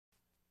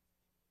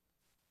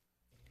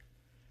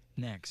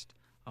Next,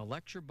 a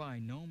lecture by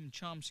Noam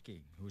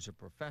Chomsky, who's a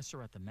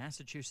professor at the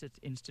Massachusetts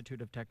Institute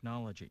of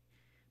Technology.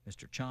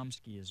 Mr.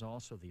 Chomsky is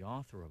also the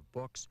author of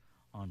books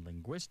on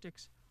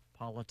linguistics,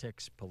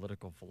 politics,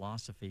 political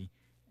philosophy,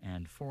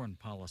 and foreign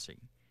policy.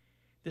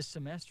 This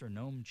semester,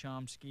 Noam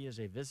Chomsky is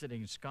a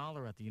visiting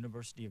scholar at the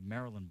University of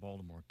Maryland,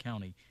 Baltimore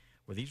County,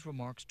 where these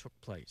remarks took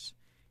place.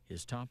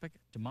 His topic,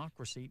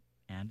 democracy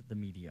and the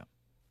media.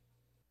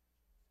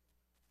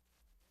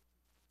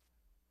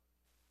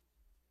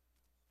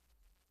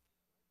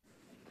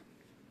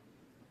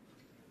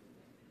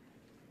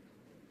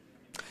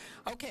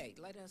 Okay,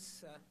 let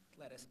us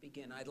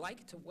begin. I'd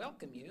like to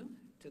welcome you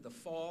to the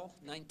Fall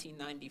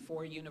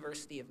 1994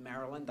 University of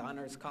Maryland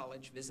Honors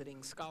College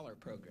Visiting Scholar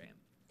Program.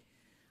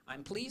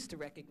 I'm pleased to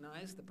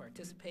recognize the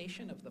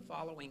participation of the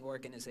following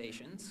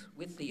organizations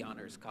with the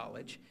Honors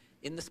College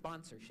in the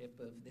sponsorship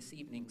of this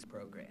evening's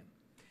program: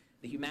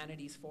 the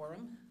Humanities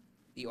Forum,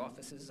 the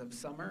Offices of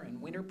Summer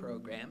and Winter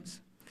Programs,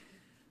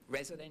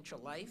 Residential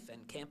Life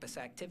and Campus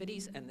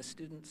Activities, and the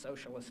Student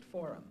Socialist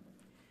Forum.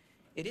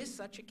 It is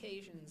such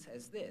occasions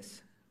as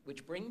this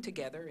which bring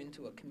together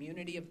into a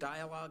community of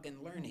dialogue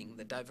and learning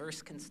the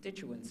diverse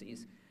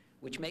constituencies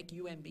which make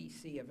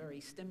UMBC a very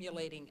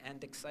stimulating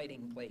and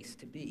exciting place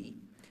to be,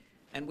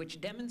 and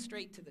which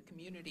demonstrate to the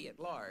community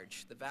at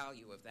large the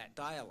value of that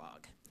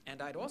dialogue.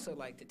 And I'd also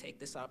like to take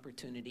this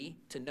opportunity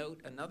to note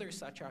another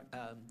such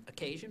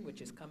occasion, which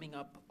is coming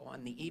up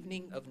on the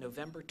evening of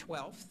November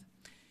 12th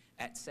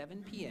at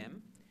 7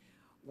 p.m.,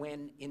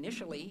 when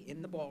initially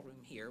in the ballroom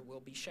here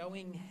we'll be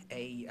showing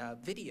a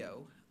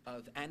video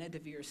of Anna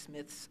Deavere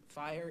Smith's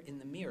Fires in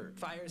the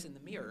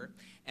Mirror,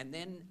 and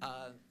then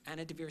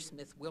Anna Deavere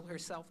Smith will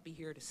herself be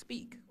here to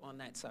speak on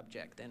that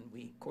subject, and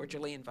we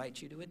cordially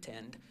invite you to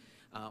attend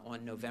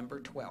on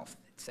November 12th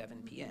at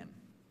 7 p.m.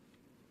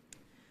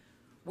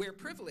 We're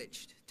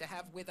privileged to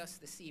have with us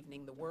this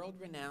evening the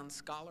world-renowned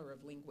scholar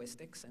of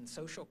linguistics and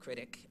social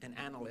critic and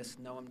analyst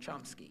Noam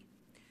Chomsky.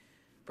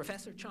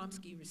 Professor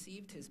Chomsky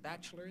received his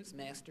bachelor's,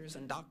 master's,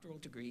 and doctoral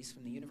degrees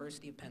from the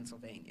University of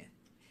Pennsylvania.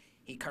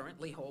 He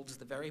currently holds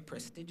the very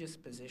prestigious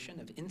position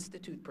of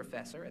Institute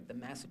Professor at the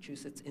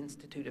Massachusetts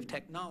Institute of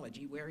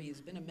Technology, where he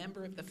has been a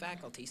member of the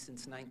faculty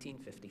since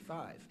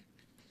 1955.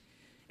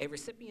 A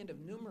recipient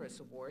of numerous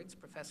awards,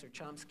 Professor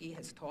Chomsky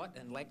has taught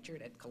and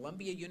lectured at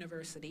Columbia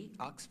University,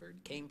 Oxford,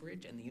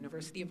 Cambridge, and the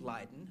University of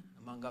Leiden,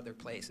 among other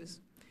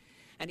places.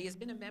 And he has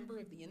been a member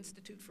of the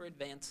Institute for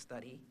Advanced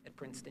Study at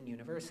Princeton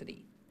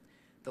University.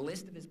 The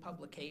list of his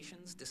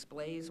publications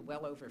displays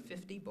well over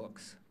 50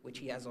 books, which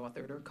he has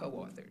authored or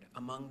co-authored.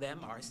 Among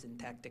them are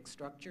Syntactic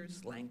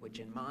Structures, Language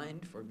and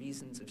Mind for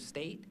Reasons of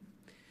State,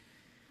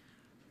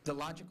 The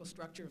Logical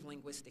Structure of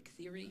Linguistic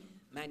Theory,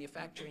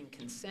 Manufacturing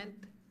Consent,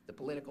 The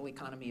Political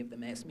Economy of the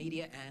Mass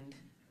Media, and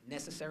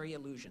Necessary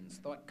Illusions,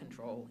 Thought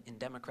Control in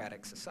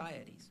Democratic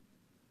Societies.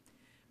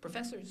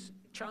 Professor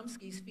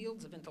Chomsky's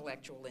fields of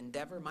intellectual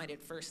endeavor might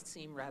at first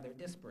seem rather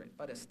disparate,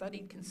 but a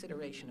studied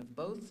consideration of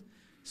both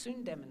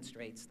soon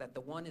demonstrates that the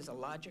one is a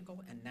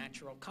logical and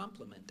natural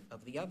complement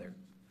of the other.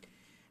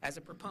 As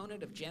a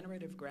proponent of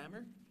generative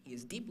grammar, he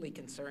is deeply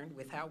concerned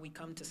with how we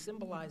come to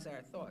symbolize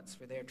our thoughts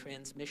for their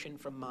transmission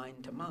from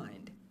mind to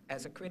mind.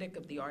 As a critic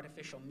of the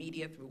artificial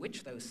media through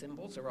which those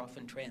symbols are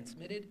often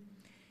transmitted,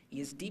 he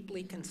is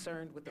deeply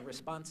concerned with the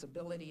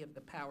responsibility of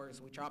the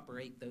powers which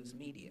operate those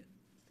media.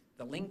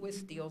 The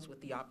linguist deals with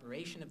the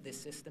operation of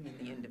this system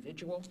in the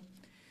individual.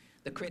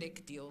 The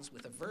critic deals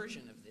with a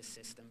version of this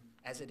system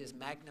as it is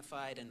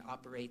magnified and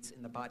operates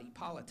in the body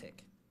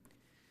politic.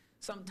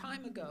 Some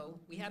time ago,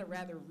 we had a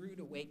rather rude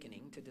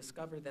awakening to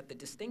discover that the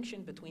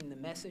distinction between the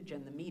message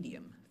and the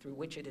medium through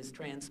which it is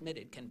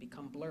transmitted can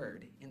become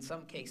blurred, in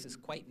some cases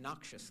quite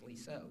noxiously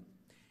so.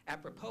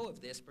 Apropos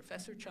of this,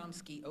 Professor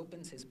Chomsky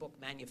opens his book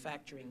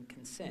Manufacturing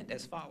Consent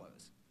as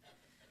follows.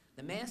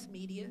 The mass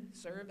media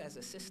serve as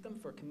a system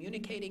for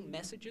communicating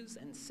messages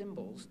and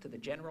symbols to the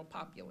general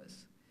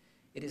populace.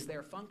 It is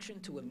their function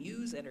to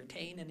amuse,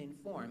 entertain, and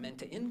inform, and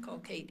to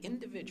inculcate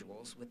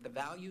individuals with the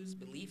values,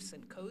 beliefs,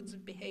 and codes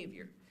of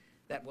behavior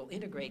that will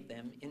integrate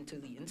them into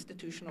the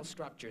institutional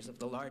structures of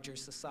the larger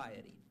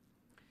society.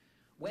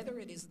 Whether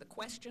it is the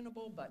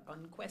questionable but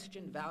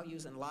unquestioned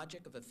values and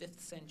logic of a 5th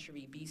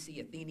century BC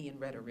Athenian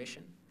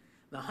rhetorician,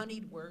 the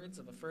honeyed words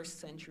of a 1st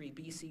century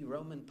BC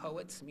Roman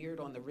poet smeared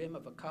on the rim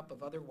of a cup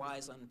of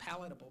otherwise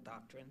unpalatable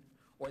doctrine,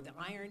 or the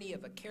irony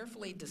of a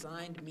carefully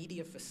designed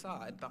media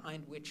facade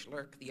behind which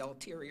lurk the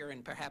ulterior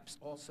and perhaps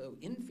also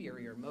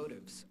inferior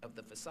motives of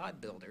the facade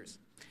builders,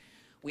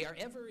 we are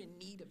ever in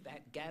need of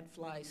that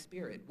gadfly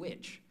spirit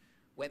which,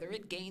 whether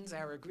it gains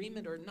our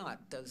agreement or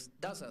not, does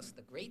us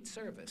the great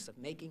service of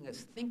making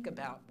us think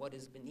about what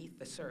is beneath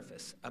the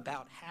surface,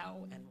 about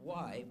how and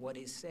why what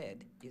is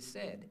said is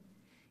said.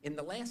 In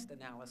the last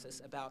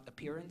analysis about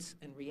appearance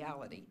and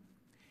reality,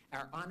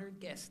 our honored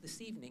guest this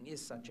evening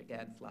is such a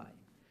gadfly.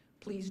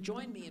 Please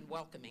join me in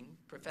welcoming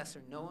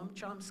Professor Noam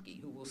Chomsky,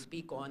 who will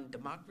speak on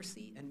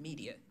democracy and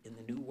media in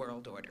the New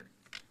World Order.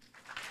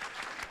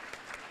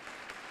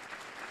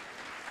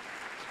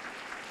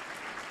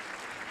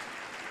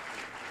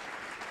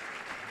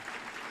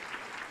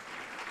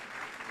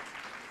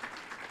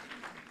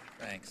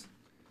 Thanks.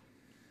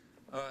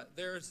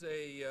 There's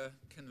a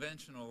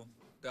conventional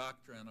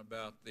doctrine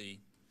about the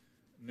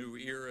new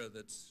era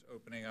that's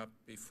opening up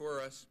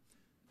before us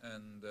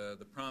and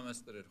the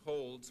promise that it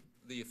holds.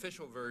 The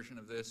official version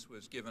of this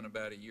was given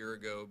about a year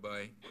ago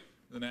by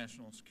the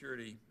National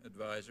Security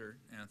Advisor,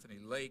 Anthony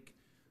Lake,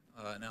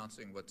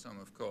 announcing what some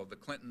have called the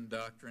Clinton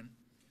Doctrine.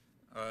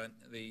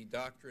 The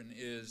doctrine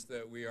is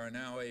that we are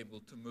now able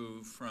to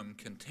move from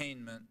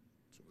containment,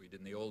 that's what we did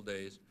in the old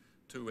days,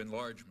 to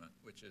enlargement,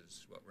 which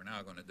is what we're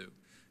now going to do.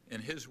 In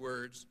his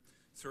words,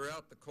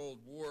 throughout the Cold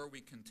War,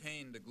 we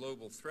contained a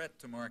global threat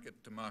to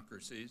market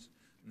democracies.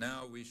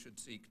 Now we should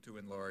seek to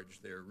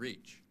enlarge their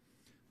reach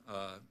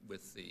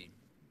with the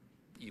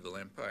evil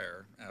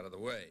empire out of the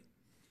way.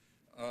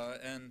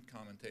 And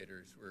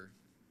commentators were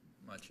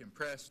much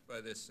impressed by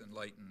this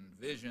enlightened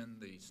vision.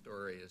 The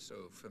story is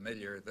so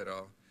familiar that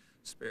I'll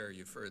spare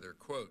you further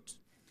quotes.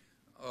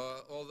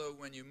 Although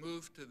when you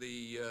move to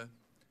the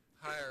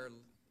higher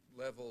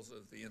levels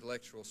of the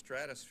intellectual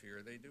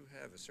stratosphere, they do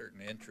have a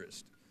certain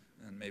interest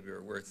and maybe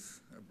are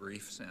worth a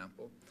brief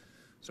sample.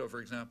 So,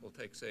 for example,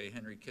 take, say,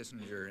 Henry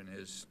Kissinger in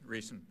his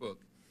recent book.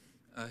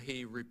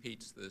 He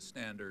repeats the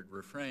standard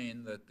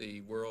refrain that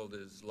the world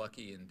is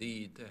lucky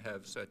indeed to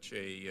have such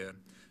a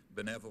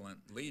benevolent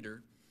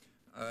leader,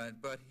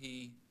 but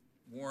he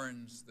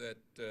warns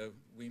that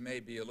we may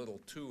be a little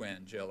too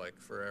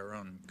angelic for our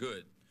own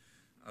good.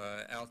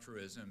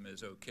 Altruism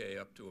is okay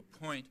up to a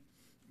point,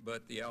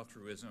 but the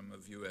altruism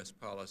of U.S.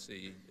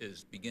 policy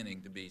is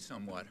beginning to be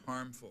somewhat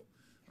harmful,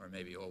 or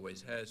maybe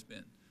always has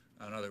been.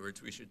 In other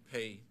words, we should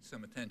pay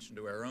some attention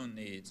to our own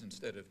needs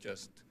instead of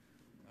just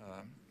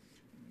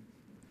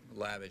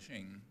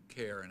lavishing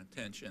care and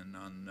attention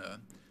on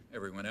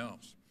everyone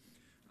else.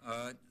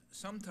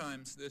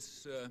 Sometimes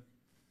this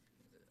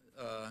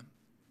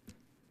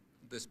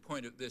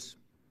this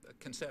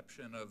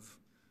conception of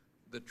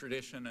the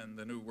tradition and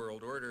the New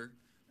World Order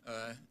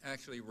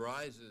actually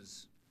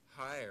rises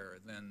higher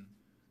than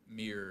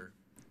mere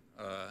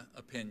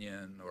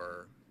opinion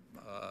or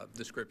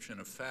description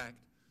of fact.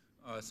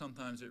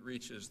 Sometimes it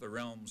reaches the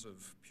realms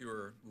of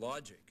pure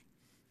logic,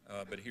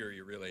 but here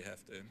you really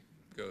have to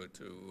go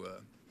to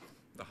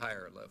the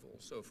higher level.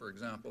 So, for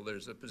example,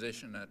 there's a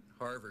position at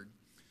Harvard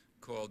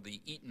called the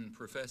Eaton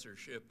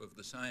Professorship of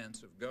the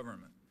Science of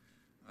Government,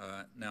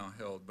 now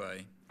held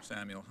by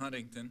Samuel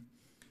Huntington.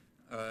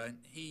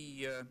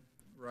 He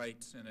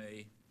writes in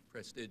a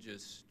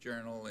prestigious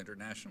journal,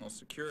 International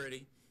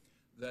Security,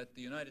 that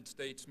the United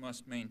States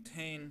must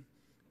maintain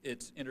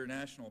its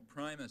international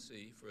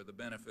primacy for the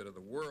benefit of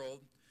the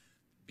world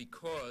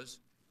because,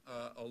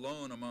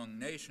 alone among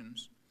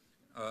nations,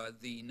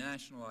 the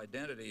national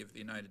identity of the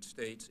United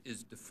States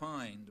is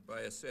defined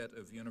by a set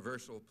of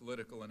universal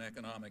political and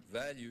economic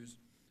values,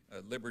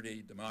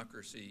 liberty,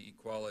 democracy,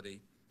 equality,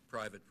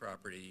 private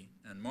property,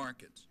 and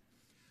markets.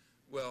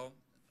 Well,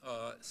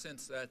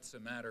 since that's a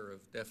matter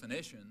of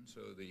definition,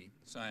 so the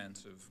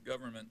science of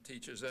government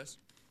teaches us,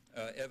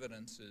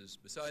 evidence is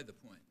beside the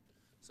point.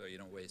 So you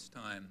don't waste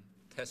time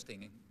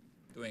testing,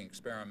 doing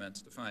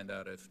experiments to find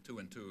out if 2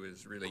 and 2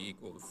 is really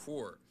equal to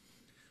 4.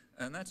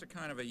 And that's a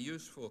kind of a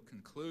useful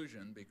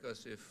conclusion,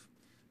 because if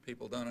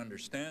people don't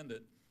understand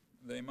it,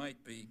 they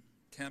might be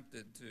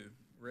tempted to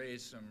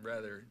raise some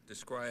rather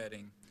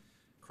disquieting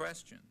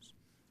questions.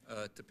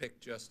 To pick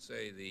just,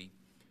 say, the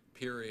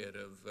period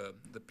of,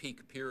 the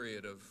peak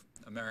period of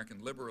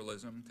American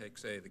liberalism, take,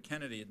 say, the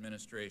Kennedy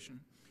administration,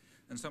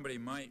 and somebody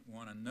might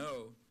want to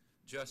know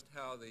just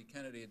how the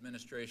Kennedy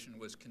administration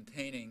was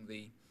containing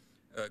the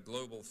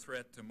global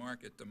threat to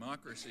market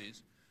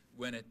democracies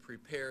when it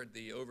prepared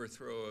the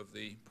overthrow of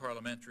the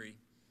parliamentary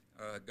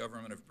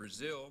government of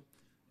Brazil,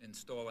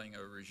 installing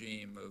a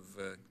regime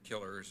of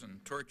killers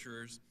and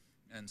torturers,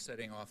 and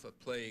setting off a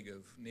plague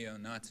of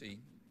neo-Nazi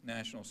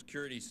national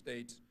security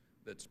states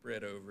that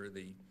spread over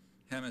the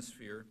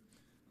hemisphere,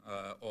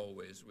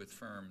 always with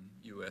firm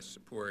U.S.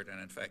 support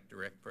and, in fact,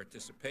 direct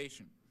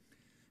participation.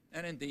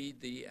 And indeed,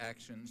 the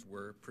actions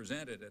were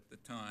presented at the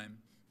time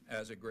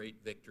as a great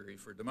victory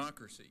for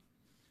democracy.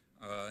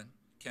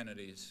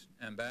 Kennedy's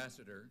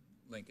ambassador,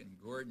 Lincoln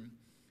Gordon,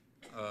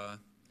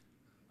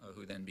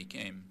 who then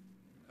became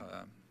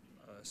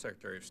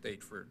Secretary of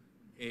State for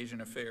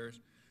Asian Affairs,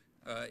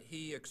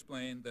 he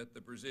explained that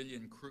the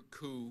Brazilian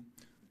coup,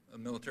 a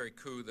military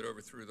coup that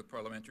overthrew the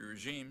parliamentary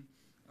regime,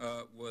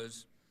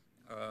 was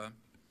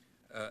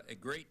a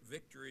great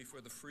victory for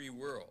the free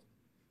world,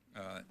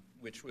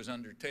 which was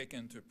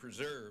undertaken to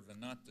preserve and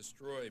not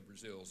destroy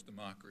Brazil's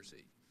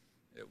democracy.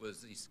 It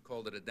was, he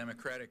called it a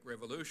democratic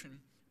revolution,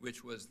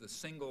 which was the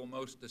single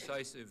most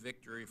decisive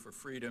victory for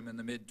freedom in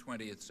the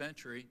mid-20th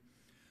century.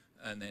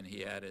 And then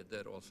he added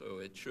that also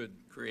it should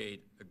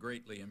create a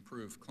greatly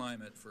improved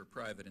climate for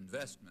private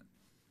investment.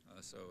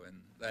 So in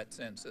that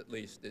sense, at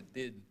least, it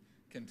did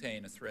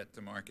contain a threat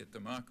to market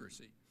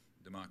democracy,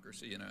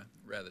 democracy in a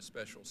rather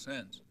special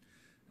sense.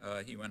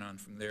 He went on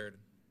from there,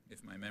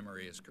 if my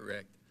memory is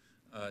correct,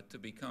 to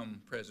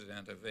become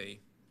president of a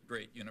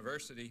great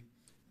university,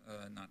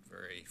 not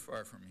very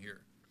far from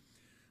here.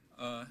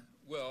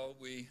 Well,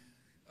 we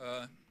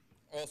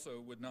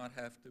also would not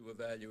have to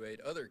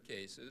evaluate other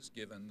cases,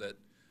 given that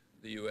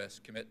the U.S.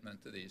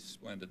 commitment to these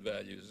splendid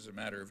values is a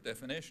matter of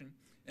definition.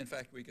 In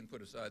fact, we can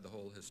put aside the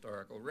whole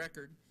historical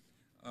record,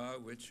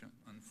 which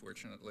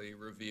unfortunately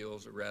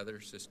reveals a rather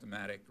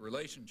systematic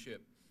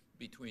relationship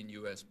between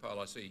U.S.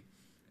 policy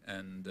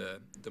and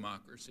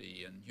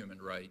democracy and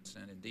human rights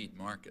and indeed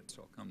markets.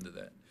 I'll come to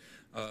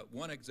that.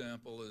 One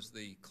example is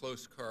the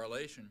close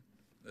correlation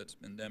that's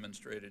been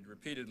demonstrated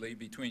repeatedly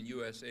between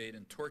U.S. aid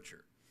and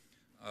torture.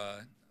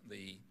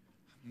 The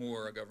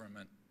more a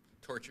government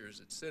tortures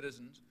its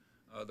citizens,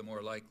 the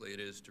more likely it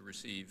is to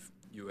receive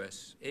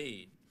U.S.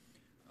 aid.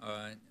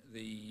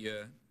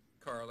 The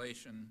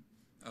correlation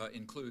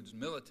includes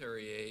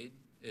military aid.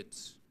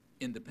 It's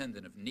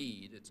independent of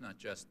need. It's not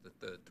just that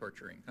the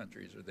torturing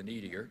countries are the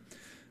needier.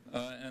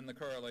 And the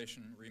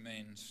correlation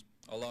remains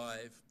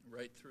alive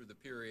right through the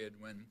period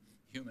when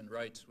human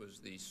rights was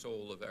the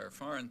soul of our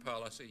foreign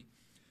policy,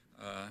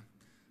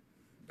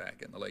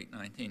 back in the late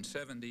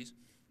 1970s.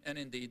 And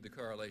indeed, the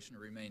correlation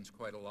remains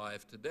quite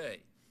alive today,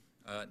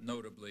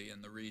 notably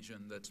in the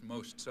region that's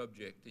most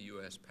subject to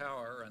U.S.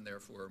 power and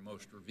therefore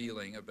most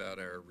revealing about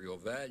our real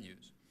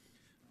values.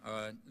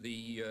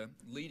 The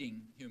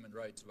leading human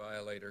rights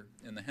violator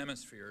in the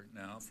hemisphere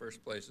now,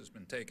 first place has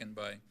been taken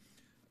by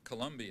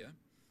Colombia,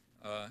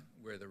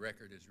 where the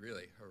record is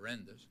really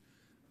horrendous.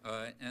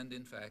 And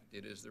in fact,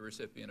 it is the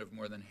recipient of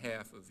more than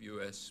half of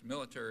U.S.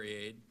 military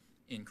aid,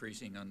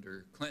 increasing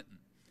under Clinton.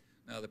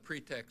 Now, the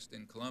pretext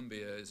in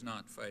Colombia is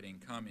not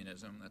fighting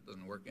communism. That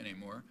doesn't work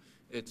anymore.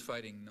 It's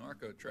fighting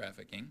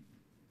narco-trafficking,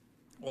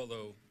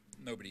 although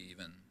nobody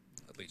even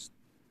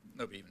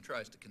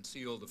tries to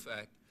conceal the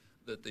fact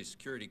that the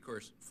security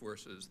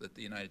forces that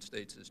the United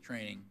States is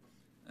training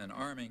and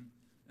arming,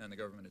 and the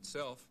government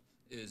itself,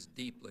 is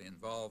deeply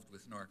involved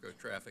with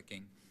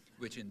narco-trafficking,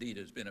 which indeed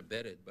has been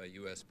abetted by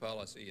U.S.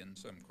 policy in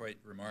some quite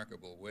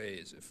remarkable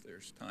ways. If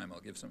there's time,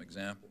 I'll give some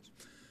examples.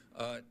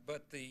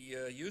 But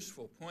the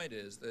useful point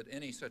is that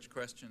any such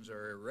questions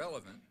are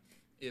irrelevant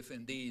if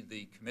indeed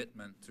the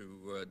commitment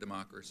to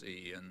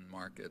democracy and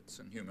markets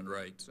and human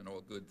rights and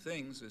all good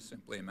things is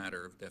simply a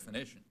matter of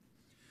definition.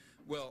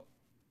 Well,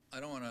 I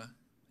don't want to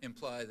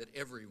imply that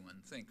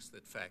everyone thinks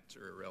that facts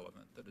are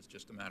irrelevant, that it's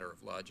just a matter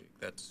of logic.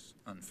 That's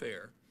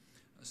unfair.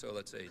 So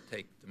let's say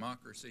take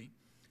democracy.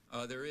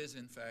 There is,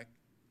 in fact,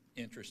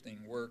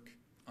 interesting work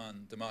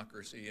on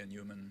democracy and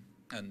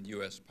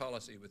U.S.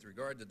 policy with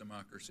regard to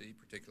democracy,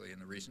 particularly in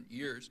the recent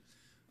years.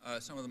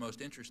 Some of the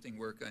most interesting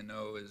work I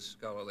know is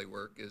scholarly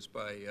work is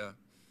by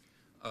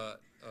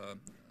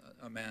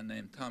a man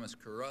named Thomas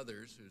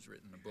Carruthers, who's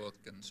written a book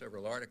and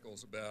several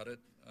articles about it,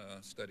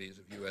 studies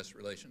of U.S.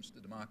 relations to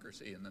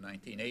democracy in the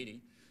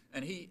 1980s.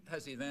 And he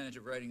has the advantage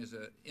of writing as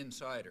an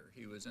insider.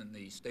 He was in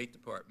the State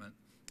Department,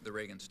 the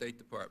Reagan State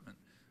Department,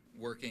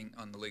 working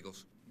on the legal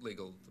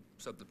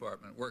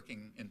sub-department,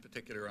 working in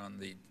particular on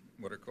the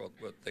what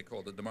they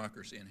call the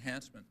democracy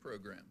enhancement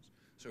programs.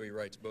 So he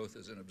writes both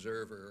as an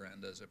observer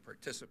and as a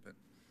participant.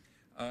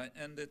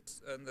 And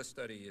the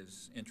study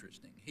is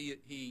interesting.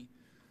 He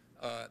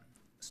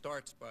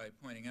starts by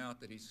pointing out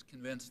that he's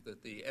convinced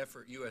that the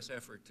U.S.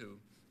 effort to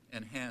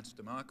enhance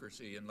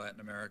democracy in Latin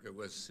America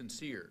was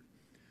sincere,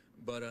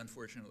 but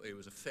unfortunately it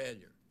was a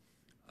failure.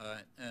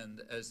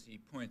 And as he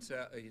points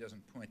out, he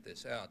doesn't point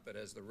this out, but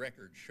as the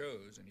record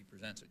shows, and he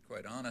presents it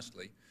quite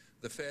honestly,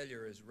 the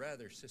failure is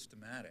rather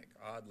systematic,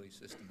 oddly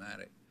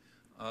systematic.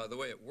 The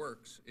way it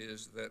works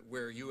is that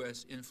where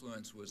U.S.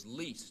 influence was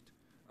least,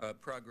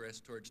 progress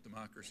towards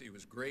democracy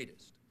was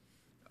greatest,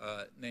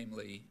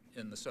 namely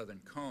in the Southern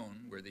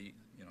Cone, where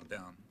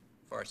down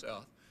far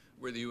south,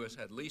 where the U.S.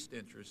 had least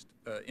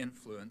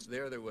influence.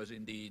 There was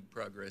indeed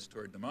progress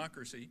toward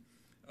democracy.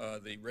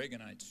 The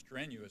Reaganites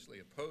strenuously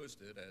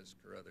opposed it, as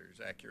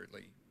Carruthers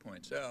accurately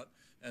points out,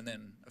 and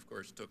then, of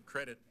course, took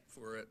credit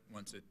for it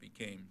once it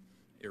became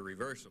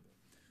irreversible.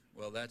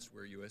 Well, that's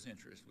where U.S.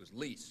 interest was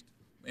least,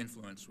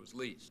 influence was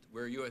least.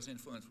 Where U.S.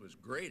 influence was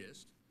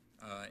greatest,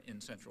 in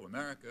Central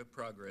America,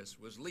 progress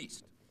was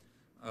least.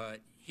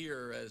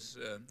 Here, as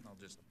I'll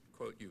just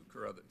quote you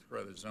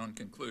Carruthers' own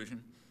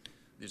conclusion,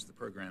 these are the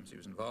programs he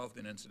was involved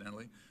in,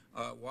 incidentally.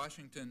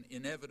 Washington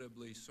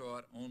inevitably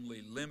sought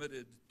only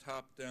limited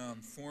top-down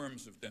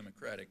forms of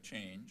democratic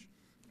change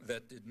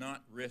that did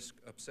not risk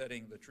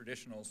upsetting the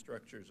traditional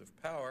structures of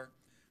power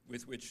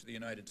with which the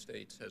United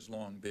States has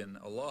long been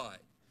allied.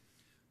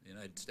 The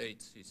United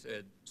States, he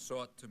said,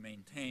 sought to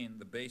maintain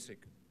the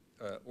basic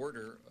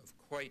order of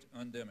quite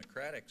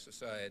undemocratic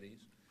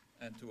societies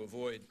and to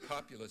avoid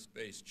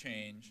populist-based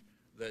change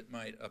that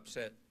might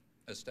upset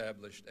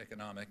established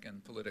economic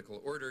and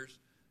political orders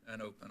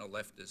and open a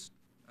leftist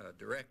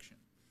direction.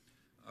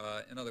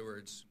 In other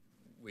words,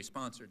 we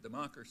sponsored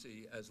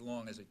democracy as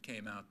long as it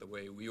came out the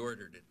way we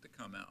ordered it to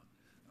come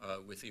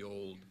out, with the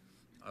old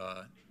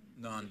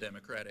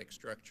non-democratic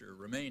structure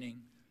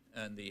remaining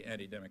and the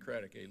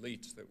anti-democratic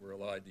elites that were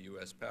allied to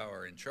U.S.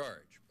 power in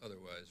charge.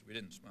 Otherwise, we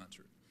didn't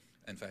sponsor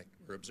it. In fact,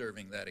 we're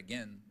observing that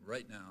again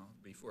right now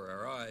before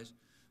our eyes.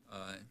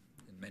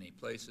 In many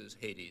places,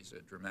 Haiti's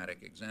a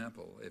dramatic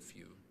example. If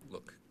you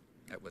look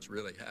at what's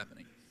really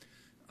happening.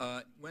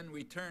 When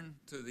we turn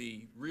to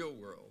the real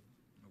world,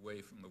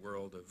 away from the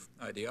world of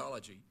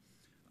ideology,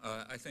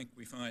 I think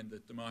we find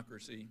that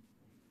democracy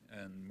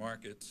and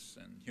markets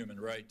and human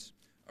rights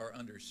are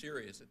under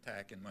serious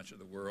attack in much of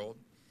the world,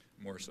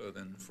 more so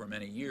than for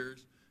many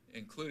years,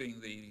 including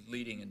the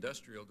leading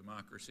industrial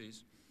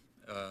democracies.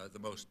 The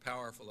most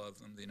powerful of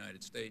them, the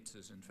United States,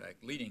 is in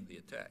fact leading the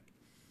attack.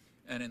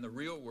 And in the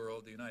real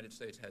world, the United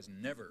States has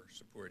never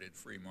supported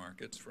free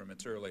markets from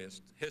its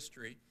earliest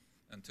history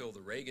until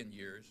the Reagan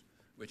years,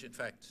 which in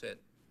fact set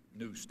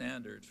new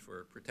standards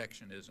for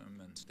protectionism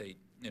and state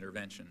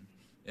intervention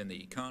in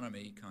the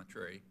economy,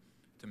 contrary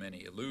to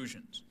many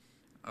illusions,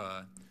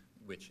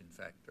 which in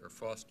fact are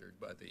fostered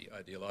by the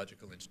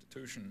ideological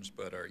institutions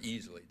but are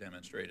easily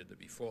demonstrated to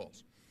be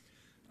false.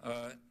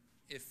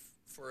 If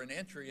for an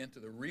entry into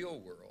the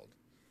real world,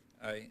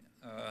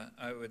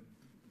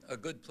 a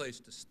good place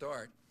to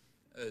start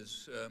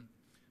is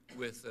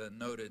with a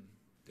noted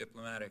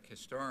diplomatic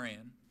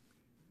historian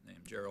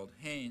named Gerald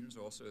Haynes,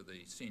 also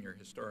the senior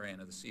historian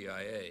of the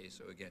CIA.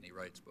 So again, he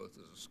writes both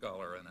as a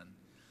scholar and then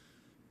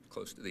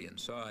close to the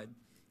inside.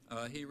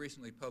 He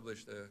recently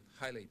published a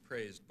highly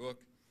praised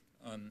book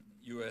on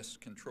U.S.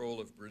 control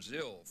of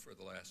Brazil for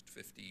the last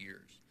 50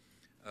 years,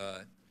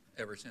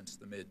 ever since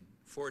the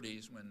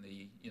mid-40s, when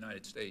the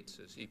United States,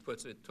 as he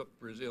puts it, took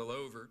Brazil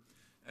over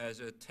as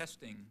a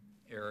testing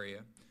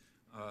area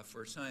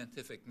for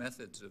scientific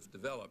methods of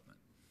development.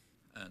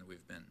 And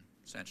we've been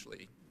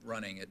essentially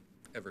running it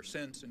ever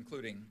since,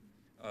 including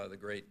the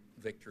great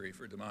victory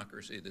for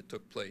democracy that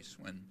took place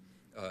when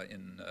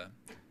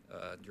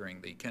during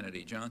the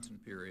Kennedy-Johnson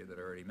period that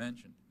I already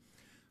mentioned.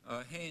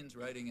 Haynes,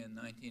 writing in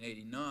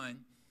 1989,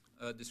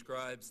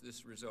 describes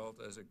this result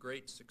as a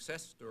great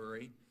success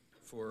story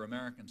for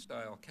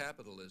American-style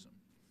capitalism.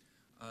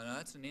 Now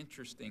that's an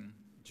interesting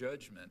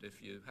judgment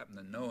if you happen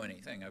to know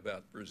anything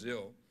about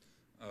Brazil,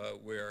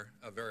 where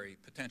a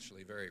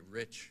potentially very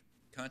rich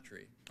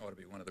country, ought to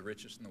be one of the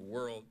richest in the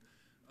world,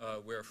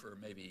 where for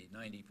maybe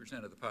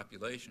 90% of the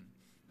population,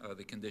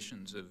 the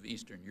conditions of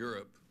Eastern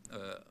Europe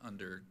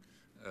under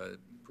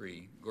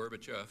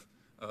pre-Gorbachev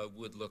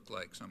would look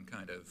like some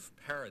kind of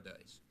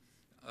paradise.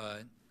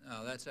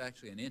 Now that's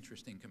actually an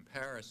interesting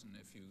comparison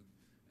if you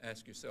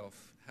ask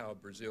yourself how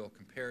Brazil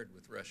compared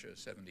with Russia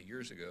 70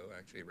 years ago,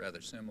 actually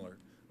rather similar,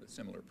 with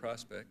similar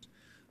prospects.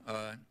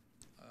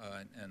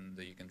 And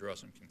you can draw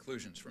some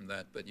conclusions from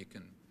that, but you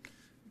can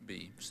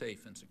be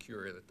safe and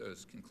secure that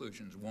those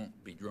conclusions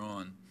won't be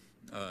drawn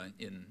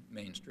in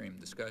mainstream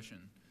discussion,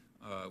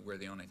 where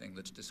the only thing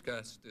that's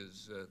discussed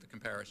is the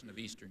comparison of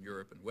Eastern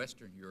Europe and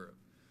Western Europe,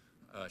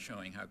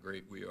 showing how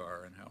great we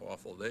are and how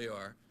awful they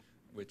are,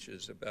 which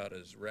is about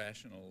as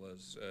rational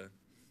as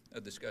a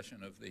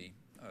discussion of the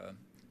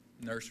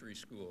nursery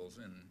schools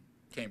in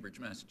Cambridge,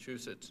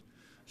 Massachusetts,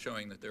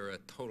 showing that they're a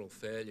total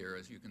failure,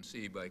 as you can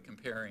see by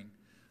comparing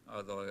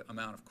the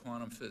amount of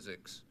quantum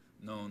physics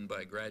known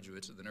by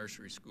graduates of the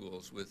nursery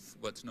schools with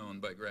what's known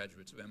by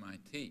graduates of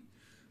MIT.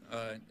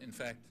 In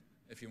fact,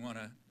 if you want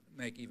to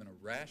make even a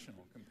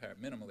rational,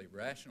 minimally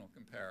rational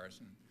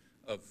comparison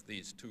of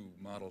these two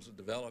models of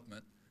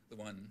development, the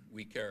one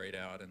we carried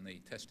out in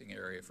the testing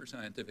area for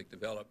scientific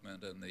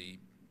development and the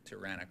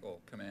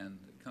tyrannical command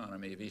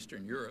economy of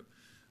Eastern Europe,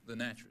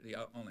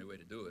 the only way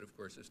to do it, of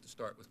course, is to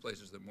start with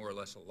places that are more or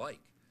less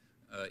alike.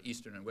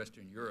 Eastern and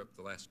Western Europe,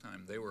 the last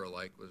time they were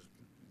alike was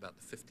about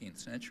the 15th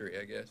century,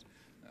 I guess,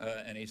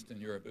 and Eastern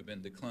Europe had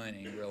been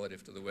declining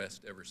relative to the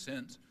West ever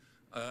since.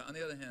 On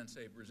the other hand,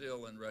 say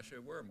Brazil and Russia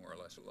were more or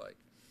less alike,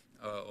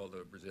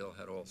 although Brazil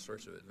had all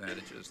sorts of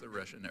advantages that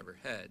Russia never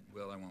had.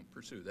 Well, I won't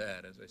pursue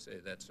that. As I say,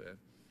 that's a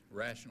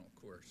rational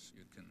course.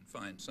 You can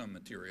find some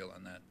material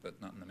on that,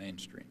 but not in the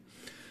mainstream.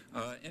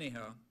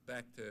 Anyhow,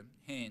 back to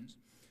Haynes.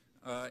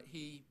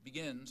 He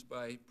begins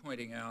by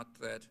pointing out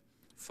that,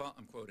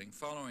 I'm quoting,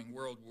 following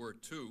World War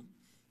II,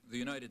 the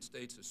United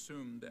States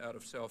assumed out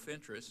of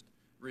self-interest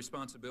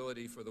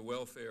responsibility for the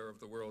welfare of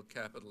the world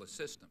capitalist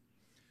system.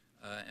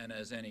 And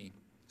as any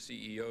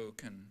CEO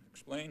can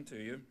explain to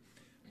you,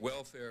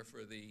 welfare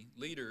for the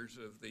leaders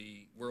of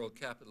the world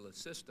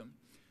capitalist system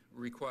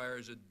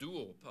requires a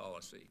dual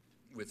policy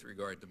with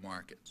regard to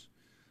markets.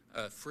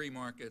 Free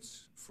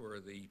markets for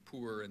the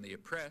poor and the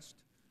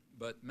oppressed,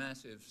 but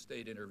massive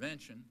state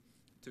intervention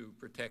to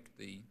protect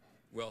the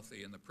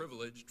wealthy and the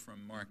privileged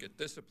from market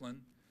discipline,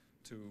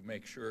 to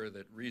make sure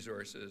that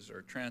resources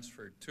are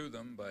transferred to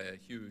them by a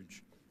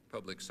huge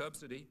public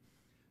subsidy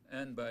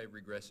and by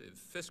regressive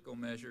fiscal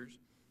measures,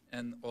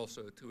 and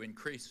also to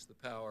increase the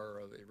power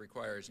of, it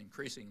requires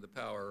increasing the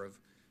power of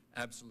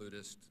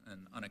absolutist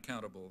and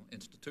unaccountable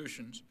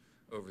institutions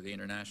over the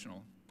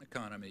international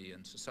economy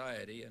and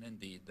society, and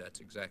indeed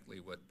that's exactly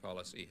what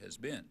policy has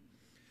been.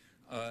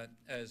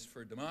 As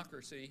for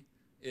democracy,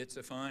 it's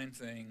a fine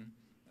thing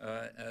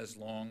as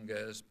long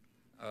as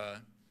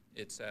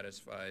it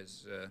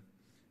satisfies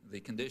the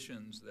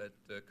conditions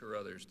that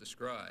Carruthers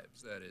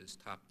describes, that is,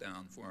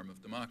 top-down form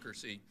of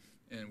democracy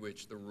in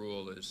which the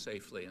rule is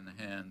safely in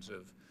the hands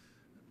of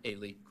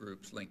elite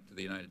groups linked to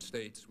the United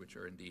States, which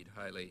are indeed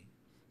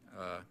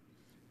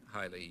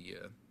highly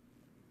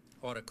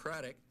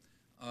autocratic.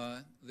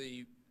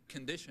 The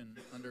condition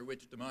under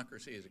which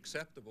democracy is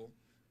acceptable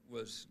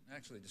was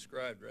actually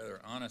described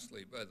rather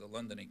honestly by the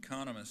London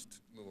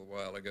Economist a little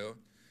while ago.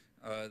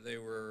 They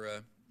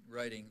were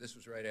writing, this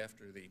was right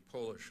after the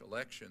Polish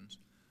elections,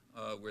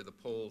 where the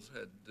Poles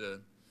had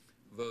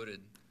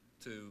voted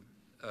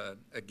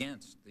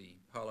against the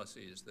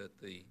policies that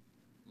the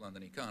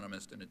London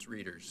Economist and its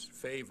readers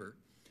favor.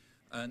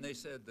 And they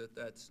said that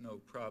that's no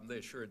problem. They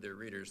assured their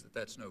readers that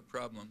that's no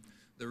problem.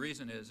 The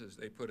reason is, as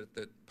they put it,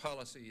 that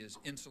policy is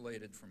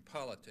insulated from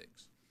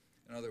politics.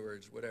 In other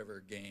words,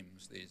 whatever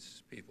games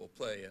these people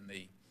play in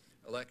the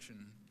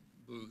election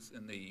booth,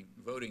 in the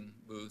voting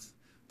booth,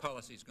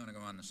 policy is going to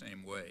go on the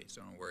same way,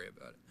 so don't worry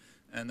about it.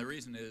 And the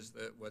reason is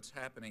that what's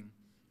happening,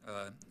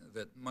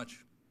 that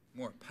much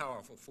more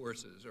powerful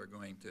forces are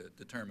going to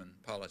determine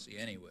policy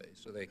anyway,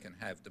 so they can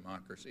have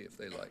democracy if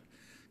they like,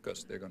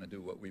 because they're going to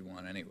do what we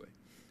want anyway.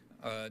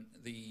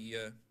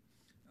 To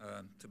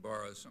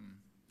borrow some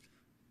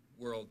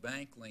World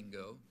Bank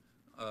lingo,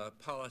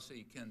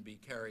 policy can be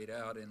carried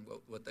out in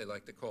what they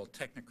like to call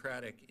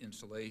technocratic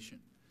insulation.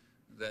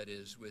 That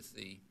is, with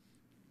the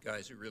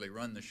guys who really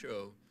run the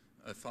show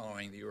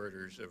following the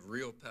orders of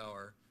real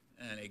power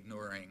and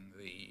ignoring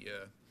the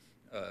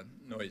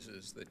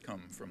noises that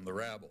come from the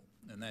rabble.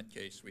 In that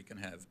case, we can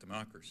have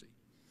democracy.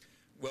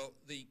 Well,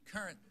 the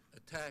current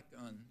attack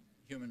on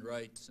human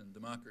rights and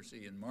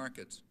democracy in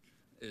markets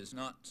is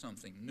not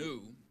something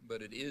new,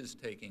 but it is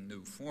taking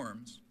new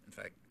forms, in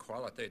fact,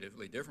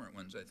 qualitatively different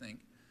ones, I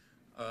think.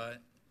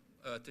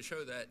 To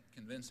show that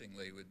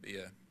convincingly would be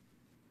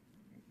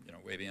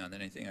way beyond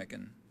anything I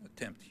can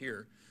attempt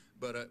here.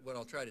 But what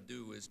I'll try to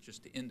do is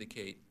just to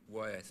indicate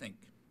why I think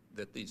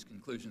that these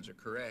conclusions are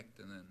correct,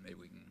 and then maybe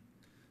we can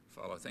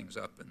follow things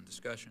up in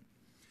discussion.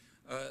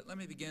 Let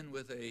me begin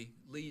with a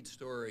lead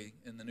story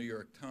in the New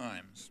York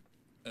Times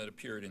that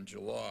appeared in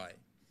July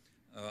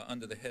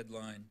under the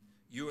headline,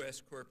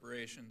 U.S.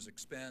 Corporations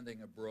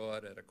Expanding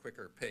Abroad at a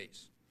Quicker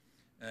Pace.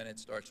 And it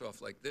starts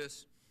off like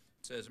this.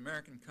 It says,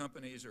 American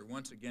companies are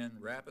once again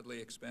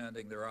rapidly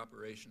expanding their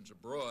operations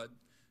abroad,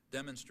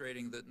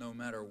 demonstrating that no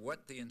matter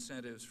what the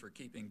incentives for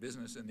keeping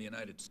business in the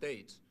United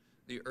States,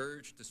 the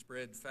urge to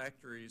spread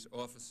factories,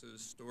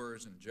 offices,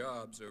 stores, and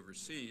jobs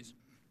overseas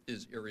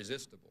is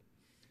irresistible.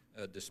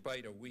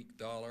 Despite a weak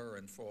dollar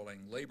and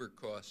falling labor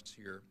costs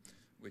here,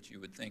 which you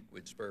would think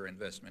would spur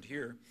investment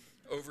here,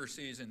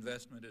 overseas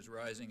investment is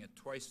rising at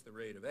twice the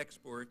rate of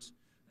exports,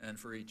 and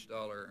for each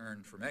dollar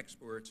earned from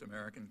exports,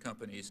 American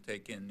companies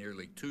take in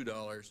nearly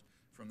 $2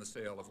 from the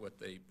sale of what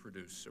they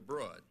produce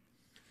abroad.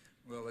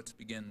 Well, let's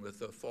begin with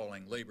the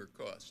falling labor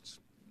costs,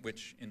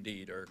 which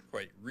indeed are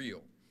quite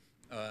real.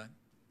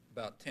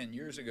 About 10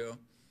 years ago,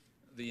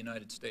 the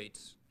United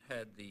States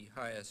had the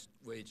highest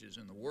wages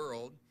in the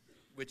world,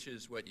 which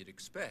is what you'd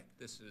expect.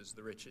 This is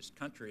the richest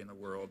country in the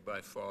world by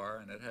far,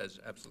 and it has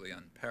absolutely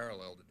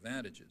unparalleled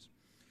advantages.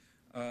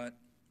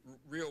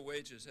 Real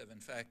wages have in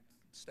fact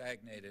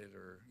stagnated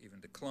or even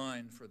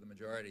declined for the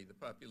majority of the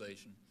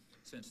population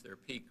since their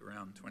peak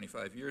around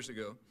 25 years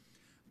ago.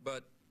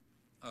 But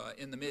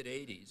in the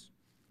mid-'80s,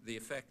 the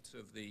effects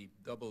of the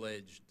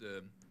double-edged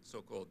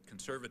so-called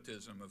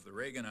conservatism of the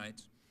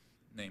Reaganites,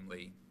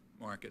 namely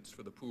markets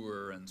for the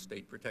poor and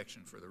state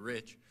protection for the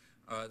rich,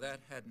 that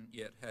hadn't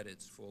yet had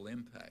its full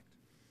impact.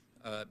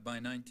 By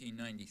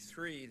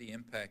 1993, the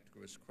impact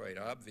was quite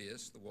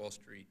obvious. The Wall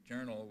Street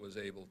Journal was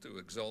able to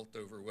exult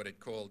over what it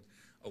called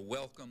a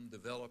welcome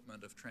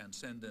development of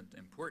transcendent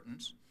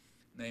importance,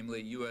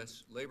 namely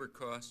U.S. labor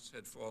costs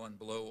had fallen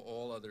below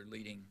all other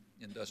leading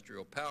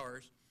industrial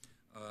powers,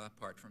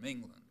 apart from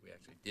England. We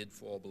actually did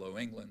fall below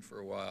England for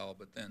a while,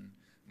 but then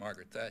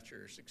Margaret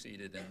Thatcher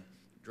succeeded in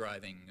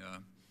driving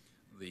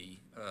the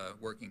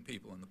working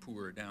people and the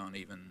poor down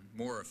even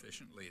more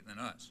efficiently than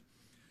us.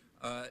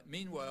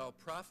 Meanwhile,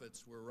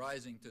 profits were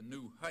rising to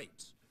new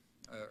heights.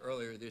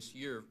 Earlier this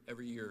year,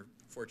 every year,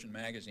 Fortune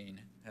magazine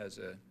has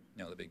the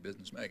big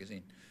business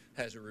magazine,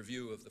 has a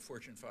review of the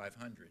Fortune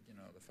 500,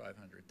 the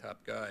 500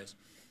 top guys.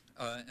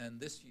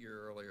 And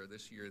earlier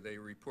this year, they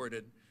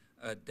reported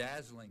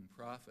dazzling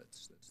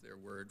profits, that's their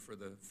word, for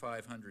the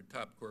 500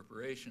 top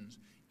corporations,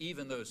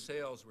 even though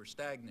sales were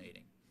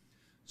stagnating.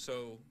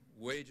 So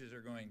wages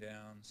are going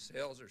down,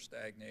 sales are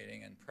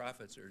stagnating, and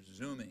profits are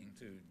zooming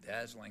to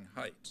dazzling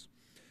heights,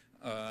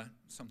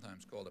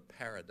 sometimes called a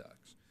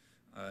paradox.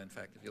 In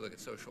fact, if you look at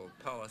social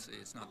policy,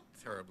 it's not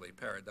terribly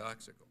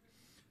paradoxical.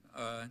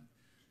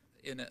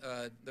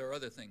 There are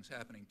other things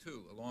happening,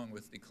 too, along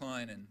with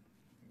decline in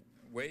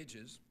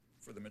wages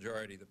for the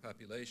majority of the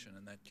population,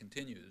 and that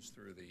continues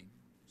through the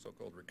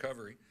so-called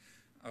recovery.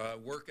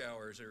 Work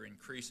hours are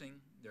increasing.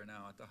 They're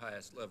now at the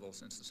highest level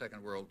since the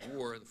Second World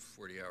War. The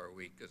 40-hour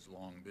week has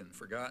long been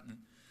forgotten.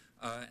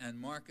 And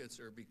markets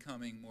are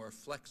becoming more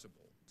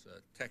flexible. It's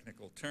a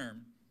technical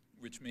term,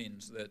 which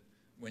means that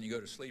when you go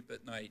to sleep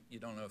at night, you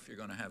don't know if you're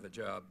going to have a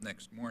job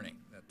next morning.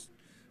 That's,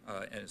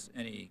 as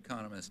any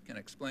economist can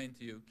explain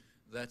to you,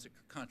 that's a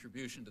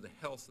contribution to the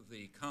health of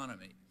the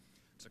economy,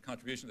 it's a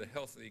contribution to the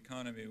health of the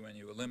economy when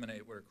you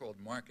eliminate what are called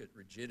market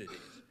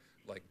rigidities,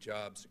 like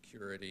job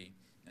security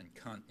and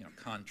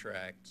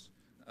contracts,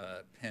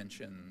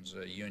 pensions,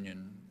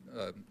 union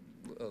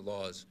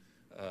laws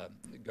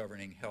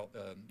governing health,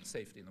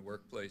 safety in the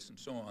workplace, and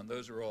so on.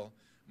 Those are all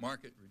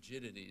market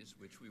rigidities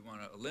which we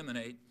want to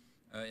eliminate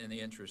in the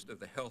interest of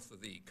the health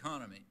of the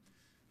economy.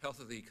 Health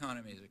of the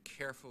economy is a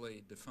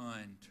carefully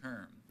defined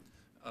term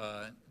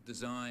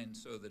designed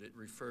so that it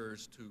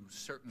refers to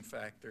certain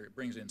factors, it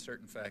brings in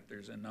certain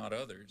factors and not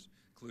others,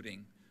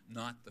 including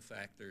not the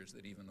factors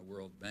that even the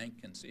World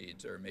Bank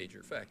concedes are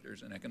major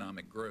factors in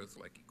economic growth,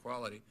 like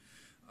equality.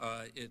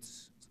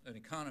 An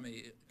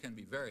economy can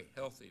be very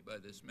healthy by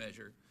this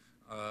measure,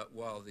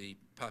 while the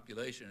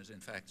population is in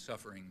fact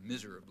suffering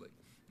miserably.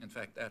 In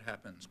fact, that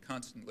happens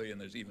constantly,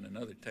 and there's even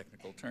another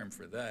technical term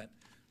for that.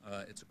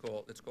 It's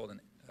called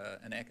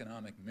an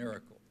economic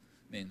miracle.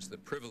 It means the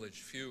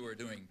privileged few are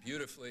doing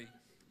beautifully,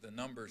 the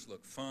numbers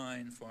look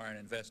fine, foreign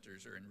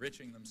investors are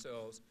enriching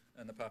themselves,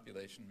 and the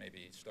population may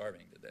be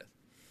starving to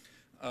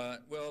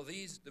death. Well,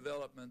 these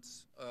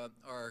developments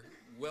are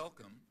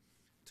welcome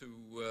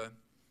to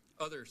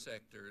other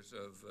sectors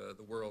of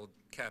the world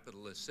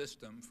capitalist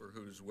system for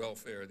whose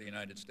welfare the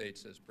United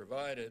States has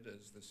provided,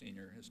 as the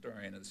senior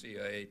historian of the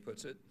CIA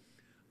puts it.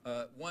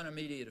 One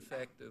immediate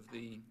effect of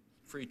the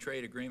free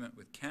trade agreement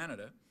with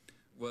Canada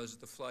was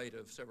the flight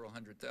of several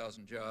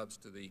 100,000 jobs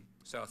to the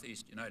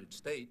southeast United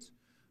States,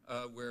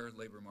 where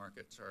labor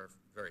markets are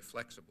very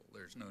flexible.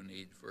 There's no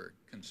need for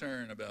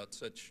concern about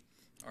such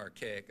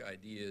archaic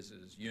ideas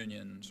as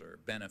unions or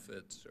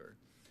benefits or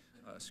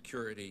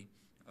security,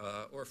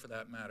 or for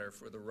that matter,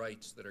 for the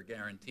rights that are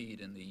guaranteed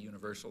in the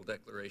Universal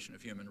Declaration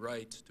of Human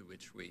Rights, to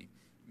which we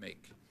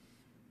make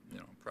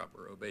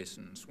proper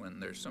obeisance when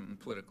there's some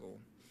political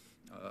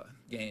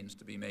gains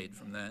to be made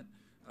from that,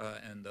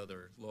 and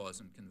other laws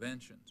and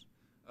conventions.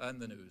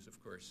 And the news,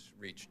 of course,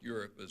 reached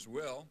Europe as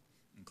well,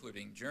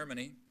 including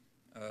Germany,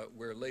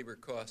 where labor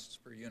costs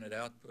per unit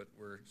output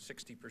were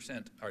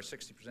 60%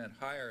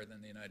 higher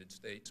than the United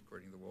States,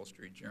 according to the Wall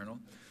Street Journal.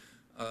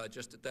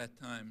 Just at that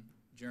time,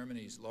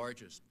 Germany's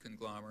largest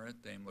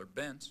conglomerate,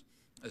 Daimler-Benz,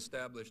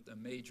 established a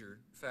major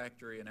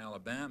factory in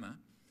Alabama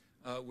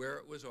where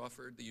it was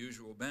offered the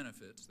usual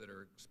benefits that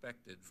are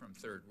expected from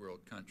third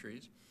world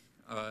countries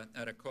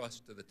at a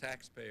cost to the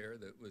taxpayer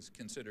that was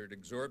considered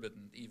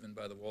exorbitant even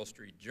by the Wall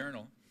Street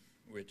Journal,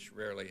 which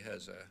rarely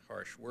has a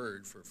harsh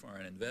word for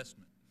foreign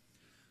investment.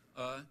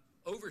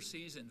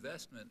 Overseas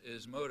investment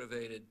is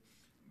motivated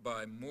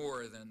by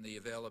more than the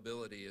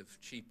availability of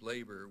cheap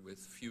labor with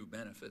few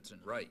benefits and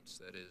rights,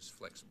 that is,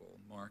 flexible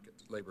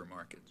markets, labor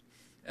markets.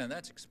 And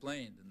that's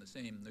explained in the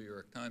same New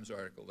York Times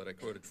article that I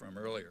quoted from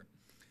earlier.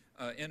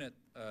 In it,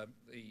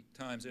 the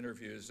Times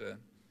interviews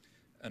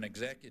an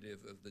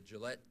executive of the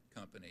Gillette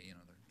company,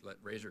 the Gillette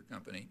razor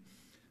company,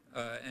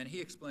 and he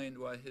explained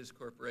why his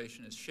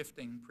corporation is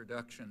shifting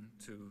production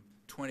to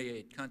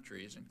 28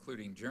 countries,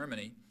 including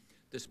Germany,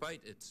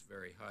 despite its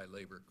very high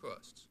labor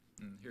costs.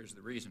 And here's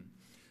the reason.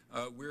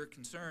 We're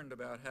concerned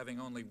about having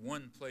only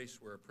one place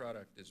where a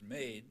product is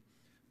made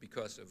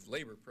because of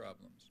labor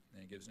problems.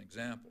 And he gives an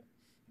example.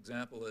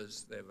 Example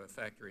is they have a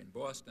factory in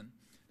Boston,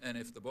 and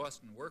if the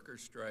Boston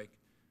workers strike,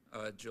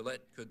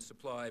 Gillette could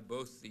supply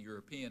both the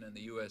European and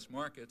the U.S.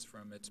 markets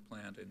from its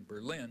plant in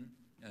Berlin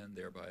and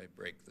thereby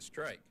break the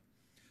strike.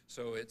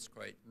 So it's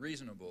quite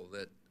reasonable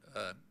that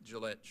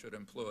Gillette should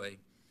employ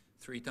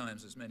 3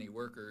 times as many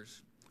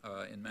workers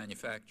in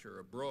manufacture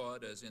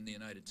abroad as in the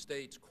United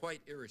States,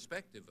 quite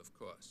irrespective of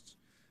costs.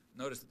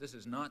 Notice that this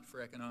is not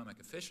for economic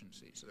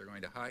efficiency, so they're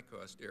going to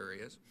high-cost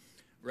areas.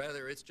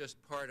 Rather, it's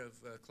just part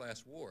of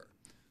class war.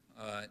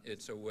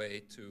 It's a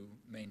way to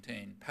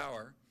maintain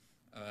power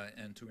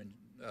and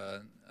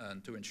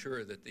to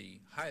ensure that the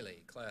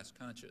highly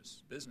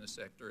class-conscious business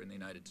sector in the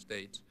United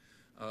States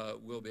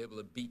will be able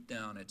to beat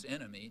down its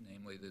enemy,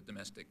 namely the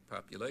domestic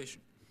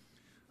population.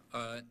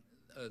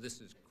 This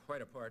is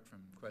quite apart from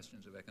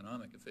questions of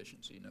economic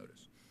efficiency,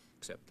 notice,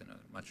 except in a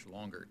much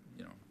longer,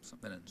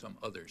 than in some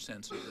other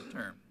sense of the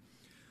term.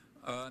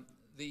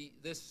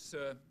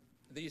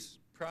 These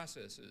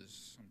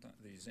processes,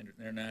 these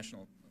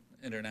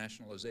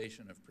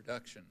internationalization of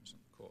productions,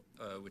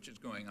 which is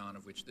going on,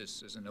 of which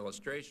this is an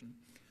illustration,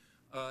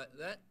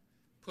 that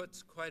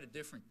puts quite a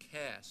different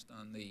cast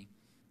on the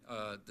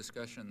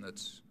discussion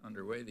that's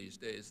underway these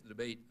days, the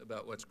debate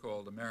about what's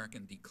called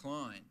American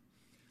decline.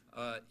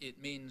 It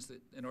means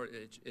that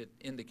it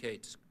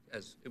indicates,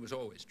 as it was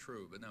always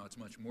true, but now it's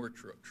much more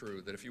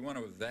true, that if you want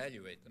to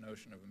evaluate the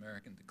notion of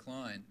American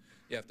decline,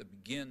 you have to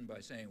begin by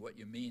saying what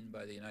you mean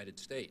by the United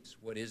States.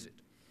 What is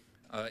it?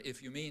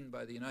 If you mean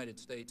by the United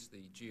States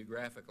the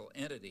geographical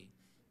entity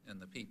and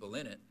the people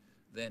in it,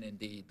 then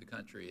indeed the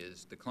country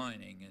is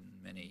declining in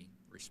many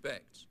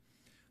respects.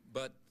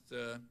 But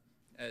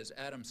as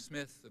Adam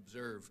Smith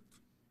observed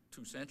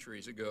 2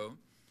 centuries ago,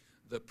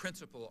 the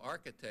principal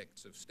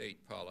architects of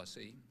state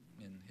policy,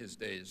 in his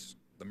days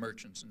the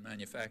merchants and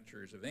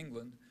manufacturers of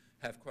England,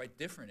 have quite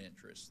different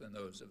interests than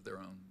those of their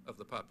own, of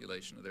the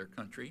population of their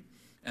country,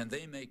 and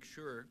they make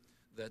sure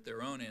that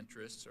their own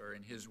interests are,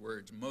 in his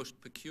words, most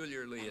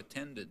peculiarly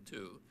attended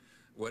to,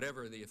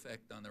 whatever the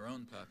effect on their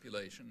own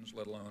populations,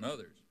 let alone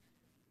others.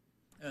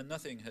 And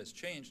nothing has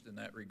changed in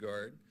that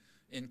regard,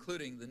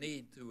 including the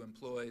need to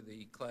employ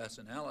the class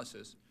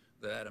analysis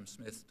that Adam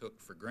Smith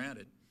took for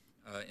granted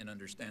in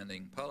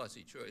understanding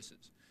policy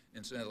choices.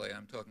 Incidentally,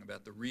 I'm talking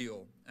about the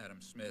real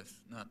Adam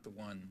Smith, not the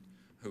one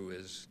who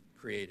is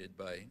created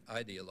by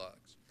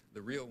ideologues.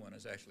 The real one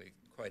is actually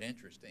quite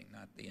interesting,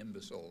 not the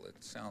imbecile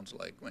it sounds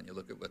like when you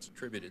look at what's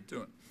attributed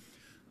to him.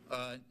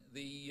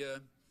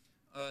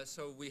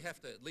 So we have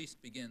to at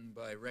least begin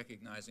by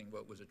recognizing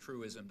what was a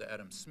truism to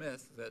Adam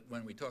Smith, that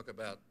when we talk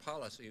about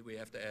policy, we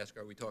have to ask,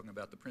 are we talking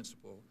about the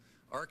principal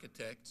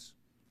architects,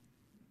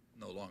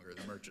 no longer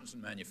the merchants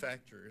and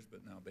manufacturers,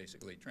 but now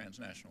basically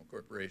transnational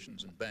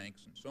corporations and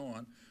banks and so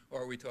on,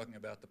 or are we talking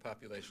about the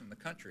population of the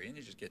country? And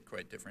you just get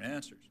quite different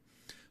answers.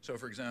 So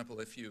for example,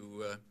 if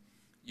you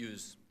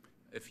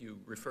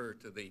refer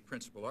to the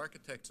principal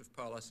architects of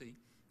policy,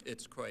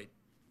 it's quite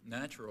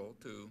natural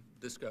to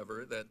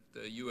discover that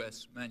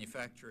U.S.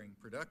 manufacturing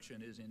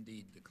production is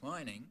indeed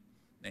declining,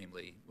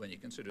 namely when you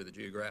consider the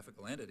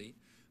geographical entity,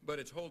 but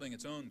it's holding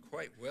its own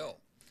quite well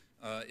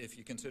if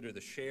you consider the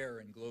share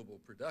in global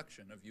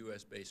production of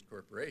U.S.-based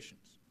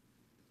corporations,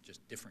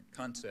 just different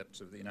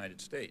concepts of the United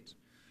States.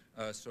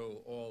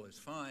 So all is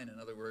fine, in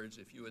other words,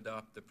 if you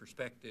adopt the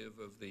perspective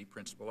of the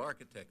principal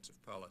architects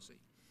of policy.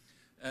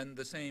 And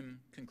the same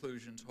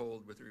conclusions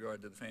hold with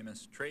regard to the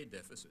famous trade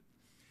deficit.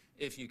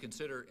 If you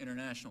consider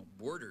international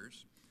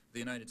borders, the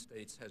United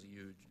States has a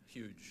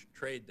huge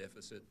trade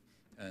deficit,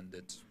 and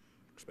it's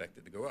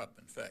expected to go up,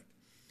 in fact.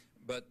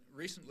 But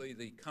recently,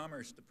 the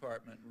Commerce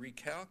Department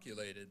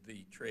recalculated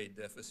the trade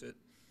deficit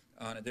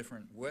on a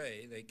different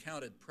way. They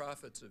counted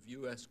profits of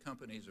U.S.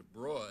 companies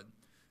abroad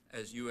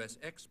as U.S.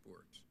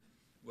 exports.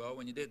 Well,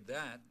 when you did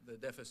that, the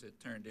deficit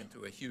turned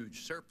into a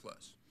huge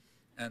surplus.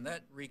 And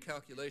that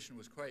recalculation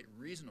was quite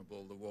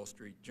reasonable, the Wall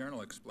Street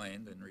Journal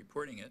explained in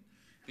reporting it,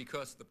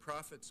 because the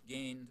profits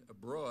gained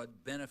abroad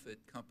benefit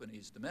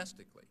companies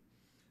domestically.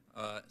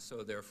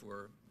 So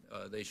therefore,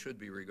 they should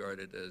be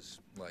regarded as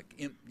like,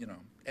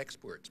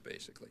 exports,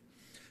 basically.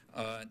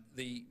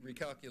 The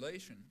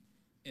recalculation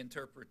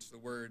interprets the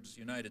words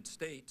United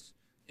States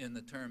in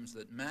the terms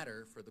that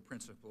matter for the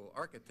principal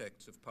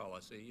architects of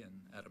policy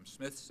in Adam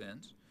Smith's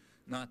sense,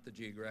 not the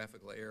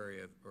geographical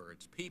area or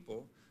its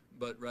people,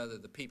 but rather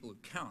the people who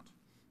count.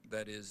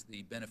 That is,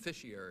 the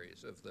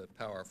beneficiaries of the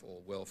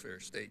powerful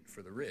welfare state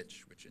for the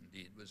rich, which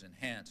indeed was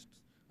enhanced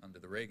under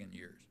the Reagan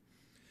years.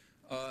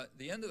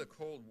 The end of the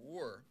Cold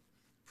War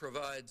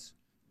provides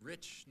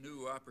rich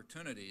new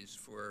opportunities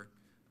for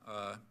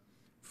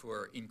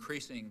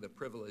increasing the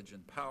privilege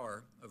and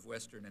power of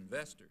Western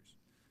investors.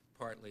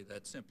 Partly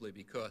that's simply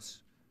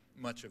because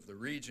much of the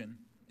region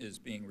is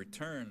being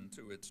returned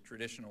to its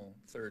traditional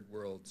third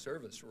world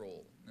service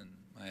role. In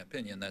my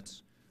opinion,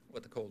 that's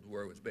what the Cold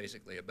War was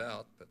basically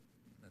about, but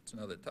that's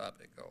another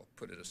topic. I'll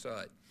put it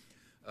aside.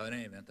 In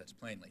any event, that's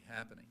plainly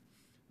happening.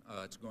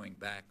 It's going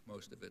back,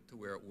 most of it, to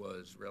where it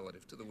was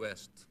relative to the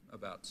West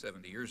about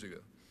 70 years ago,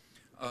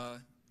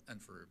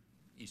 and for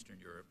Eastern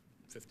Europe,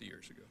 50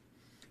 years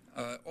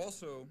ago.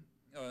 Also,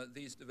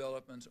 these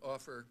developments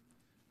offer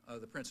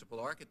the principal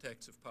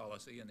architects of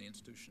policy and the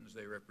institutions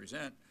they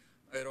represent,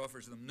 it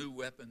offers them new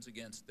weapons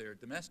against their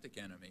domestic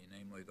enemy,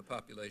 namely the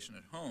population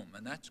at home,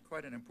 and that's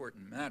quite an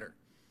important matter.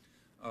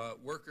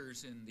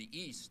 Workers in the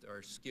East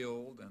are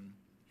skilled and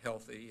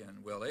healthy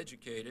and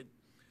well-educated,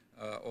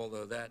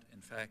 although that,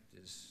 in fact,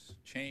 is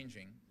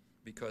changing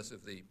because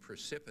of the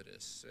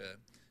precipitous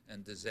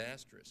and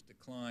disastrous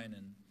decline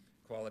in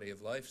quality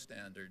of life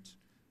standards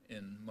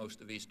in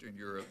most of Eastern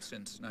Europe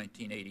since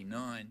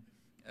 1989,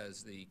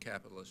 as the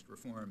capitalist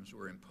reforms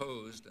were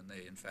imposed and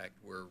they, in fact,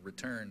 were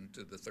returned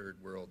to the third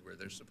world where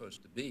they're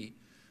supposed to be.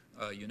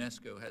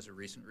 UNESCO has a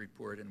recent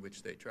report in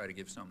which they try to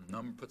give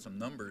put some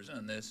numbers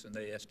on this, and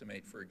they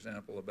estimate, for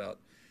example, about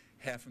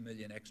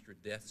 500,000 extra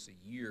deaths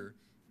a year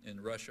in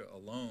Russia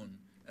alone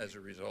as a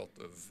result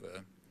of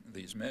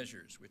these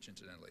measures, which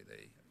incidentally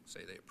they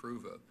say they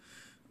approve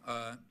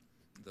of,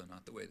 though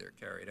not the way they're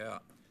carried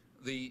out.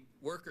 The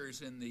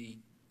workers in the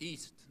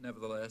East,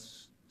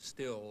 nevertheless,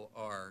 still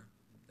are,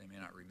 they may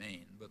not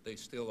remain, but they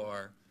still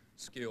are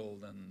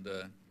skilled and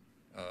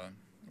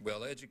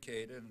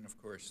well-educated, and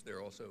of course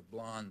they're also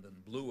blonde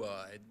and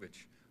blue-eyed,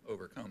 which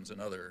overcomes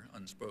another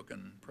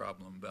unspoken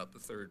problem about the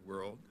third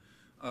world.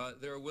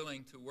 They're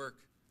willing to work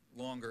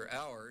longer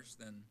hours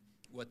than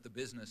what the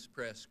business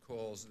press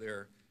calls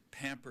their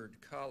pampered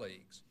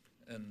colleagues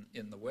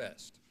in the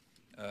West,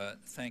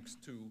 thanks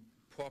to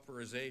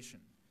pauperization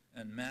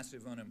and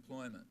massive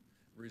unemployment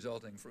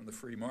resulting from the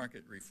free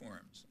market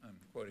reforms. I'm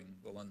quoting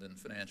the London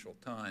Financial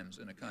Times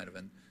in a kind of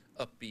an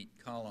upbeat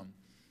column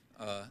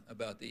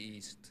about the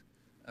East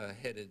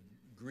headed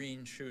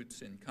 "Green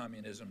Shoots in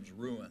Communism's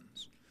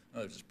Ruins."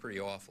 This is pretty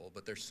awful,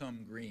 but there's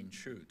some green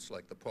shoots,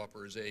 like the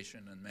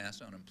pauperization and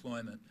mass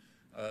unemployment,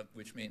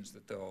 which means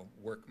that they'll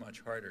work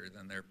much harder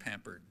than their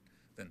pampered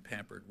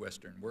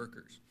Western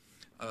workers.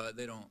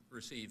 They don't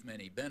receive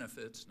many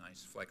benefits,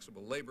 nice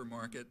flexible labor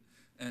market,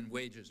 and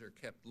wages are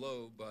kept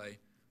low by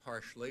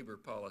harsh labor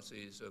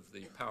policies of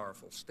the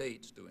powerful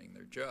states doing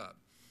their job.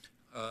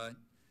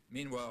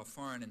 Meanwhile,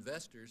 foreign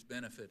investors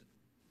benefit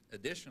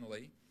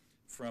additionally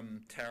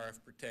from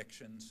tariff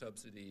protection,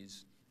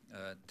 subsidies,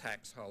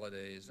 tax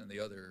holidays, and the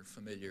other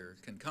familiar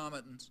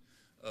concomitants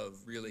of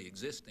really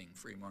existing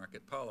free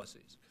market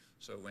policies.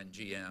 So when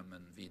GM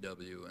and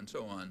VW and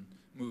so on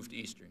move to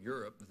Eastern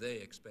Europe, they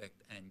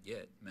expect and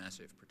get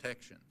massive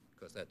protection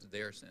because that's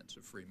their sense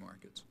of free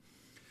markets.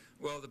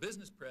 Well, the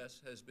business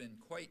press has been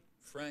quite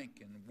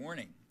frank in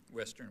warning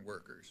Western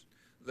workers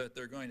that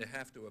they're going to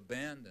have to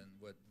abandon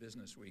what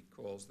Business Week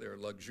calls their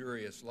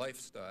luxurious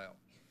lifestyle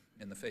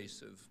in the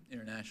face of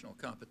international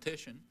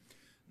competition,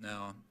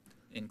 now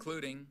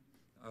including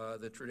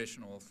the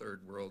traditional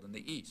third world in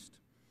the East,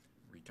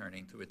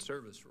 returning to its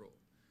service role.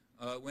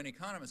 When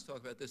economists talk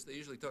about this, they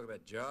usually talk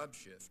about job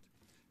shift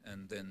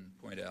and then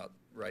point out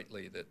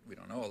rightly that we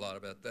don't know a lot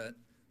about that,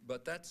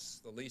 but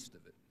that's the least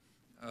of it.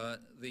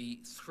 The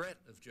threat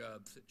of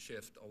job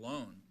shift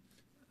alone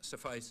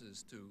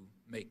suffices to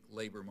make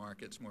labor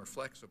markets more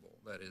flexible,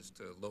 that is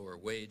to lower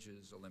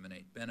wages,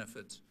 eliminate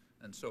benefits,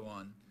 and so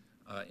on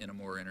in a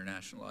more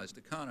internationalized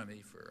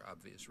economy for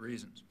obvious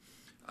reasons.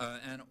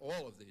 And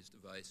all of these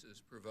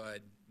devices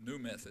provide new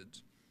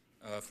methods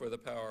for the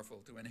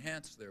powerful to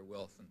enhance their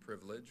wealth and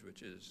privilege,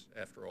 which is,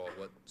 after all,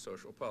 what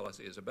social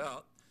policy is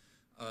about,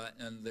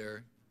 and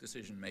their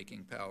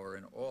decision-making power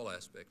in all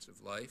aspects of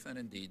life, and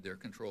indeed their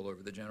control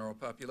over the general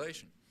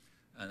population.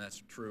 And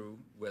that's true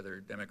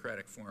whether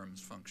democratic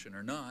forms function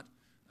or not,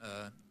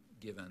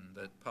 given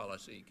that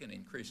policy can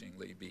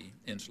increasingly be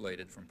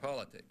insulated from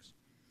politics.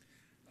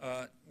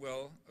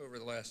 Well, over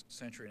the last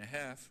century and a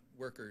half,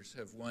 workers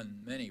have won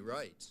many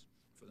rights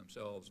for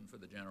themselves and for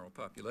the general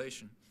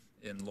population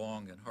in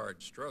long and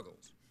hard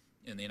struggles.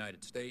 In the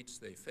United States,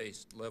 they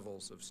faced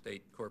levels of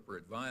state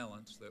corporate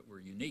violence that were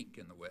unique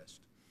in the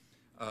West.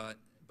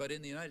 But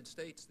in the United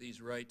States,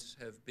 these rights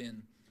have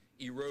been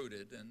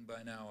eroded and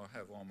by now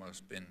have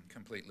almost been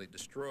completely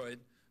destroyed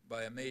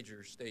by a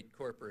major state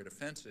corporate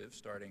offensive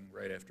starting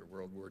right after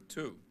World War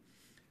II.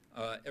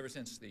 Ever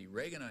since the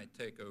Reaganite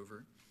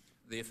takeover,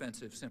 the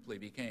offensive simply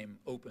became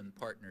open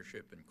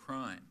partnership in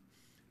crime.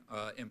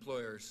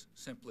 Employers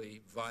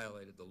simply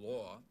violated the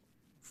law,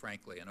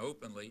 frankly and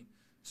openly,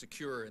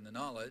 secure in the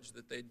knowledge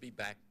that they'd be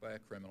backed by a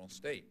criminal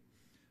state.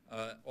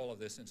 All of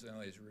this,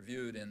 incidentally, is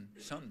reviewed in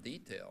some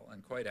detail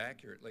and quite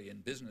accurately in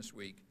Business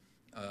Week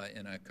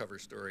in a cover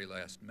story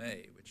last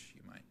May, which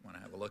you might want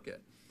to have a look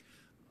at.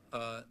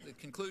 The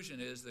conclusion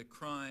is that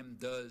crime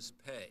does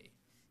pay,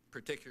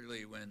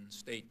 particularly when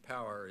state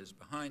power is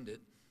behind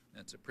it.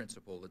 That's a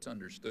principle that's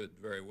understood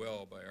very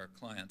well by our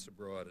clients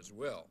abroad as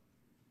well.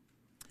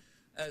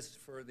 As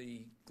for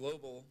the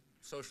global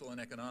social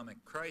and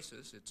economic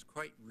crisis, it's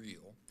quite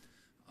real,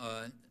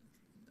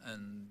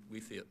 and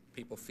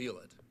people feel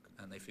it,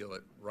 and they feel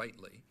it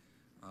rightly.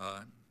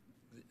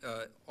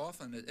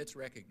 Often it's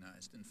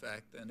recognized, in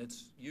fact, and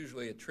it's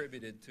usually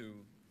attributed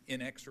to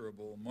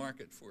inexorable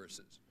market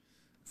forces,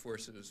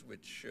 forces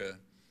which,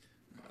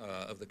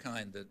 of the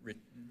kind that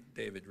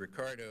David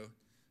Ricardo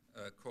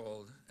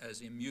called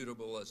as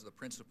immutable as the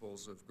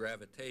principles of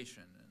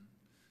gravitation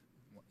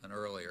in an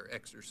earlier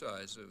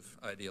exercise of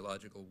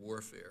ideological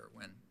warfare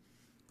when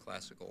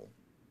classical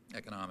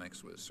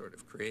economics was sort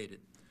of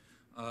created.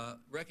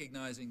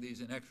 Recognizing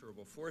these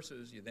inexorable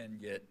forces, you then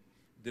get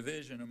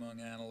division among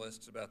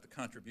analysts about the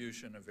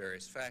contribution of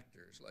various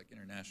factors like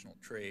international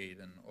trade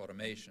and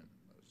automation.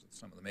 Those are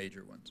some of the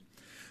major ones.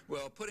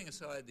 Well, putting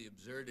aside the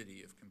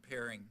absurdity of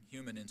comparing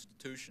human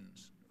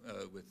institutions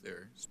with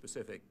their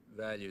specific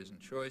values and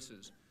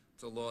choices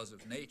to laws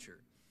of nature,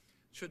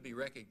 it should be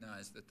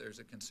recognized that there's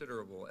a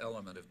considerable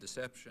element of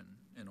deception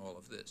in all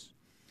of this.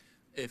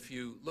 If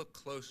you look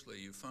closely,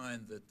 you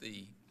find that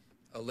the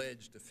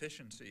alleged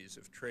efficiencies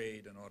of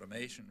trade and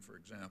automation, for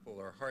example,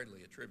 are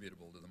hardly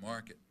attributable to the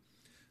market.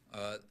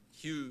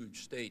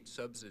 Huge state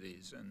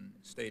subsidies and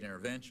state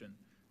intervention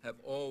have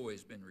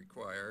always been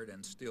required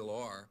and still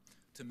are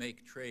to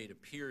make trade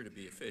appear to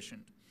be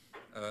efficient,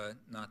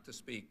 not to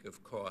speak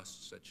of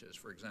costs such as,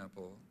 for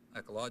example,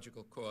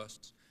 ecological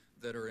costs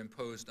that are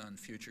imposed on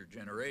future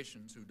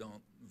generations who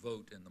don't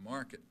vote in the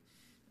market,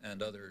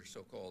 and other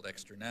so-called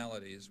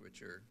externalities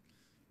which are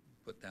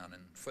put down in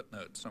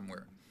footnotes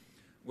somewhere.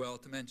 Well,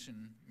 to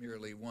mention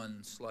merely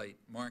one slight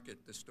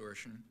market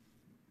distortion,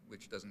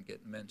 which doesn't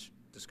get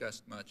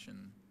discussed much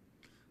in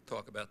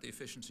talk about the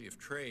efficiency of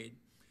trade,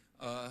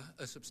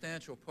 a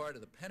substantial part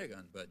of the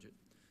Pentagon budget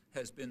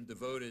has been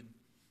devoted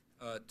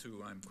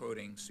to, I'm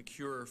quoting,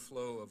 secure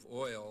flow of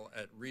oil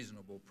at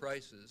reasonable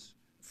prices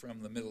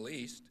from the Middle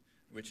East,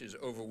 which is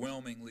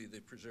overwhelmingly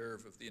the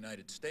preserve of the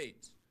United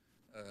States.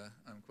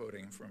 I'm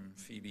quoting from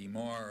Phoebe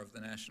Marr of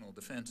the National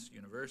Defense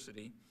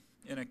University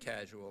in a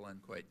casual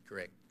and quite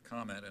correct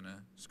comment in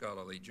a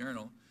scholarly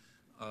journal.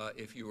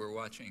 If you were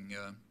watching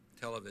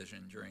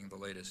television during the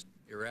latest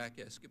Iraq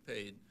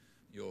escapade,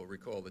 you'll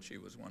recall that she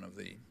was one of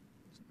the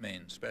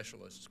main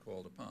specialists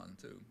called upon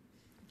to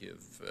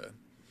give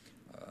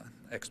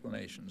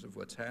explanations of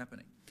what's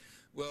happening.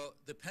 Well,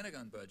 the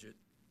Pentagon budget,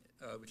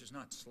 which is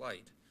not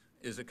slight,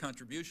 is a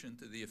contribution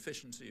to the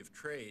efficiency of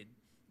trade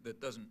that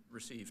doesn't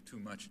receive too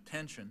much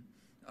attention,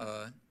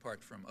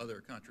 apart from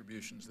other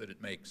contributions that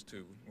it makes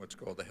to what's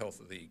called the health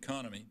of the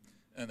economy,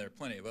 and there are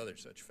plenty of other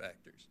such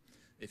factors.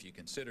 If you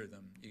consider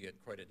them, you get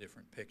quite a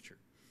different picture.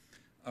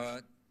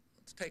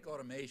 Let's take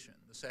automation,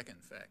 the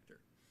second factor.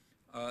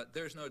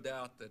 There's no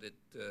doubt that it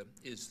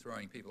is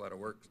throwing people out of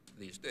work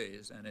these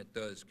days, and it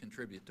does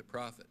contribute to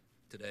profit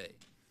today.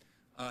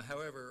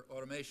 However,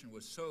 automation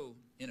was so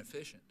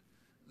inefficient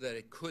that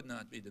it could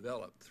not be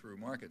developed through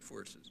market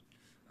forces.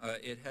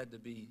 It had to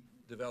be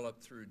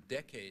developed through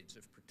decades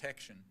of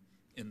protection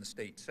in the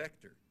state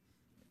sector.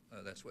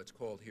 That's what's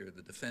called here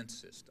the defense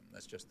system.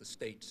 That's just the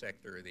state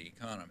sector of the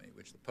economy,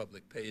 which the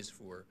public pays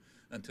for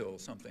until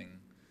something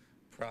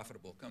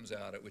profitable comes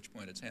out, at which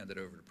point it's handed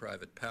over to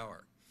private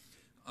power.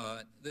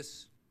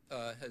 This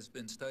has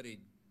been studied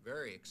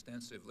very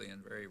extensively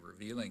and very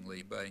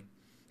revealingly by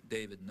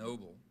David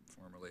Noble,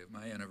 formerly of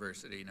my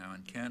university, now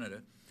in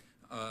Canada.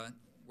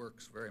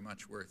 Works very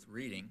much worth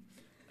reading.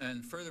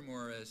 And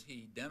furthermore, as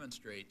he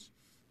demonstrates,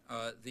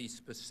 the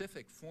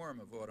specific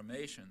form of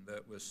automation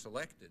that was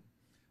selected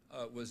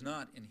was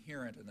not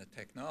inherent in the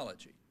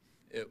technology,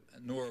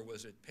 nor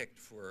was it picked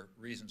for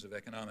reasons of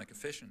economic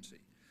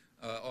efficiency.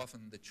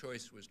 Often the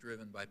choice was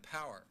driven by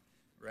power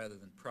rather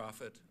than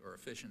profit or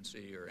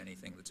efficiency or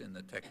anything that's in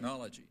the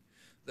technology.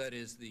 That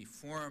is, the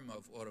form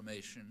of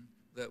automation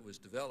that was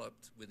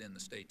developed within the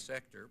state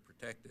sector,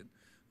 protected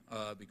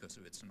because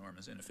of its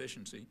enormous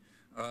inefficiency,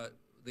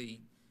 the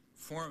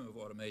form of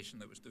automation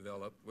that was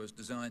developed was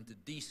designed to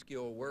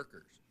de-skill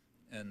workers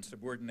and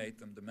subordinate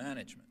them to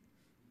management,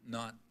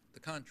 not the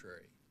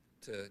contrary,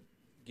 to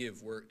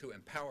give work, to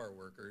empower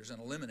workers and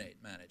eliminate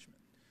management.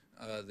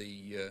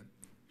 The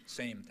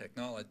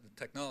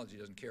technology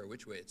doesn't care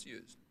which way it's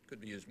used. It could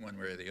be used one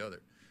way or the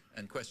other.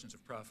 And questions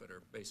of profit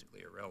are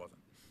basically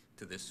irrelevant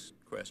to this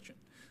question.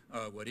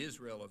 What is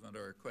relevant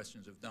are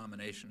questions of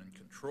domination and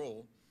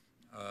control,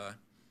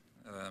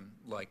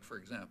 like, for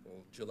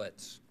example,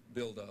 Gillette's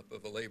buildup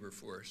of a labor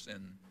force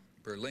in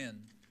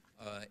Berlin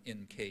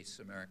in case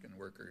American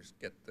workers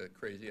get the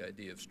crazy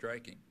idea of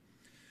striking.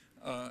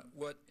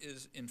 What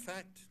is in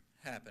fact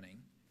happening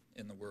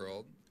in the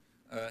world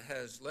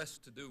has less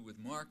to do with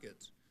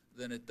markets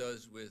than it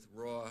does with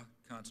raw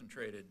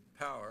concentrated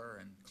power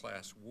and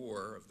class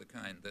war of the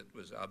kind that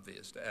was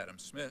obvious to Adam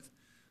Smith.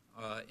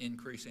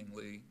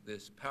 Increasingly,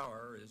 this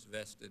power is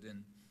vested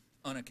in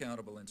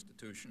unaccountable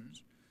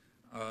institutions.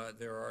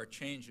 There are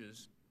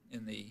changes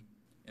in the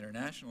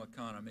international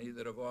economy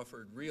that have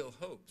offered real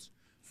hopes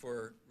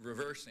for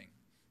reversing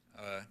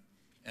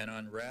and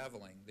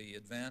unraveling the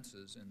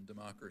advances in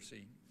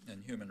democracy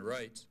and human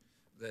rights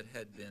that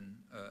had been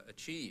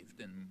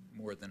achieved in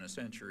more than a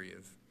century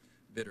of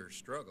bitter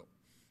struggle.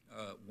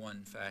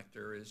 One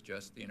factor is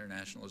just the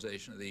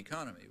internationalization of the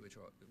economy,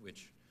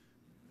 which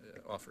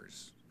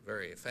offers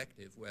very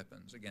effective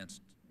weapons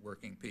against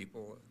working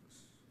people,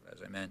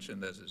 as I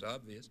mentioned, as is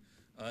obvious.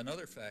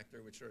 Another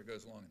factor, which sort of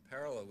goes along in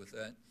parallel with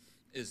that,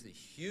 is the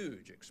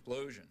huge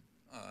explosion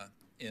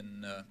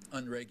in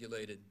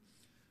unregulated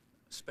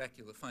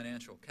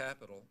financial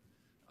capital,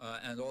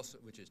 and also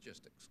which has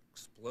just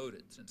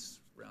exploded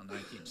since around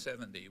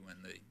 1970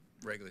 when the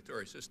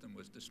regulatory system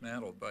was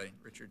dismantled by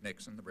Richard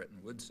Nixon, the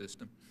Bretton Woods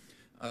system.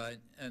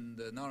 And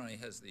not only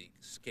has the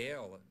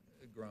scale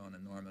grown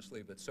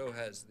enormously, but so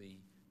has the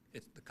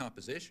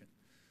composition.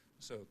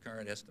 So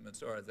current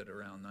estimates are that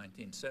around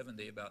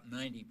 1970, about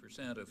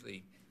 90% of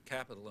the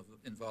capital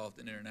involved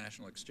in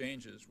international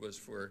exchanges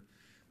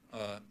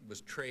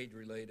was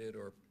trade-related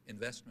or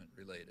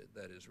investment-related,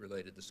 that is,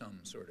 related to some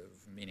sort of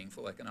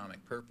meaningful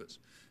economic purpose.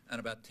 And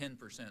about 10%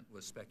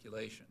 was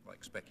speculation,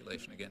 like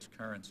speculation against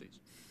currencies.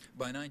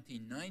 By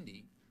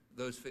 1990,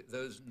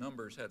 those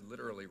numbers had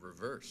literally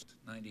reversed,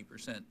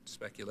 90%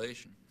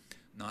 speculation,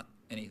 not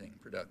anything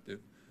productive.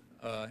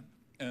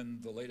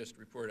 And the latest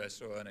report I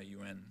saw in a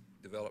UN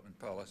Development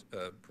Policy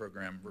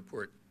Program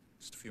report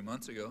just a few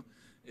months ago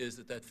is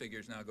that figure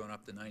is now going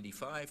up to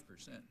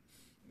 95%.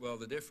 Well,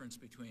 the difference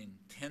between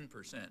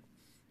 10%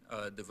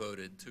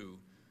 devoted to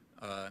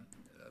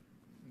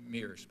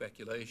mere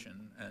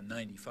speculation and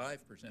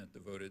 95%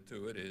 devoted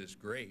to it is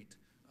great,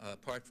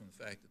 apart from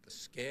the fact that the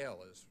scale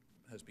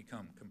has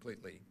become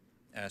completely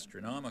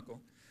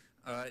astronomical,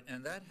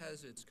 and that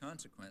has its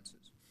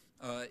consequences.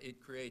 It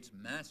creates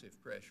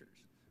massive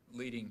pressures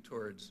leading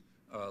towards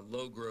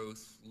low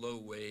growth, low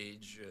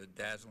wage,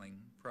 dazzling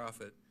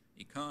profit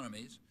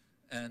economies,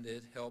 and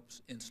it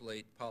helps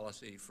insulate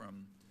policy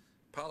from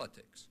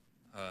politics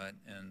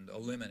and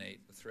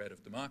eliminate the threat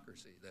of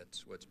democracy.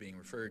 That's what's being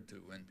referred to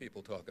when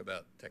people talk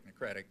about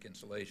technocratic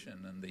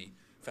insulation and the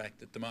fact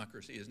that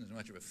democracy isn't as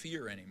much of a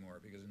fear anymore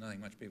because there's nothing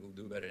much people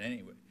do about it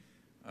anyway.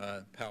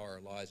 Power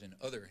lies in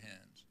other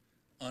hands.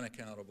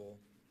 Unaccountable,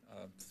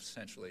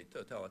 essentially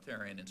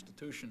totalitarian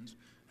institutions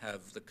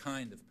have the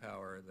kind of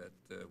power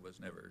that was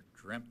never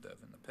dreamt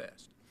of in the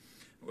past.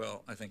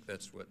 Well, I think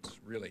that's what's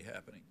really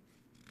happening.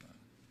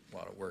 a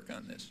lot of work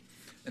on this.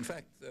 In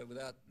fact,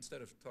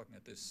 instead of talking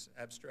at this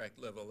abstract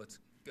level, let's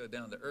go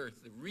down to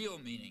earth. The real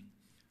meaning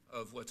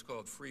of what's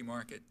called free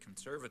market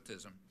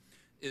conservatism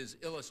is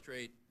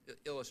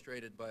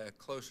illustrated by a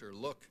closer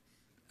look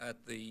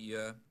at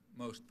the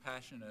most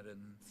passionate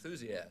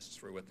enthusiasts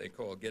for what they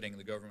call getting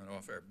the government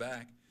off our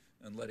back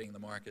and letting the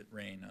market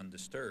reign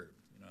undisturbed.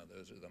 You know,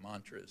 those are the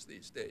mantras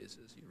these days,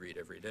 as you read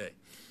every day.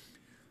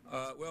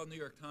 Well, New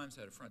York Times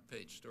had a front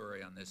page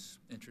story on this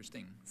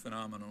interesting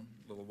phenomenon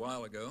a little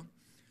while ago,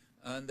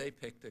 and they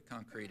picked a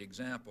concrete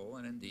example,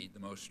 and indeed the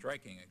most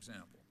striking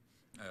example,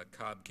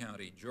 Cobb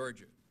County,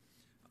 Georgia.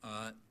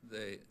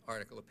 The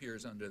article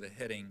appears under the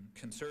heading,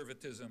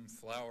 "Conservatism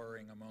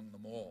Flowering Among the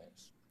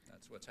Malls."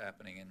 That's what's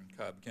happening in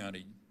Cobb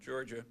County,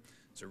 Georgia.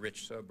 It's a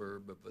rich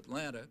suburb of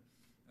Atlanta,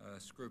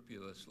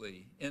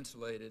 scrupulously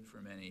insulated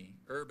from any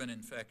urban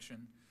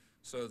infection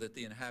so that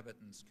the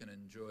inhabitants can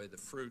enjoy the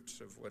fruits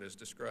of what is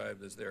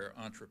described as their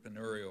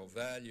entrepreneurial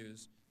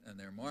values and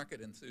their market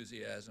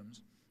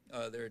enthusiasms,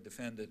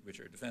 which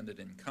are defended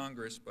in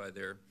Congress by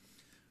their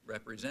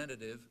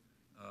representative,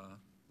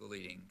 the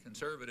leading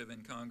conservative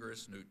in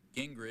Congress, Newt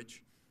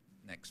Gingrich,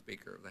 next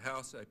Speaker of the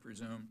House, I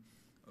presume,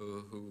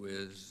 who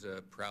is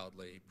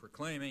proudly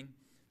proclaiming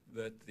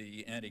that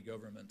the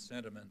anti-government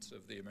sentiments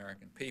of the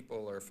American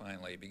people are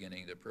finally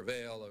beginning to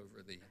prevail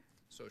over the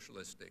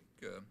socialistic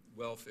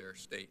welfare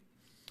state.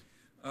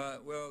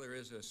 Well, there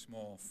is a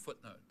small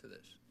footnote to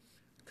this.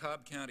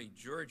 Cobb County,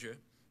 Georgia,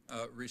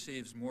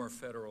 receives more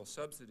federal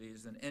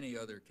subsidies than any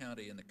other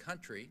county in the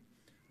country,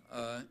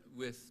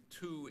 with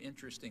two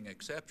interesting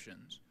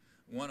exceptions.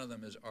 One of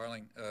them is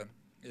Arlington,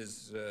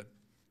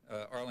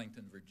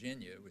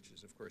 Virginia, which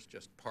is, of course,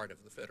 just part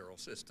of the federal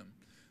system.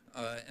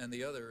 And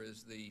the other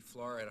is the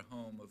Florida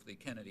home of the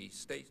Kennedy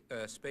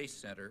Space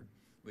Center,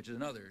 which is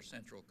another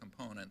central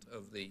component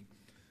of the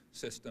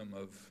system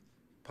of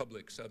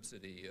public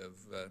subsidy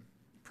of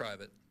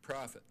private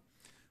profit.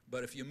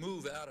 But if you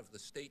move out of the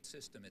state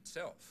system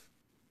itself,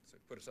 so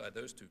put aside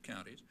those two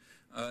counties,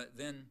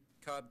 then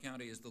Cobb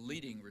County is the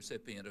leading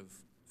recipient of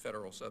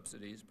federal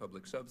subsidies,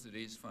 public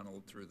subsidies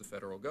funneled through the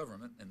federal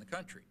government in the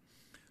country.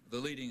 The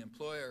leading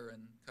employer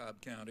in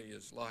Cobb County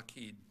is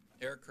Lockheed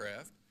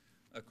Aircraft,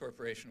 a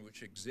corporation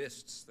which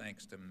exists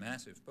thanks to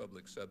massive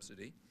public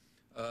subsidy.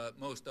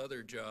 Most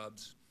other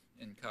jobs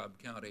in Cobb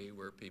County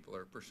where people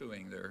are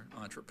pursuing their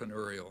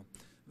entrepreneurial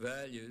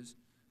values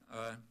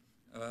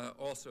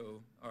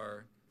also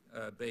are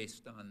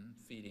based on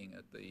feeding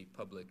at the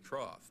public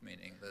trough,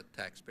 meaning the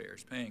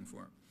taxpayers paying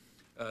for them.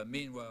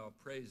 Meanwhile,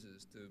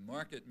 praises to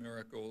market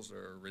miracles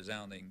are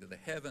resounding to the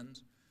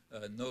heavens,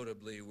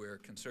 notably where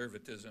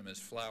conservatism is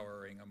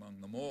flowering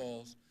among the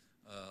malls,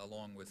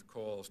 along with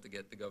calls to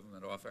get the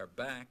government off our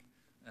back,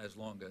 as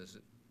long as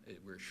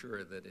we're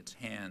sure that its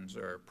hands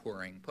are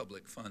pouring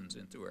public funds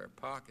into our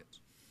pockets.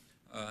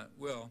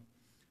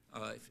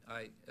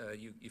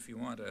 If you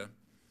want a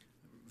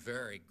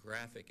very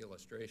graphic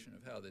illustration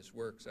of how this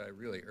works, I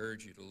really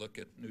urge you to look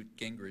at Newt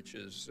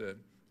Gingrich's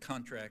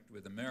Contract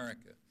with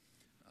America,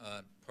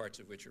 parts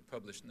of which are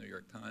published in the New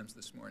York Times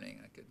this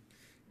morning. I could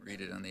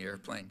read it on the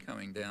airplane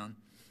coming down.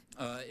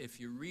 If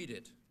you read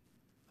it,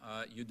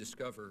 you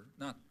discover,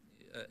 not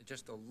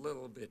just a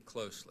little bit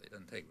closely, it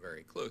doesn't take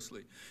very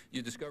closely,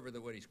 you discover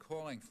that what he's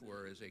calling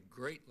for is a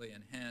greatly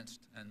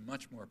enhanced and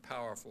much more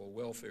powerful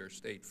welfare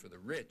state for the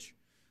rich,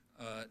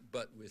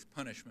 but with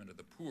punishment of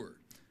the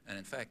poor. And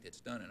in fact,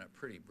 it's done in a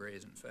pretty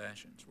brazen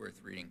fashion. It's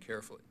worth reading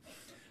carefully.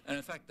 And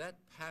in fact, that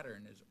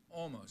pattern is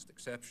almost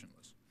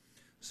exceptionless.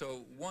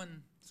 So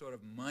one sort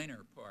of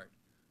minor part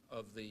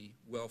of the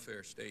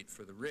welfare state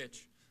for the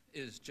rich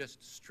is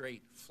just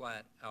straight,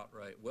 flat,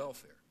 outright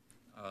welfare,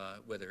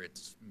 whether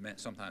it's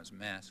sometimes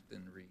masked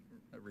in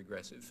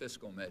regressive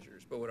fiscal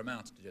measures, but what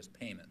amounts to just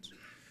payments.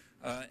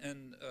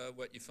 And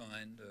what you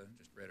find,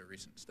 just read a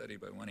recent study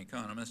by one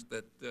economist,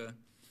 that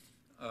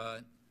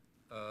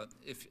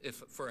if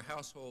for a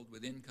household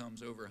with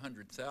incomes over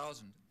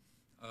 100,000,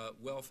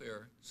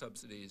 welfare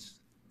subsidies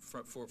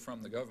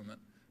from the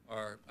government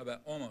are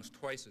about almost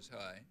twice as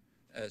high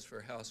as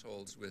for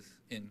households with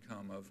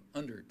income of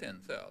under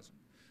 10,000.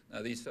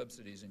 Now, these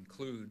subsidies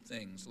include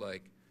things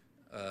like,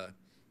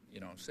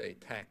 say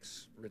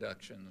tax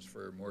reductions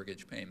for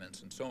mortgage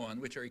payments and so on,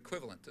 which are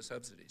equivalent to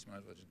subsidies. Might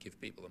as well just give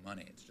people the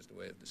money. It's just a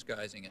way of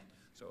disguising it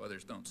so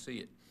others don't see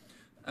it.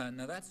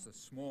 Now, that's the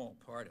small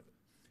part of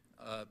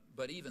it.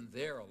 But even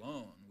there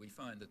alone, we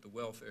find that the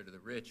welfare to the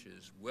rich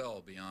is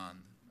well beyond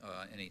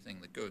anything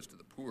that goes to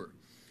the poor.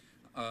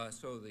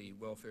 So the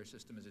welfare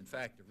system is, in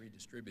fact, a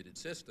redistributed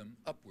system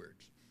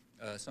upwards,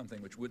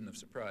 something which wouldn't have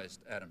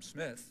surprised Adam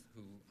Smith,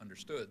 who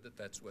understood that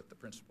that's what the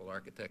principal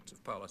architects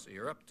of policy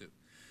are up to.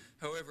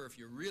 However, if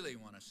you really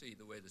want to see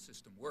the way the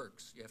system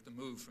works, you have to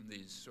move from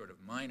these sort of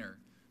minor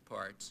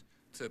parts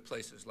to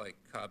places like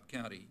Cobb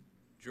County,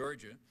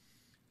 Georgia,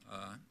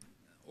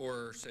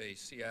 or, say,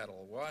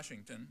 Seattle,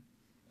 Washington,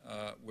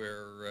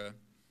 where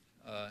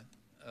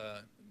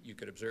you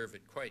could observe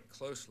it quite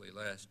closely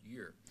last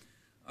year.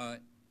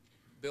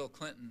 Bill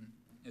Clinton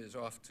is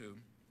off to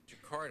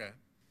Jakarta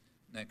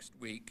next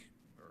week,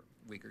 or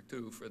week or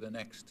two for the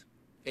next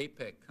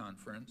APEC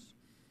conference.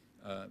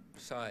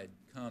 Side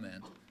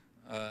comment,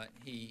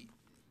 he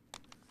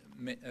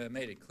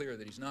made it clear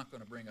that he's not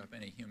going to bring up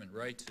any human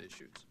rights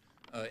issues.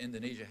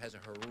 Indonesia has a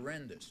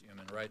horrendous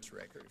human rights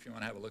record. If you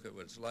want to have a look at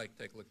what it's like,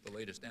 take a look at the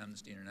latest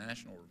Amnesty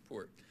International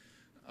report,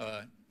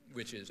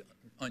 which is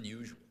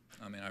unusual.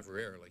 I mean, I've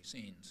rarely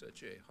seen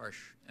such a harsh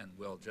and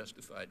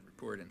well-justified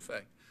report, in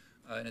fact.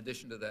 In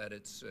addition to that,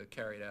 it's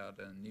carried out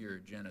a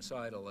near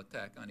genocidal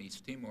attack on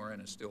East Timor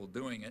and is still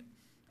doing it.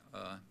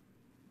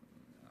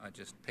 I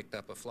just picked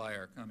up a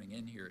flyer coming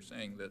in here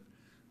saying that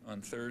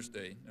on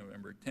Thursday,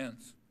 November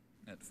 10th,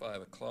 at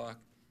 5 o'clock,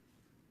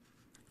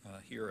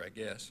 here I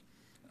guess,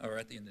 or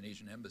at the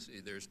Indonesian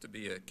embassy, there's to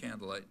be a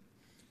candlelight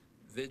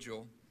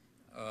vigil.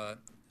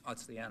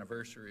 It's the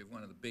anniversary of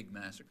one of the big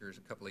massacres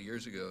a couple of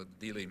years ago,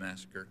 the Dili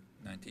massacre,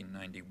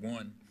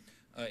 1991.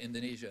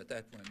 Indonesia at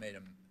that point made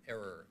an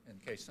error. In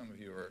case some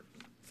of you are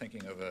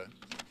thinking of a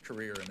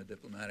career in the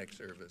diplomatic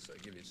service, I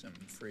give you some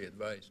free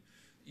advice.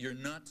 You're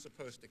not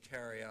supposed to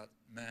carry out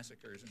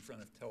massacres in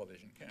front of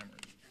television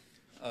cameras.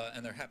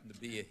 And there happened to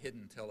be a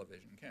hidden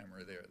television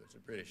camera there. There's a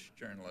British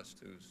journalist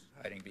who's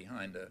hiding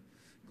behind a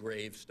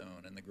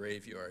gravestone in the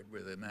graveyard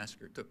where the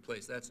massacre took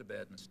place. That's a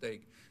bad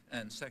mistake.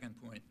 And second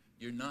point,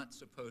 you're not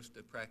supposed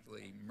to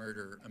practically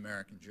murder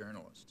American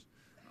journalists.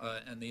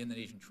 And the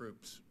Indonesian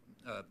troops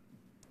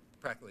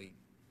practically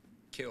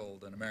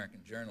killed an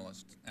American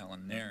journalist,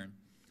 Alan Nairn,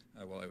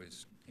 while he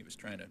was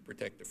trying to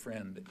protect a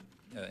friend,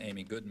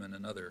 Amy Goodman,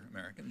 another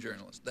American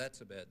journalist.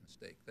 That's a bad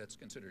mistake. That's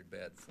considered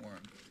bad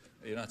form.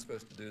 You're not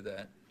supposed to do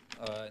that.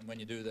 And when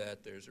you do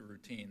that, there's a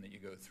routine that you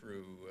go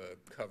through,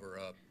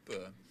 cover-up,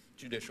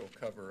 judicial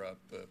cover-up,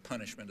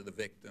 punishment of the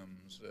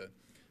victims,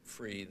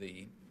 free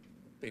the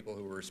people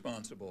who were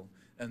responsible.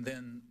 And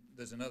then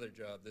there's another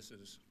job. This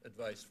is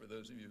advice for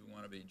those of you who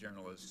want to be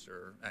journalists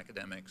or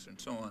academics and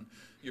so on.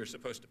 You're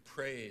supposed to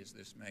praise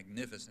this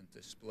magnificent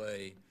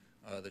display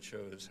that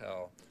shows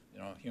how, you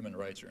know, human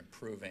rights are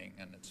improving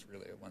and it's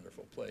really a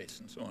wonderful place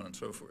and so on and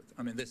so forth.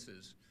 I mean, this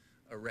is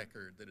a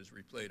record that is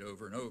replayed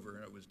over and over,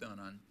 and it was done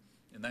on,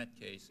 in that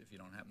case, if you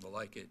don't happen to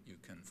like it, you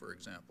can, for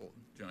example,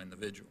 join the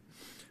vigil.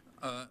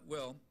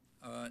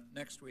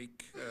 Next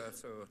week,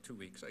 so 2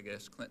 weeks, I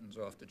guess, Clinton's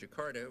off to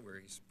Jakarta, where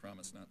he's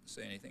promised not to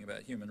say anything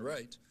about human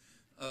rights.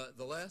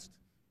 The last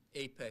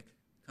APEC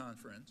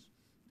conference,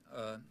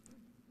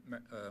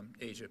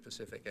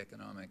 Asia-Pacific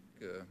Economic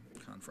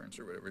Conference,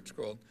 or whatever it's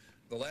called,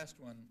 the last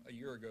one a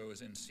year ago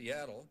was in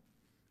Seattle,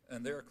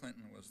 and there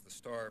Clinton was the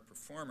star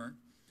performer.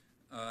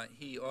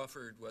 He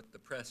offered what the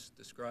press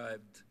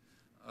described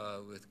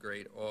with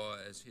great awe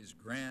as his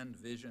grand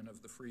vision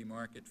of the free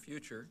market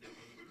future,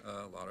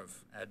 a lot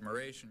of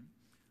admiration.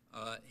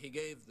 He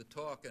gave the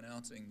talk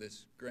announcing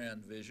this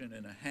grand vision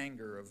in a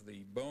hangar of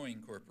the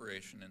Boeing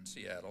Corporation in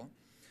Seattle.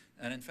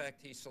 And in fact,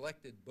 he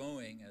selected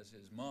Boeing as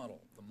his model,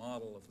 the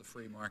model of the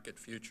free market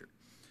future.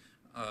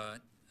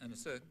 And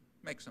it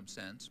makes some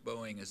sense.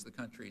 Boeing is the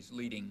country's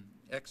leading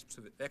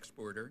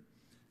exporter,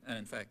 and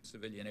in fact,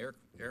 civilian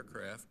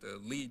aircraft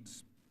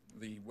leads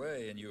the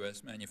way in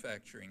U.S.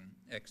 manufacturing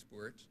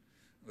exports.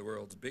 The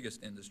world's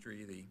biggest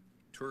industry, the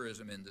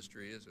tourism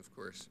industry, is of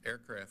course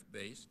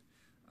aircraft-based,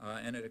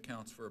 and it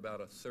accounts for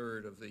about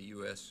 1/3 of the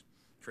U.S.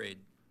 trade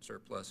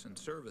surplus in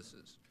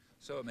services.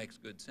 So it makes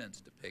good sense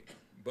to pick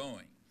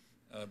Boeing.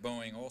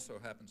 Boeing also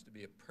happens to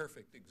be a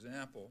perfect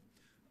example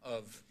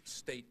of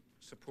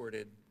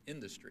state-supported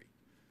industry.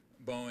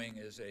 Boeing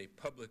is a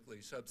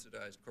publicly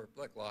subsidized,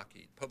 like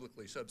Lockheed,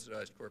 publicly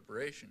subsidized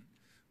corporation,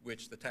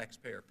 which the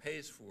taxpayer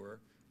pays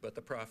for, but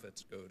the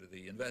profits go to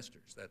the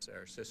investors. That's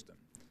our system.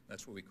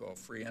 That's what we call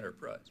free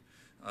enterprise,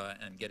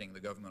 and getting the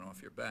government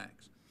off your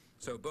backs.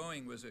 So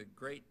Boeing was a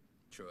great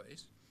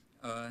choice.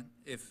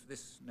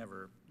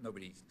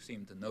 Nobody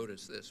seemed to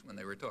notice this when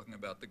they were talking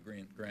about the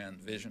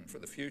grand vision for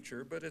the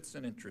future, but it's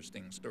an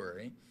interesting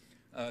story.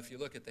 If you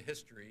look at the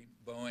history,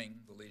 Boeing,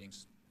 the leading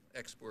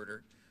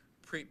exporter,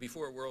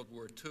 before World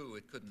War II,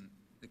 it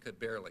could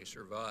barely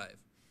survive.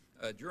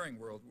 During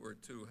World War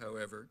II,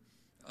 however,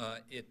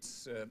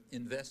 its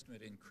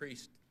investment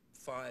increased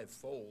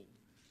 5-fold,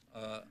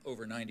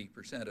 over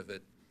 90% of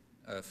it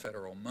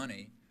federal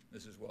money.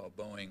 This is while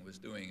Boeing was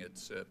doing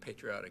its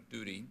patriotic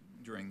duty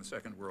during the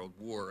Second World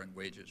War, and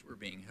wages were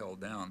being held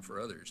down for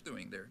others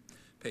doing their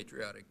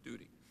patriotic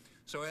duty.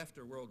 So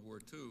after World War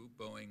II,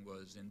 Boeing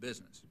was in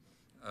business,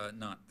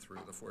 not through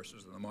the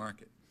forces of the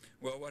market.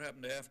 Well, what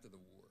happened after the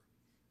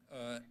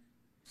war?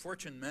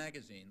 Fortune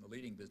magazine, the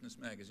leading business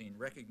magazine,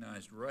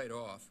 recognized right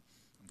off,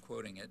 I'm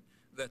quoting it,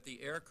 that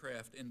the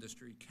aircraft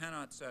industry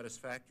cannot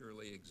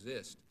satisfactorily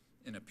exist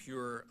in a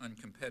pure,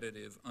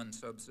 uncompetitive,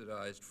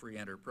 unsubsidized free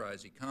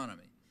enterprise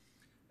economy.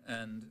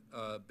 And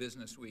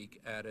Business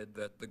Week added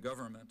that the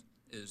government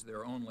is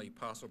their only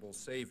possible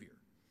savior.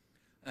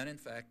 And in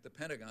fact, the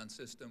Pentagon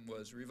system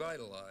was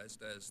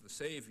revitalized as the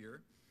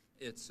savior.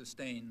 It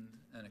sustained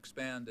and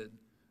expanded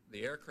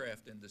the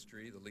aircraft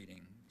industry, the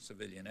leading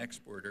civilian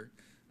exporter,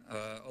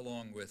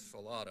 along with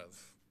a lot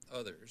of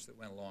others that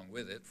went along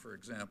with it. For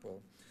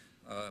example,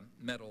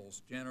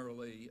 metals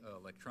generally,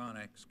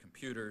 electronics,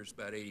 computers.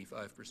 About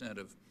 85%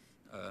 of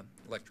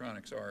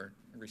electronics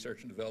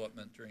research and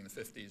development during the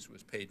 50s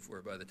was paid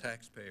for by the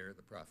taxpayer.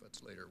 The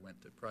profits later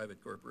went to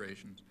private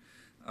corporations.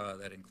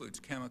 That includes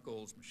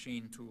chemicals,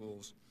 machine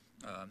tools,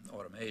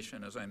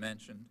 automation, as I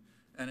mentioned,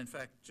 and in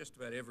fact, just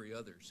about every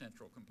other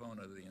central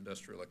component of the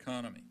industrial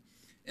economy.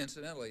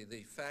 Incidentally,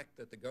 the fact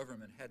that the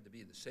government had to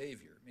be the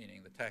savior,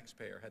 meaning the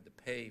taxpayer had to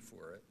pay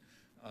for it,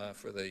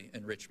 for the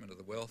enrichment of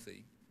the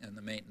wealthy and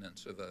the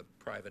maintenance of a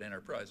private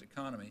enterprise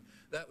economy,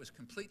 that was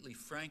completely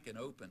frank and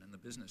open in the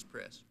business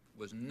press,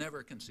 was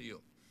never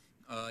concealed.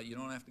 You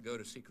don't have to go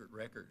to secret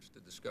records to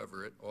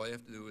discover it. All you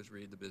have to do is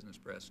read the business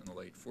press in the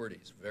late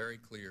 40s. Very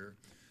clear.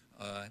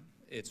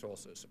 It's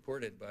also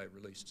supported by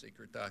released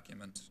secret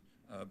documents,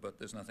 but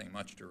there's nothing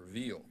much to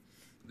reveal.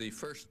 The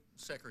first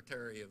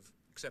secretary of,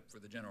 except for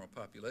the general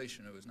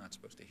population who was not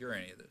supposed to hear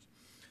any of this,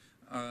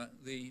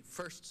 the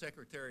first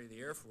secretary of the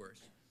Air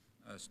Force,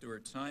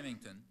 Stuart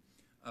Symington,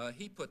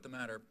 he put the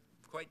matter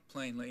quite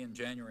plainly in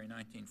January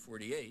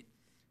 1948.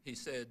 He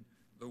said,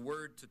 the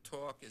word to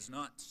talk is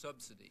not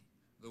subsidy.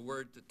 The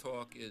word to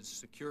talk is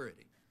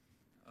security.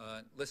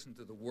 Listen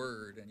to the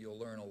word and you'll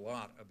learn a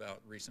lot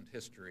about recent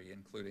history,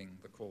 including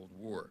the Cold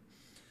War.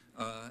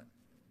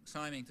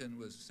 Symington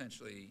was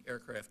essentially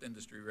aircraft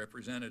industry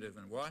representative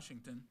in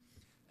Washington,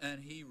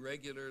 and he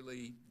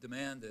regularly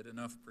demanded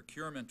enough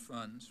procurement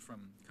funds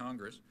from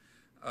Congress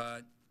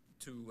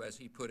to, as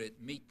he put it,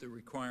 meet the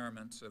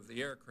requirements of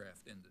the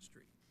aircraft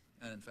industry.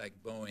 And in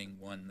fact, Boeing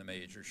won the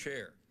major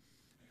share.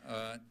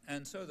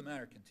 And so the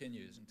matter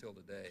continues until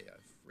today.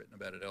 I've written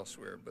about it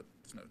elsewhere, but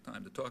there's no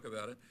time to talk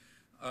about it.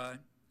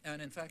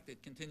 And in fact,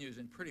 it continues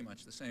in pretty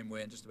much the same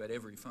way in just about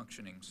every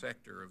functioning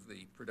sector of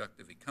the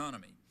productive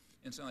economy.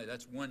 Incidentally,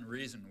 that's one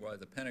reason why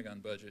the Pentagon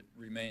budget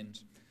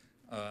remains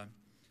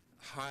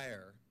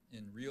higher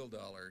in real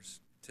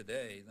dollars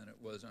today than it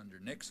was under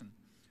Nixon,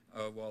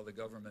 while the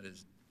government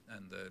is,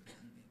 and the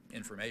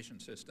information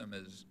system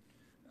is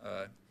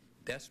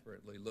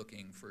desperately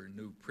looking for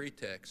new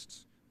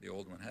pretexts, the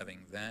old one having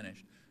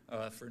vanished,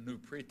 for new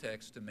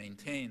pretexts to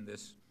maintain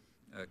this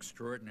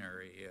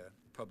extraordinary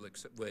public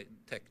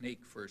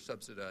technique for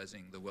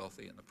subsidizing the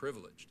wealthy and the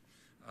privileged.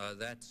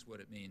 That's what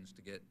it means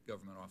to get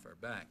government off our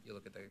back. You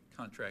look at the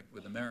contract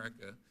with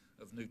America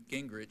of Newt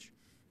Gingrich,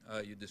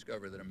 you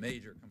discover that a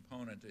major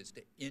component is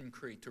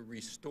to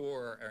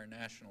restore our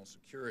national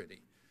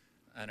security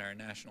and our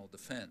national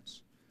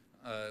defense.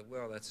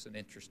 Well, that's an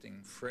interesting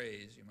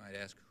phrase. You might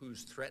ask,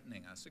 who's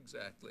threatening us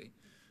exactly?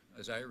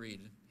 As I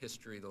read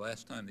history, the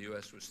last time the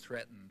U.S. was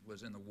threatened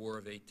was in the War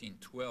of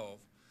 1812,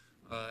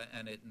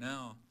 and it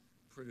now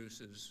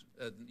produces,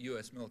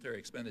 U.S. military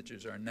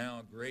expenditures are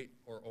now great,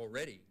 or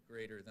already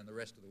greater than the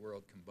rest of the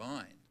world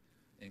combined,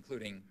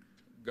 including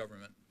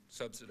government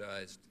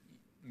subsidized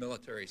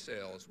military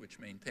sales, which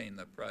maintain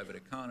the private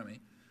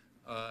economy.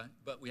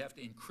 But we have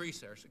to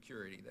increase our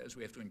security. That is,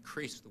 we have to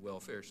increase the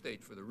welfare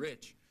state for the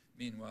rich,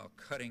 meanwhile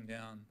cutting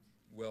down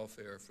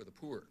welfare for the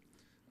poor.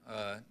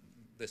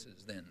 This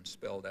is then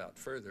spelled out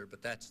further,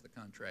 but that's the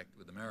contract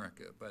with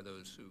America by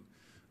those who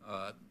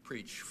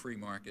preach free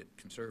market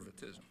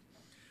conservatism.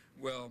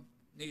 Well,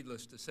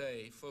 needless to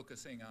say,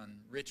 focusing on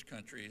rich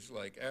countries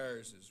like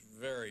ours is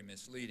very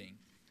misleading.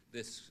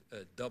 This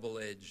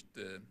double-edged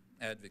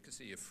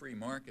advocacy of free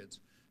markets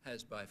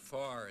has by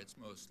far its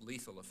most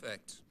lethal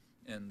effects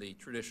in the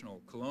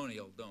traditional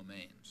colonial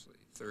domains,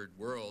 the Third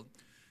World,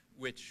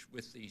 which,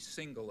 with the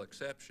single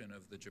exception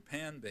of the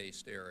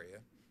Japan-based area,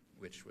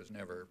 which was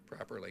never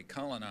properly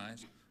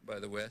colonized by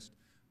the West,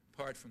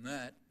 apart from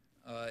that,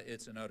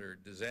 it's an utter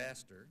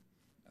disaster,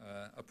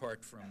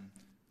 apart from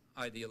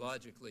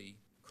ideologically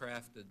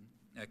crafted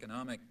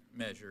economic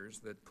measures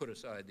that put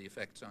aside the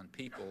effects on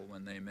people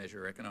when they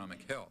measure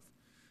economic health.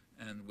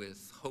 And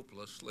with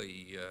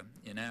hopelessly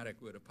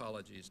inadequate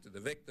apologies to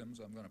the victims,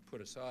 I'm going to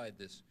put aside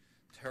this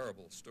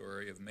terrible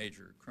story of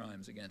major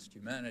crimes against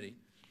humanity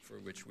for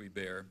which we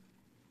bear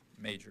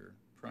major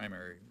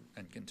primary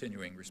and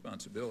continuing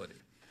responsibility.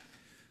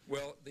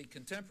 Well, the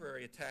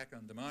contemporary attack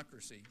on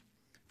democracy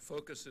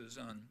focuses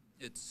on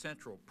its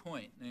central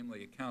point,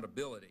 namely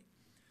accountability.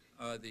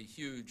 The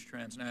huge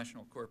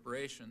transnational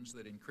corporations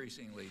that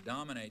increasingly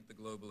dominate the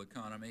global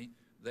economy,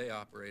 they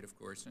operate, of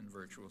course, in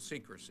virtual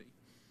secrecy.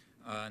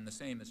 And the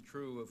same is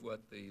true of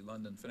what the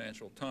London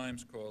Financial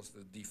Times calls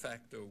the de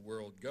facto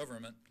world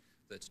government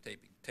that's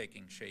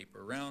taking shape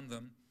around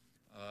them,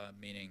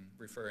 meaning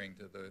referring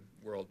to the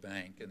World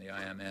Bank and the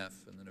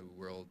IMF and the New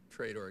World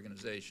Trade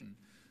Organization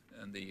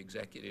and the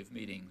executive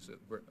meetings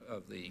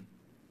of the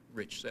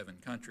rich 7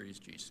 countries,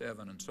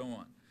 G7, and so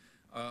on.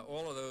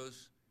 All of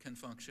those can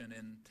function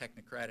in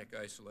technocratic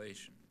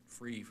isolation,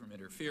 free from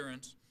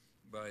interference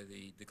by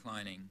the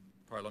declining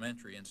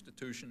parliamentary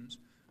institutions,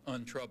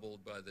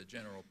 untroubled by the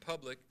general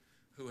public,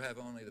 who have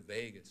only the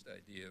vaguest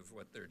idea of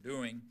what they're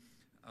doing.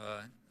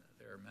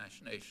 Their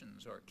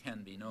machinations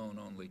can be known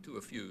only to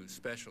a few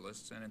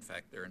specialists, and in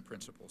fact, they're in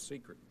principle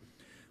secret.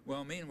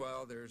 Well,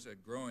 meanwhile, there's a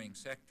growing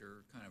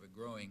sector, kind of a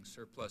growing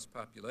surplus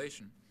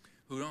population,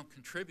 who don't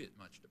contribute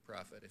much to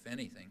profit, if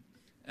anything,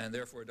 and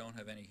therefore don't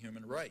have any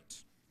human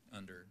rights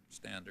under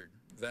standard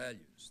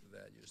values, the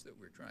values that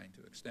we're trying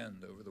to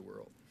extend over the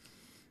world.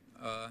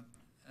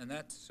 And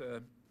that's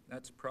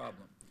a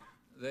problem.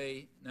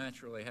 They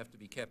naturally have to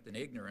be kept in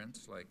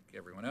ignorance, like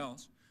everyone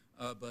else,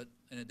 but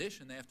in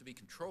addition, they have to be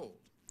controlled.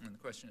 And the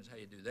question is how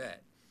you do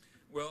that.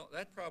 Well,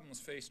 that problem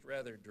is faced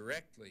rather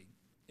directly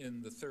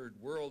in the third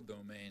world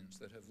domains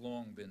that have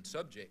long been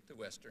subject to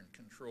Western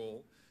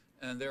control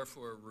and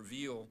therefore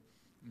reveal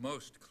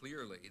most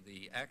clearly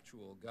the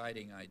actual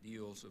guiding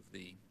ideals of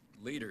the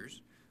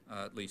leaders,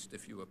 at least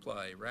if you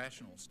apply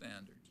rational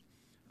standards.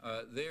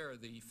 There,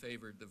 the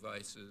favored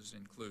devices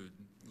include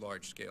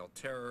large-scale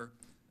terror,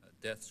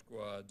 death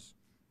squads,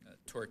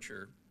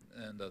 torture,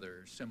 and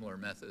other similar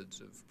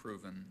methods of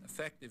proven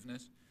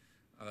effectiveness.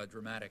 A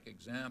dramatic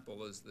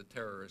example is the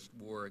terrorist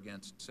war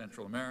against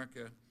Central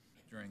America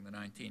during the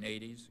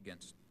 1980s,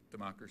 against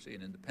democracy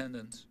and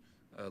independence,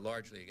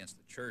 largely against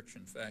the church,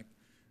 in fact.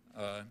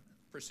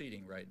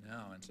 Proceeding right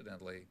now,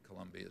 incidentally,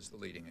 Colombia is the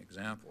leading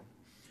example.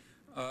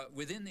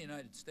 Within the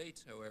United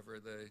States,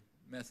 however, the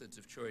methods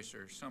of choice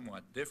are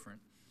somewhat different.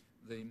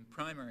 The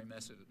primary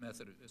method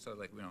is so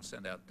like we don't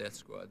send out death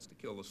squads to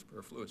kill the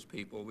superfluous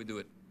people. We do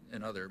it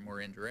in other, more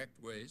indirect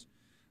ways.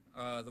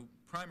 The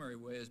primary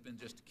way has been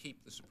just to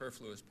keep the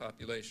superfluous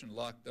population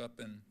locked up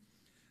in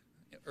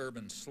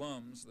urban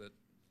slums that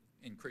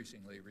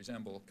increasingly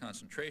resemble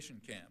concentration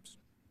camps.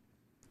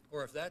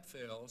 Or if that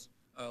fails,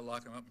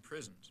 lock them up in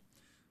prisons.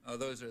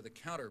 Those are the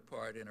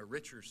counterpart in a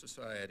richer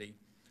society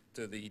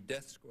to the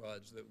death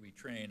squads that we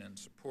train and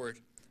support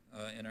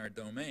in our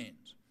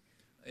domains.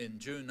 In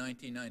June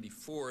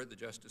 1994, the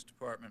Justice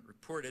Department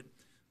reported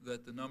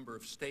that the number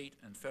of state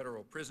and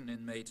federal prison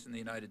inmates in the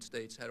United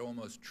States had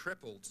almost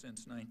tripled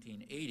since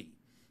 1980,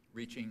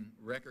 reaching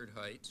record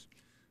heights.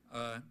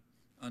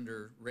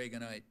 Under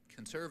Reaganite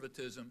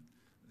conservatism,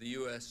 the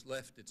U.S.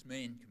 left its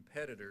main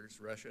competitors,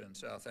 Russia and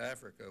South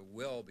Africa,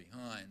 well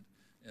behind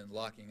in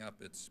locking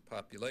up its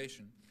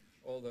population,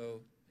 although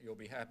you'll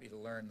be happy to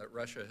learn that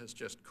Russia has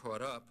just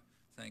caught up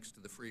thanks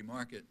to the free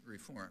market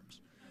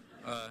reforms.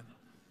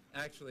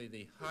 Actually,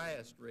 the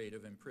highest rate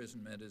of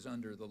imprisonment is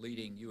under the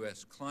leading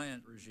U.S.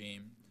 client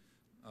regime.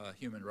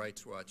 Human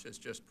Rights Watch has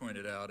just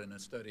pointed out in a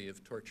study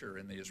of torture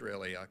in the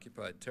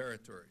Israeli-occupied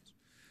territories.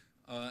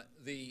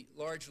 The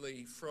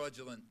largely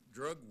fraudulent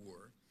drug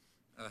war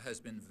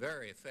has been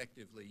very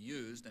effectively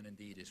used, and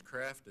indeed is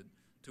crafted,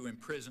 to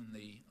imprison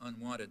the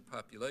unwanted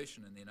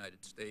population in the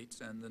United States,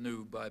 and the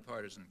new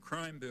bipartisan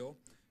crime bill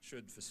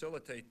should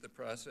facilitate the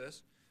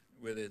process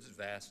with its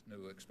vast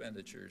new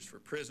expenditures for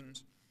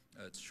prisons,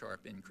 its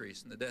sharp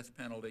increase in the death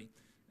penalty,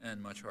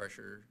 and much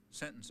harsher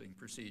sentencing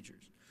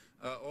procedures.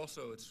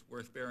 Also, it's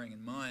worth bearing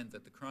in mind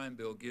that the crime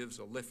bill gives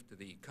a lift to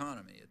the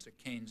economy. It's a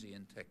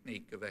Keynesian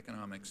technique of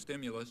economic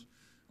stimulus,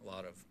 a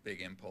lot of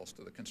big impulse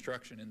to the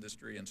construction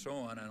industry and so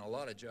on, and a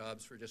lot of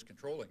jobs for just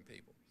controlling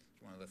people.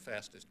 It's one of the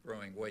fastest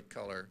growing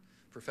white-collar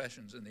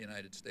professions in the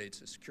United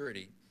States is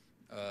security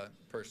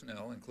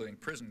personnel, including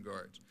prison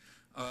guards.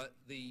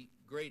 The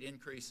great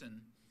increase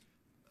in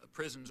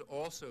prisons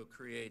also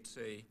creates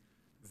a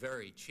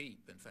very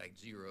cheap, in fact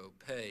zero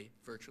pay,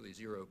 virtually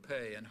zero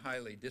pay, and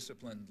highly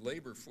disciplined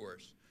labor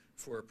force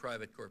for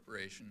private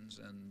corporations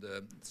and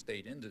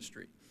state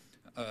industry.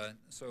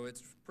 So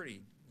it's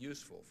pretty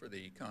useful for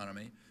the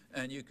economy,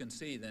 and you can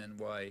see then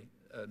why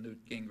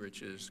Newt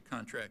Gingrich's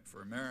Contract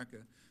for America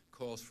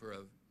calls for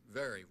a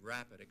very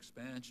rapid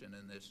expansion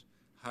in this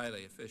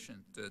highly efficient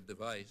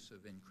device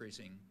of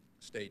increasing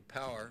state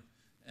power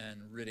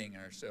and ridding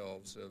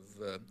ourselves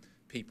of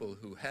people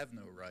who have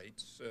no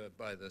rights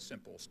by the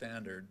simple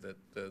standard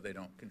that they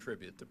don't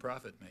contribute to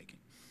profit making.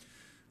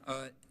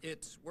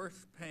 It's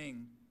worth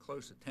paying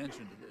close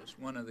attention to this.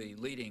 One of the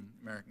leading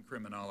American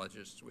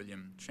criminologists,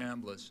 William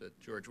Chambliss at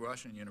George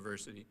Washington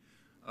University,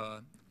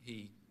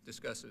 he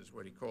discusses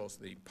what he calls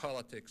the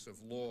politics of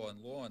law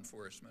and law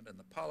enforcement, and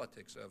the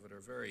politics of it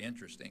are very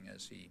interesting,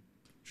 as he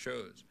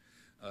shows.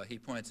 He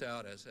points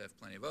out, as have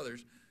plenty of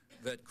others,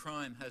 that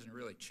crime hasn't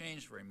really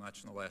changed very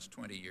much in the last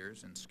 20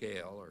 years in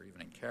scale or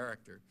even in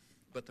character,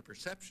 but the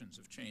perceptions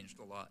have changed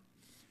a lot.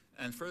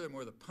 And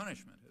furthermore, the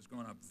punishment has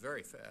gone up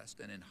very fast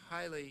and in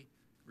highly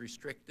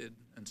restricted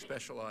and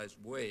specialized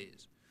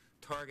ways,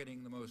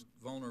 targeting the most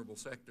vulnerable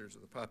sectors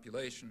of the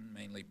population,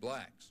 mainly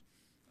blacks.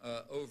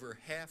 Over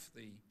half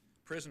the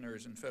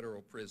prisoners in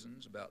federal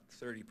prisons, about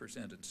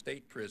 30% in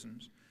state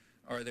prisons,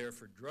 are there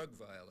for drug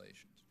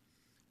violations.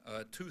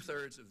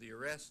 Two-thirds of the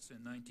arrests in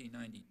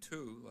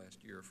 1992,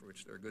 last year for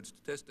which there are good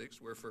statistics,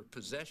 were for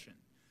possession,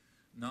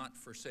 not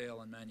for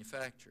sale and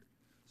manufacture.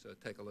 So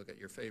take a look at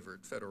your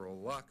favorite federal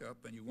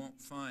lockup, and you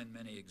won't find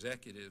many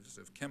executives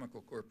of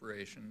chemical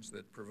corporations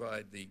that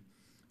provide the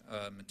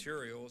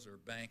materials or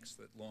banks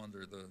that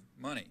launder the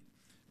money,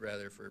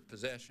 rather for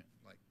possession,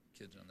 like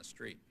kids on the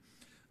street.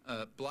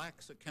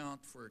 Blacks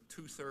account for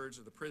two-thirds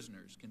of the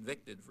prisoners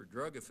convicted for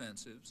drug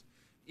offenses,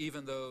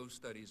 even though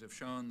studies have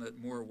shown that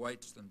more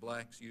whites than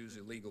blacks use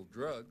illegal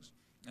drugs,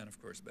 and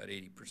of course about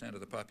 80% of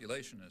the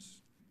population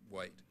is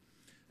white.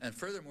 And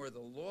furthermore, the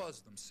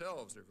laws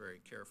themselves are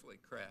very carefully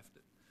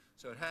crafted.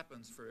 So it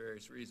happens for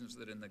various reasons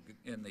that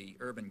in the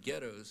urban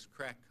ghettos,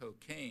 crack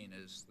cocaine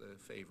is the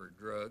favored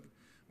drug,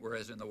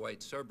 whereas in the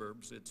white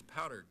suburbs, it's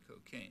powdered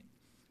cocaine.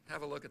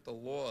 Have a look at the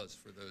laws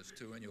for those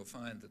two, and you'll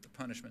find that the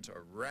punishments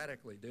are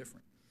radically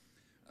different.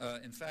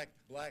 In fact,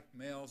 black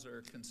males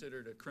are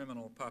considered a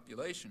criminal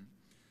population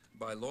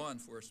by law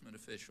enforcement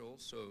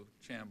officials, so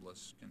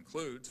Chambliss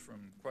concludes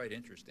from quite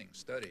interesting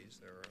studies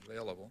that are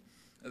available.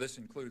 This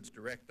includes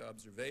direct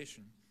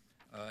observation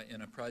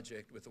in a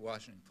project with the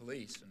Washington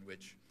police in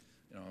which,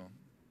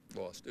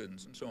 law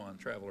students and so on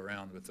travel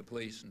around with the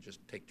police and just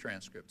take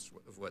transcripts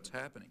of what's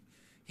happening.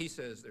 He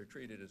says they're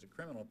treated as a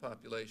criminal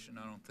population.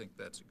 I don't think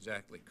that's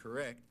exactly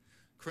correct.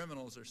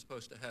 Criminals are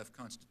supposed to have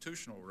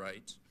constitutional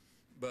rights,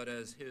 but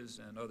as his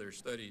and other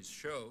studies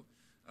show,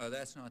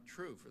 that's not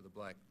true for the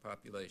black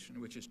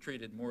population, which is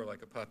treated more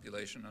like a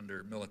population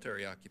under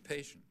military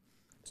occupation.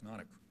 It's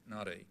not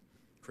a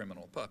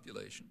criminal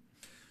population.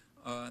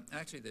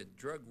 Actually, the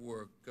drug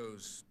war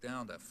goes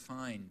down to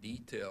fine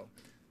detail.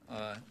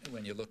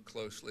 When you look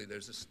closely,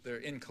 they're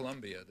in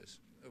Colombia,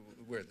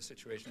 where the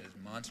situation is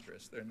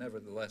monstrous. There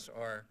nevertheless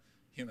are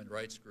human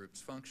rights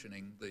groups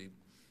functioning. The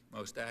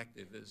most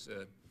active is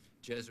a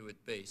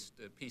Jesuit-based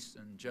Peace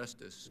and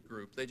Justice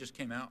group. They just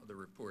came out with a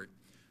report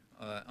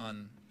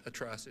on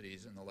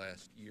atrocities in the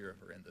last year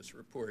are in this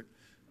report.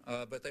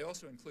 But they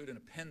also include an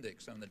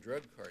appendix on the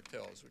drug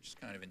cartels, which is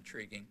kind of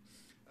intriguing.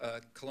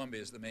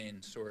 Colombia is the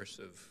main source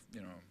of,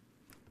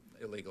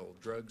 illegal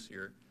drugs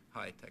here,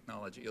 high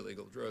technology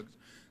illegal drugs.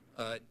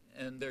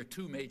 And there are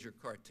two major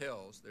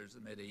cartels. There's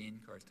the Medellin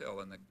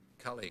cartel and the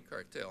Cali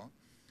cartel.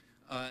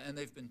 And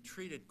they've been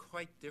treated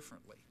quite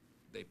differently,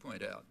 they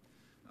point out.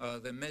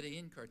 The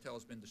Medellin cartel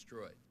has been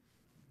destroyed,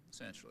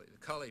 essentially.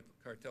 The Cali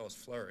cartel is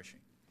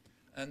flourishing.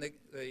 And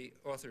the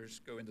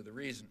authors go into the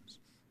reasons.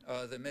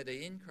 The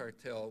Medellin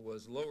cartel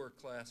was lower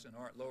class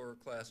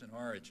in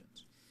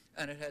origins,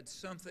 and it had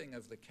something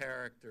of the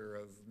character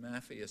of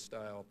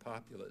mafia-style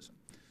populism.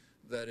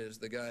 That is,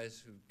 the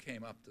guys who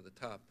came up to the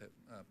top,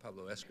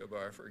 Pablo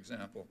Escobar, for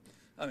example,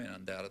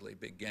 undoubtedly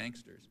big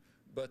gangsters,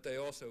 but they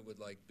also would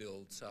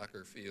build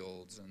soccer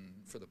fields and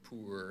for the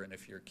poor, and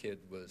if your kid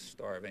was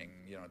starving,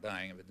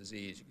 dying of a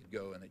disease, you could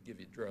go and they'd give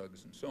you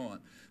drugs and so on.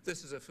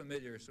 This is a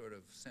familiar sort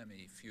of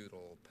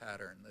semi-feudal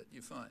pattern that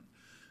you find.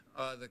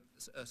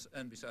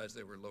 And besides,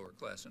 they were lower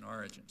class in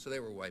origin, so they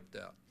were wiped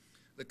out.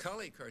 The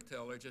Cali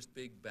cartel are just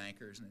big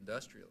bankers and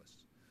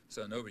industrialists,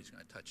 so nobody's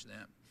going to touch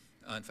them.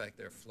 In fact,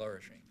 they're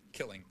flourishing,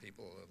 killing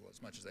people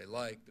as much as they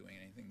like, doing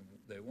anything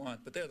they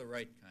want, but they're the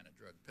right kind of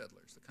drug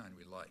peddlers, the kind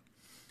we like.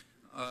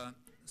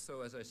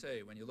 So as I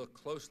say, when you look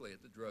closely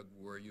at the drug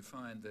war, you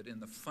find that in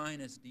the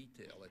finest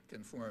detail, it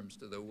conforms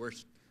to the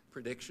worst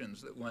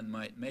predictions that one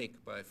might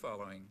make by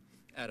following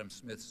Adam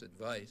Smith's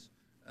advice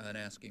and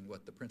asking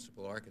what the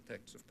principal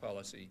architects of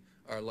policy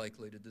are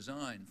likely to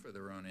design for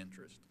their own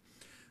interest.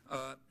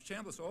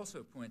 Chambliss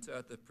also points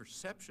out that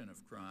perception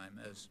of crime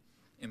as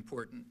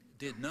important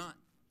did not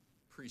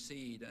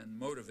precede and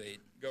motivate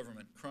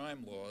government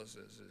crime laws,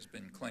 as has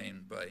been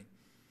claimed by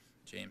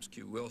James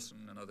Q.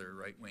 Wilson and other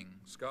right-wing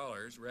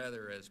scholars.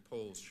 Rather, as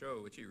polls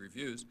show, which he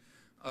reviews,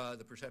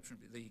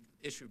 the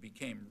issue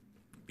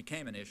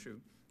became an issue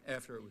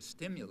after it was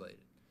stimulated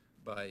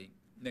by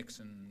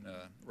Nixon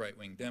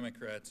right-wing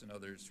Democrats and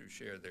others who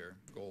share their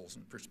goals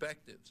and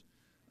perspectives.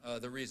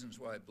 The reasons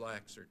why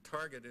blacks are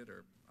targeted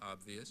are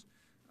obvious.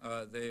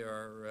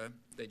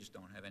 They just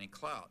don't have any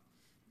clout,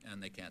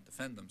 and they can't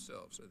defend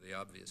themselves, are the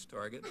obvious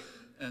target.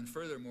 And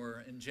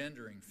furthermore,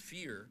 engendering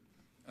fear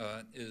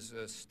is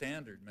a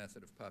standard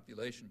method of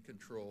population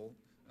control,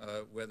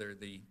 whether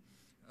the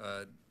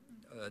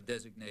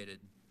designated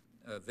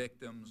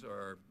victims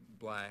are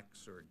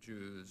blacks or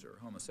Jews or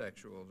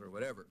homosexuals or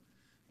whatever.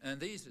 And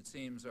these, it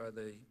seems, are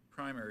the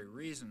primary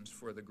reasons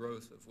for the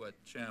growth of what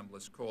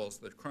Chambliss calls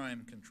the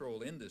crime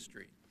control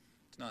industry.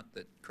 It's not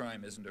that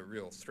crime isn't a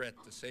real threat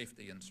to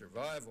safety and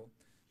survival.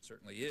 It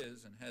certainly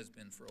is and has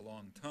been for a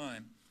long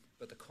time,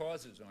 but the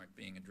causes aren't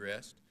being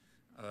addressed.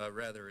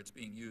 Rather, it's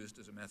being used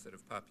as a method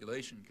of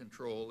population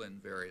control in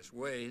various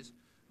ways,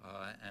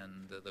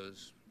 and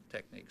those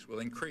techniques will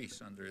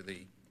increase under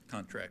the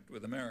contract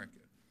with America.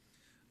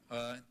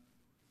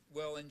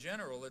 Well, in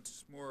general,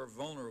 it's more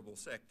vulnerable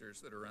sectors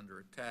that are under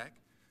attack.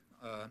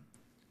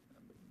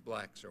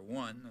 Blacks are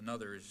one.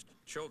 Another is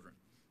children,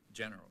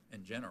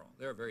 in general.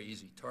 They're very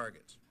easy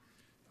targets.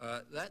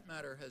 That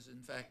matter has,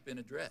 in fact, been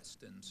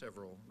addressed in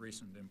several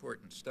recent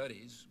important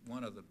studies.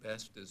 One of the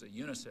best is a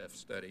UNICEF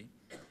study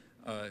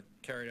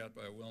carried out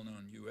by a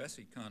well-known U.S.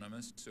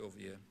 economist,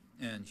 Sylvia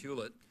Ann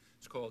Hewlett.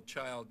 It's called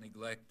Child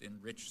Neglect in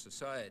Rich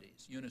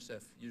Societies.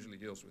 UNICEF usually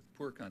deals with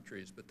poor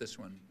countries, but this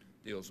one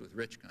deals with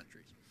rich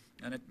countries.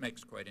 And it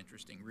makes quite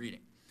interesting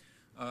reading.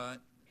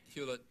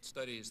 Hewlett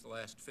studies the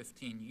last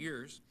 15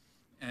 years,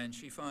 and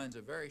she finds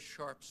a very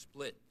sharp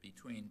split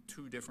between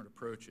two different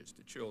approaches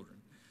to children,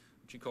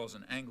 which she calls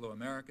an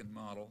Anglo-American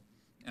model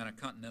and a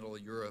continental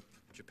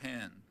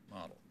Europe-Japan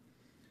model.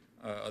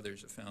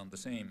 Others have found the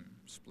same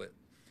split.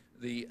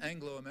 The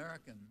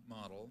Anglo-American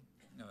model,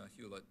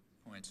 Hewlett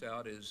points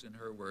out, is, in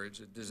her words,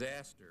 a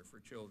disaster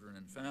for children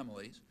and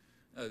families.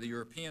 The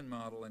European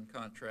model, in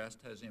contrast,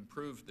 has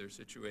improved their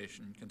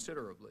situation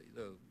considerably,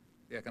 though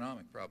the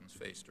economic problems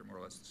faced are more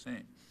or less the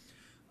same.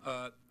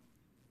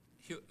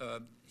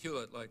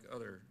 Hewlett, like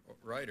other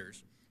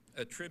writers,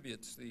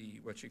 attributes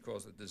what she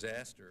calls the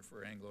disaster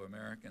for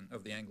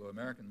the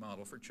Anglo-American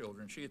model for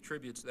children. She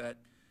attributes that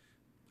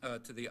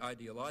to the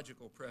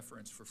ideological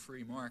preference for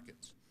free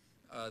markets.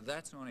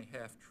 That's only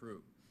half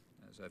true,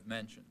 as I've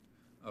mentioned.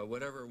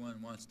 Whatever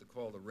one wants to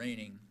call the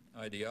reigning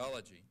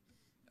ideology,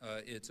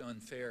 it's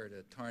unfair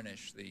to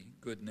tarnish the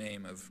good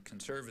name of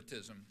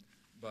conservatism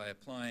by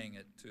applying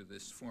it to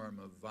this form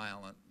of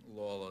violent,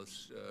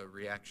 lawless,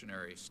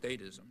 reactionary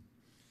statism,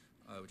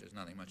 which has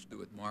nothing much to do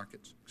with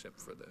markets except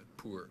for the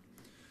poor.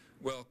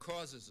 Well,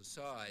 causes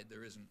aside,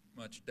 there isn't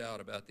much doubt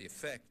about the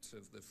effects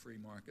of the free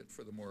market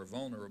for the more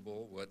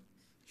vulnerable, what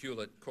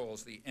Hewlett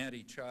calls the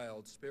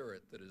anti-child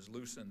spirit that is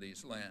loose in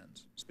these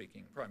lands,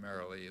 speaking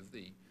primarily of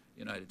the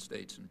United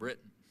States and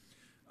Britain.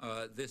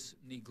 This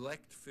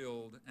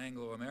neglect-filled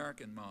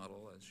Anglo-American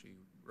model, as she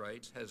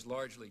writes, has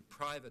largely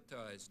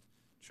privatized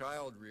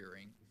child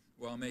rearing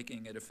while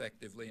making it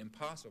effectively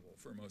impossible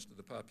for most of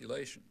the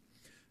population.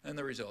 And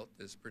the result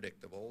is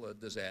predictable, a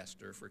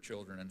disaster for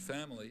children and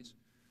families.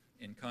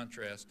 In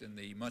contrast, in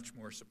the much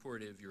more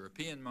supportive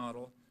European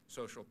model,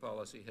 social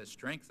policy has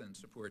strengthened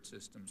support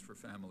systems for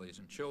families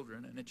and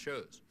children, and it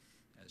shows,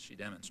 as she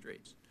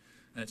demonstrates.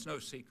 And it's no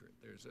secret.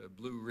 There's a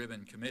blue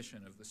ribbon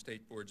commission of the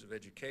state boards of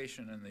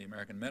education and the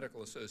American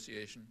Medical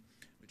Association,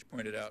 which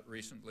pointed out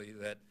recently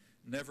that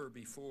never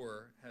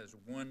before has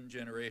one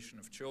generation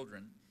of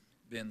children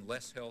been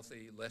less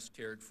healthy, less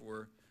cared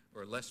for,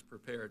 or less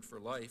prepared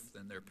for life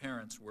than their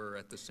parents were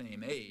at the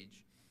same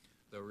age.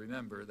 Though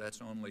remember,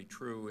 that's only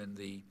true in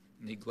the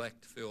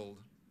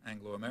neglect-filled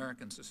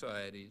Anglo-American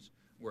societies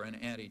where an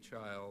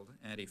anti-child,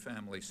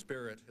 anti-family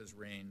spirit has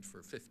reigned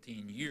for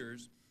 15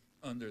 years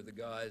under the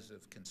guise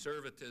of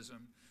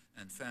conservatism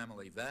and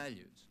family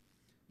values.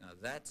 Now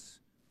that's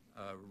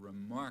a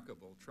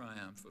remarkable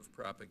triumph of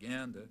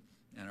propaganda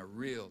and a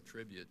real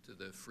tribute to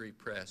the free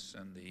press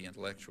and the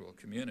intellectual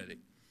community.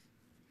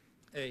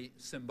 A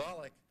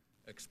symbolic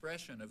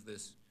expression of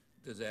this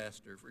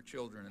disaster for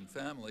children and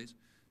families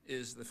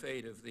is the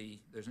fate of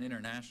there's an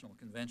International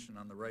Convention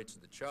on the Rights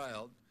of the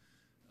Child.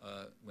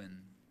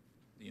 When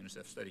the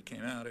UNICEF study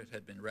came out, it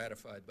had been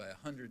ratified by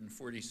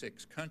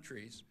 146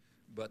 countries,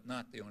 but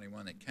not the only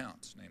one that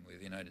counts, namely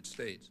the United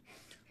States.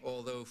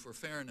 Although, for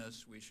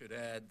fairness, we should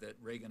add that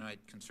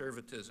Reaganite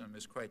conservatism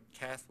is quite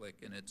Catholic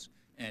in its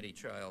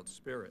anti-child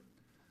spirit.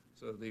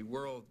 So the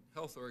World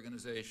Health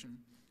Organization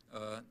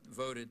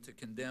voted to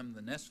condemn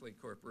the Nestle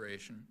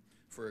Corporation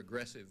for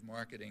aggressive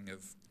marketing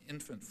of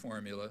infant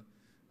formula,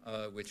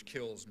 which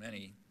kills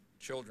many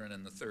children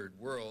in the third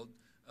world.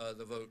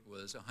 The vote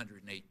was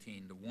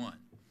 118 to 1.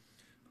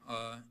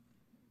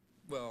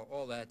 Well,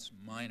 all that's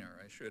minor,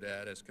 I should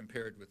add, as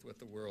compared with what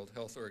the World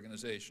Health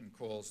Organization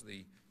calls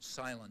the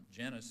silent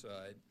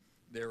genocide.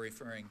 They're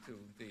referring to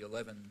the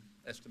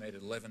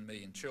estimated 11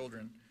 million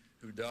children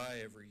who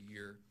die every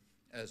year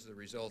as the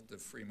result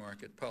of free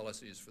market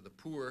policies for the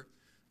poor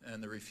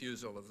and the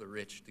refusal of the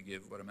rich to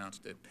give what amounts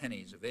to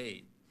pennies of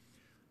aid.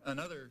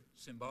 Another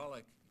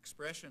symbolic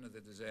expression of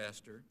the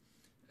disaster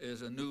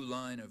is a new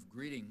line of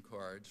greeting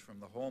cards from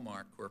the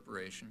Hallmark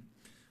Corporation.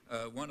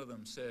 One of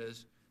them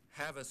says,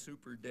 "Have a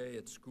super day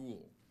at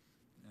school,"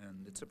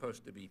 and it's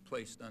supposed to be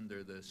placed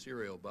under the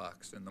cereal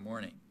box in the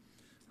morning.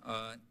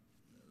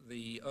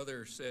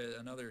 Another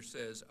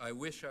says, "I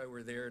wish I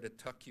were there to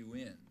tuck you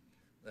in."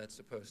 That's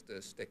supposed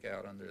to stick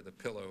out under the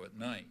pillow at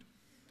night.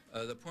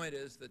 The point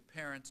is that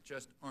parents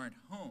just aren't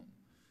home.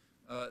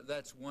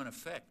 That's one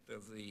effect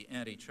of the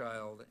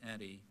anti-child,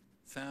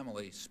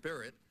 anti-family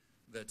spirit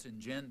that's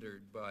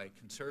engendered by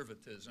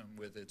conservatism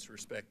with its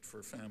respect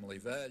for family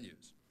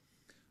values.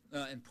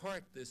 In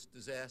part, this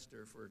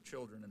disaster for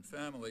children and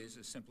families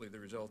is simply the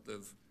result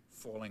of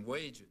falling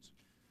wages.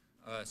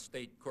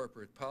 State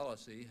corporate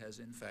policy has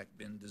in fact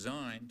been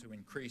designed to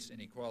increase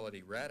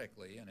inequality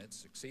radically, and it's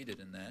succeeded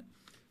in that.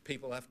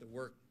 People have to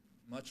work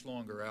much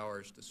longer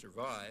hours to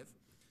survive.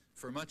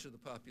 For much of the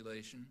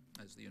population,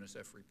 as the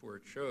UNICEF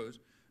report shows,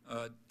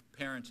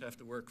 parents have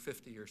to work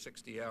 50 or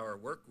 60-hour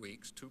work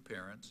weeks, two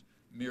parents,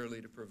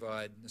 merely to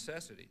provide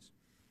necessities.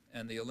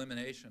 And the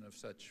elimination of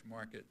such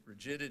market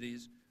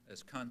rigidities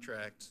as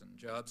contracts and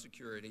job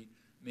security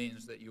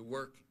means that you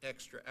work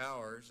extra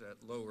hours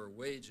at lower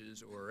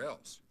wages or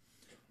else.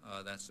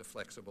 That's the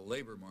flexible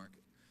labor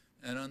market.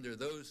 And under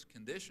those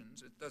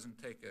conditions, it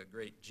doesn't take a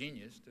great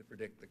genius to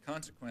predict the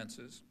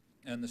consequences,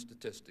 and the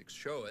statistics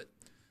show it.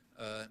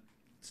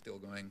 Still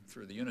going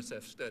through the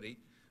UNICEF study,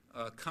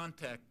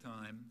 contact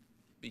time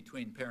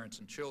between parents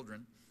and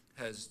children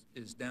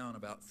is down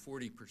about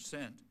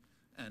 40%,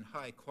 and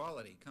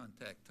high-quality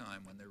contact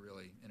time when they're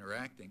really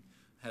interacting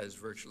has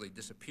virtually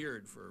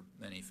disappeared for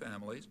many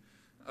families.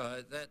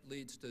 That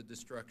leads to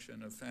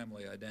destruction of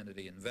family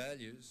identity and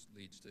values,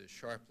 leads to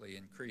sharply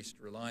increased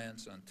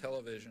reliance on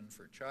television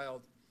for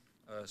child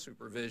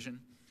supervision,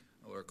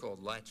 or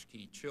called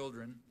latchkey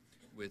children,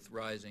 with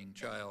rising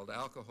child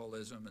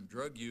alcoholism and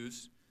drug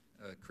use,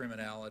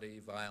 criminality,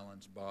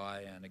 violence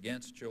by and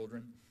against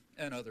children,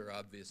 and other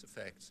obvious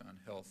effects on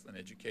health and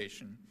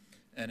education,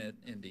 and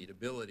indeed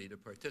ability to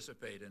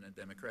participate in a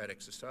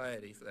democratic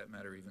society, for that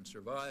matter even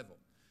survival.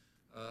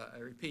 I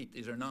repeat,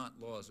 these are not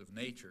laws of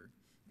nature,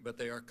 but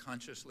they are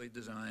consciously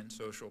designed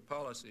social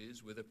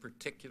policies with a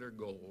particular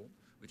goal,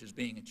 which is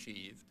being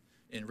achieved: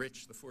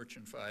 enrich the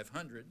Fortune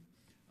 500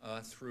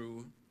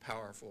 through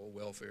powerful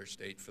welfare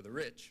state for the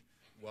rich,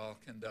 while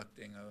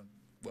conducting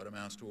what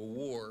amounts to a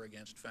war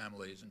against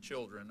families and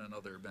children and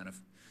other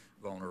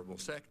vulnerable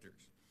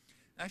sectors.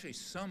 Actually,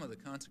 some of the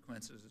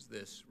consequences of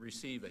this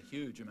receive a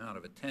huge amount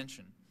of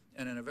attention,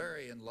 and in a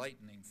very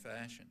enlightening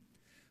fashion.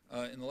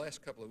 In the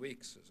last couple of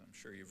weeks, as I'm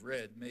sure you've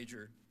read,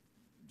 major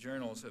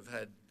journals have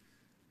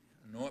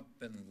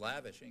been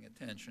lavishing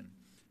attention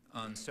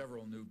on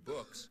several new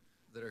books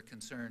that are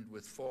concerned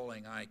with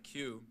falling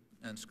IQ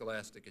and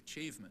scholastic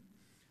achievement.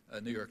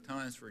 New York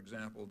Times, for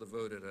example,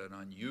 devoted an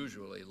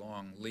unusually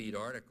long lead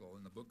article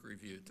in the book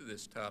review to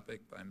this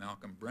topic by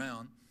Malcolm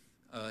Brown.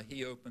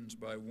 He opens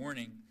by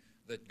warning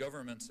that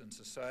governments and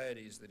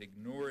societies that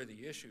ignore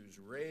the issues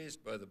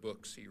raised by the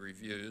books he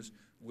reviews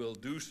will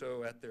do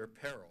so at their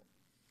peril.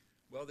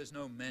 Well, there's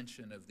no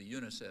mention of the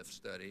UNICEF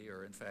study,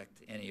 or in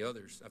fact any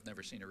others. I've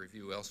never seen a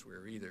review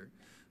elsewhere either,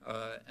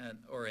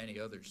 or any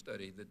other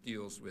study that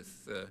deals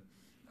with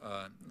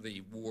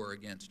the war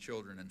against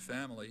children and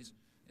families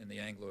in the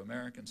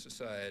Anglo-American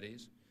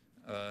societies,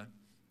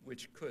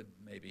 which could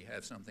maybe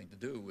have something to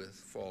do with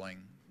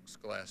falling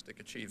scholastic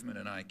achievement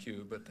and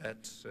IQ, but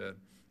that's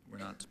we're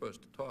not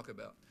supposed to talk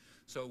about.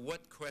 So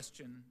what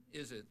question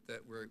is it that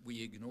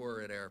we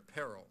ignore at our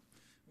peril?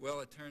 Well,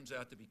 it turns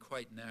out to be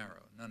quite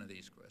narrow, none of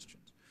these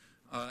questions.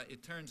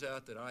 It turns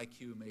out that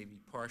IQ may be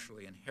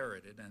partially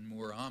inherited and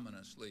more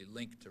ominously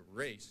linked to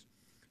race,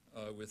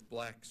 with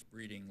blacks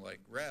breeding like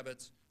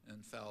rabbits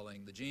and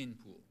fouling the gene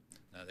pool.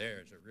 Now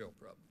there's a real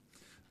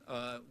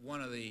problem.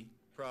 One of the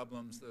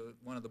problems,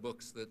 one of the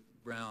books that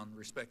Brown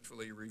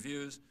respectfully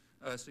reviews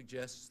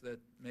suggests that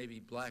maybe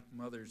black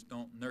mothers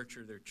don't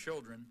nurture their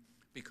children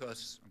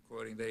because, I'm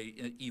quoting, they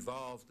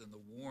evolved in the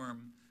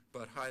warm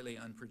but highly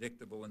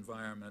unpredictable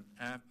environment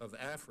of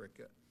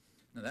Africa.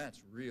 Now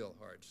that's real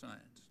hard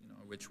science,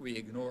 which we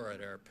ignore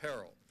at our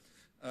peril.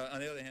 On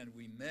the other hand,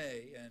 we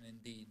may, and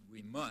indeed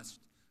we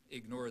must,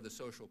 ignore the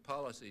social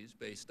policies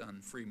based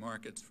on free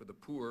markets for the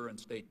poor and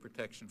state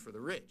protection for the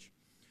rich.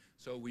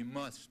 So we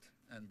must,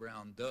 and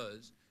Brown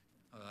does,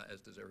 as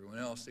does everyone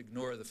else,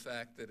 ignore the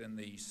fact that in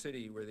the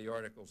city where the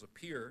articles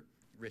appear,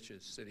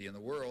 richest city in the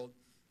world,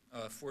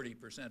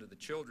 40% of the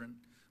children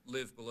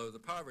live below the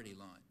poverty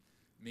line,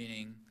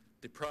 meaning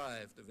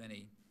deprived of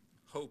any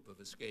hope of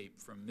escape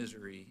from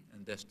misery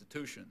and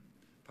destitution.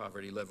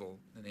 Poverty level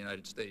in the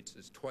United States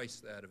is twice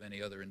that of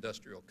any other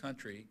industrial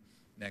country.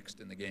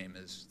 Next in the game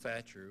is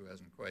Thatcher, who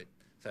hasn't quite,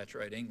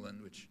 Thatcherite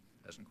England, which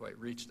hasn't quite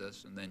reached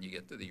us, and then you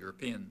get to the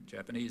European,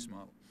 Japanese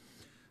model.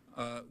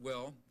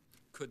 Well,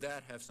 could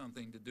that have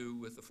something to do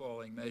with the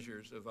falling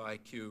measures of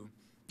IQ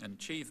and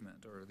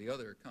achievement, or the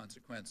other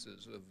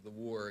consequences of the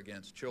war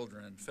against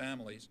children and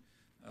families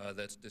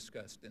that's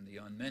discussed in the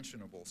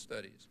unmentionable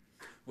studies?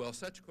 Well,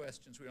 such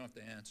questions we don't have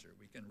to answer.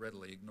 We can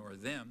readily ignore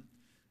them,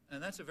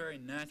 and that's a very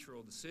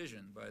natural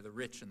decision by the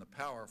rich and the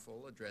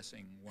powerful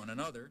addressing one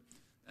another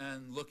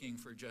and looking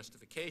for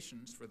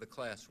justifications for the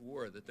class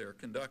war that they're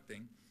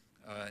conducting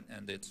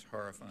and its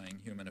horrifying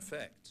human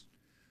effects.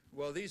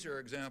 Well, these are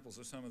examples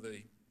of some of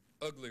the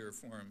uglier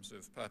forms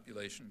of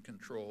population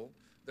control.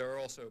 There are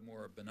also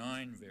more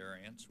benign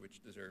variants,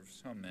 which deserve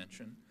some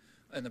mention.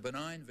 In the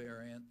benign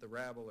variant, the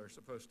rabble are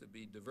supposed to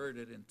be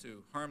diverted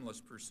into harmless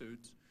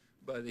pursuits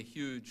by the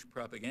huge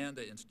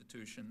propaganda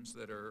institutions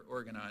that are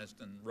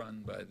organized and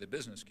run by the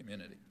business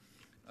community.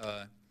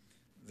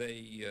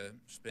 They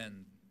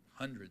spend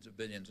hundreds of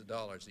billions of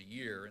dollars a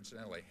year,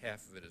 incidentally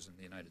half of it is in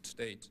the United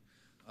States,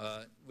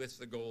 with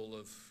the goal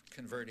of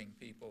converting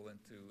people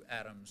into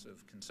atoms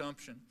of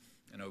consumption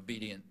and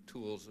obedient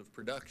tools of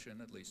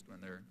production, at least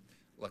when they're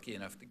lucky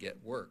enough to get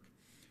work,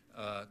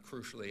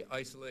 crucially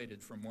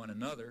isolated from one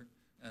another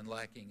and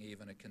lacking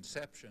even a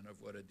conception of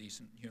what a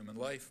decent human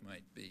life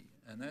might be.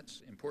 And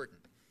that's important.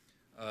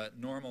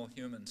 Normal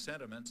human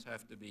sentiments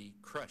have to be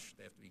crushed.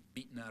 They have to be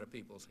beaten out of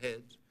people's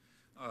heads.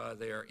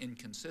 They are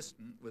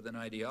inconsistent with an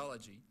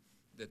ideology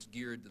that's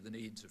geared to the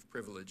needs of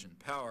privilege and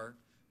power,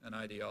 an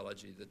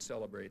ideology that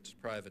celebrates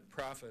private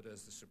profit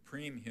as the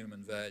supreme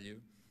human value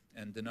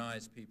and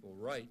denies people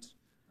rights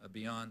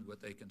beyond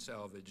what they can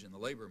salvage in the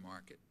labor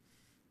market.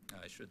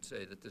 I should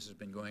say that this has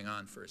been going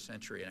on for a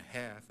century and a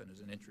half and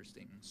is an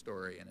interesting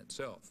story in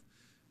itself.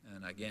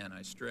 And again,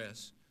 I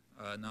stress,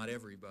 not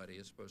everybody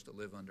is supposed to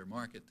live under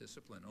market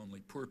discipline,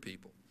 only poor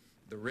people.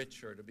 The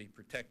rich are to be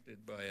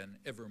protected by an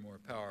ever more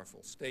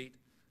powerful state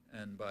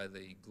and by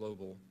the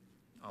global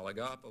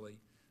oligopoly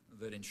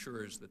that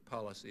ensures that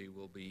policy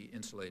will be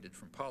insulated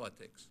from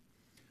politics.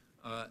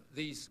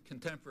 These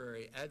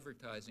contemporary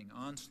advertising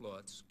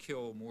onslaughts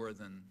kill more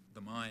than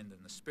the mind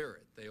and the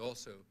spirit. They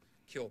also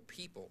kill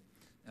people,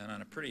 and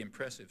on a pretty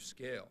impressive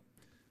scale.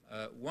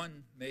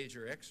 One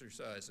major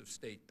exercise of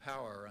state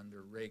power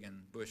under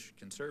Reagan-Bush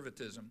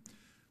conservatism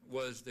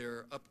was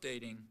their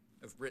updating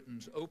of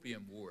Britain's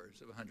opium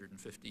wars of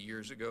 150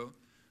 years ago,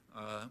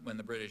 when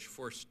the British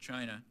forced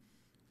China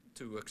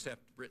to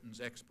accept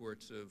Britain's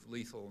exports of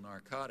lethal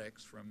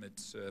narcotics from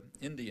its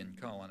Indian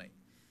colony.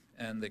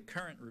 And the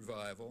current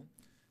revival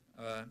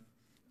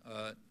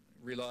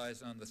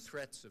relies on the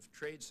threats of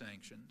trade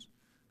sanctions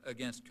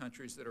against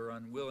countries that are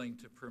unwilling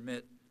to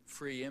permit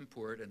free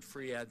import and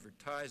free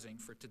advertising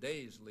for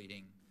today's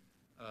leading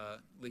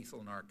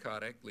lethal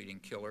narcotic, leading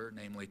killer,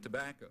 namely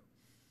tobacco,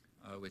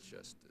 which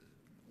just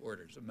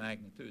orders of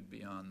magnitude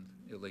beyond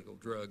illegal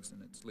drugs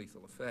and its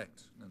lethal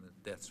effects and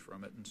the deaths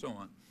from it and so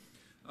on.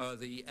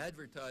 The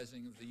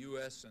advertising of the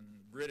U.S. and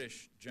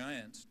British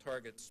giants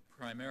targets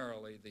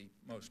primarily the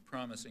most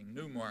promising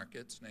new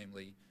markets,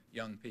 namely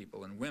young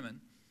people and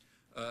women.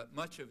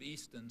 Much of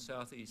East and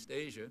Southeast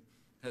Asia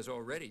has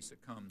already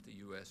succumbed to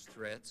U.S.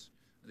 threats.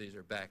 These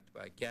are backed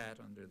by GATT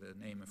under the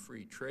name of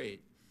free trade.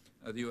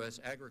 The U.S.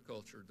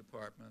 Agriculture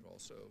Department,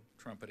 also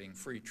trumpeting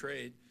free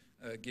trade,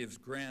 gives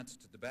grants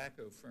to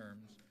tobacco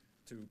firms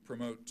to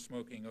promote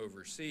smoking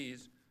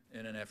overseas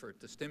in an effort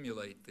to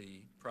stimulate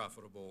the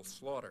profitable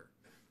slaughter.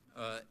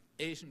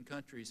 Asian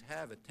countries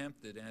have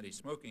attempted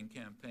anti-smoking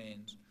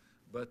campaigns,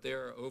 but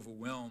they're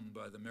overwhelmed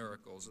by the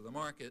miracles of the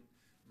market,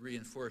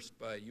 reinforced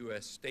by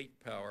U.S.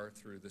 state power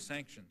through the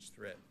sanctions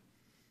threat.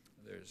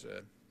 There's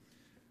an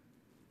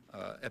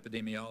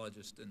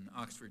epidemiologist in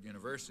Oxford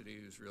University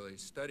who's really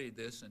studied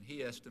this, and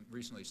he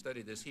recently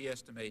studied this. He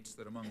estimates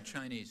that among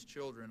Chinese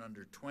children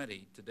under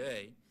 20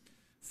 today,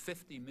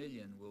 50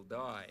 million will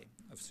die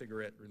of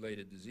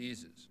cigarette-related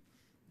diseases.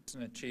 It's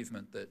an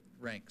achievement that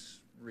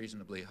ranks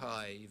reasonably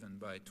high even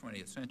by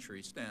 20th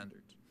century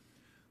standards.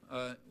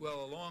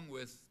 Well, along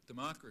with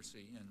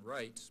democracy and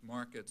rights,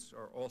 markets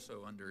are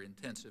also under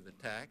intensive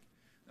attack.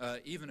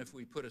 Even if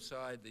we put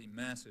aside the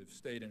massive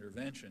state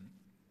intervention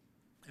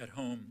at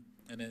home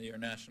and in the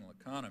international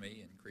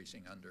economy,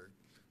 increasing under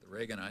the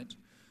Reaganites,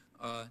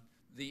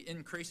 the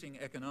increasing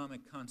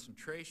economic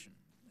concentration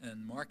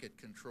and market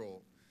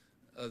control,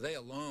 they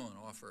alone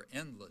offer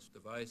endless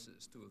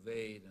devices to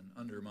evade and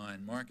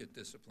undermine market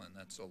discipline.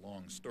 That's a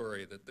long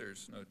story that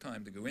there's no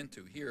time to go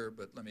into here,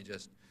 but let me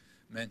just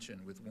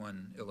mention with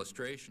one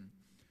illustration.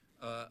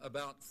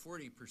 About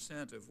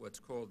 40% of what's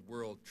called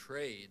world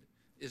trade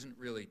isn't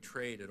really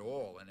trade at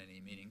all in any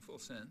meaningful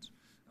sense.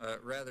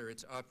 Rather,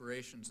 it's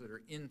operations that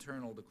are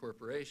internal to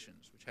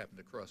corporations, which happen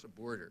to cross a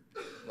border,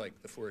 like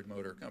the Ford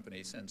Motor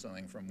Company sends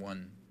something from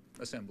one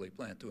assembly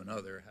plant to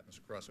another, happens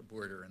to cross a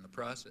border in the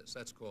process.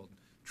 That's called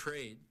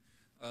trade.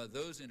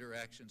 Those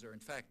interactions are in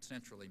fact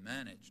centrally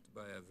managed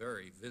by a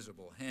very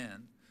visible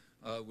hand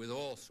with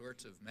all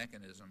sorts of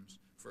mechanisms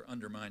for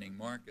undermining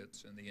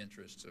markets in the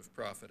interests of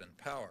profit and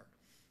power.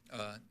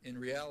 In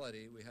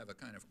reality, we have a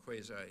kind of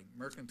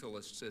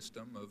quasi-mercantilist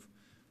system of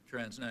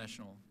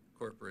transnational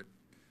corporate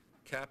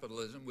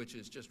capitalism, which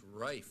is just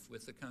rife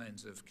with the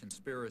kinds of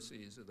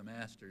conspiracies of the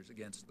masters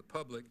against the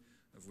public,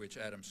 of which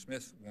Adam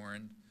Smith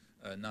warned,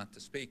 not to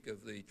speak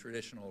of the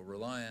traditional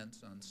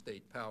reliance on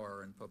state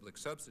power and public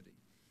subsidy.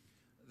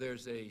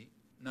 There's a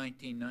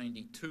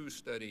 1992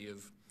 study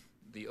of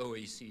the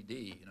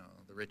OECD,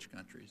 the rich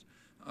countries,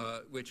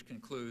 which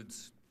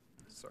concludes,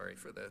 sorry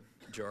for the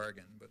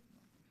jargon, but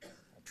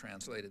I'll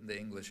translate it into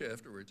English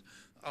afterwards,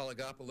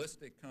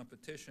 oligopolistic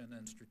competition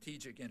and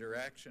strategic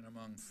interaction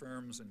among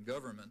firms and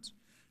governments,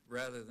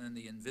 rather than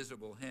the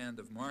invisible hand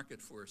of market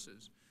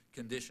forces,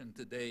 condition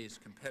today's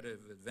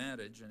competitive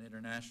advantage and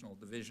international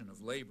division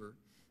of labor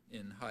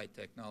in high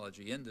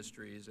technology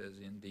industries, as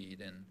indeed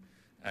in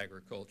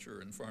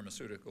agriculture and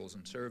pharmaceuticals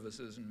and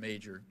services and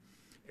major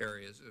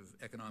areas of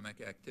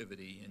economic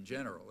activity in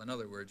general. In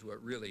other words,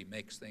 what really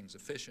makes things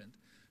efficient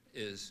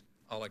is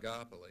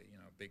oligopoly,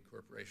 big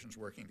corporations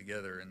working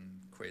together in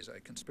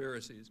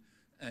quasi-conspiracies,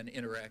 and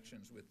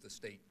interactions with the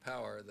state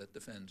power that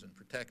defends and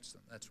protects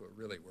them. That's what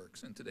really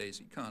works in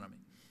today's economy,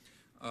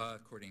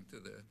 according to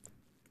the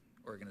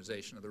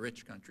Organization of the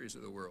Rich Countries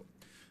of the World.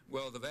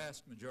 Well, the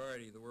vast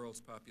majority of the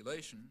world's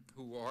population,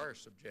 who are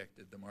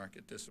subjected to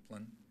market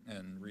discipline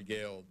and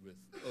regaled with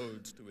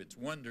odes to its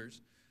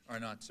wonders, are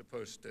not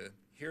supposed to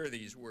hear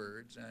these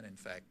words, and in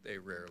fact they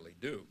rarely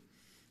do.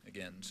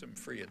 Again, some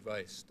free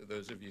advice to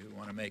those of you who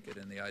want to make it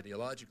in the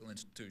ideological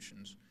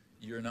institutions.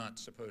 You're not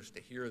supposed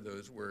to hear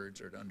those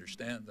words or to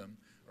understand them,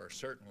 or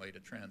certainly to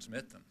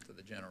transmit them to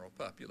the general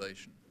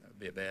population. That would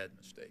be a bad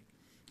mistake.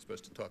 You're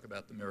supposed to talk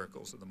about the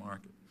miracles of the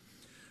market.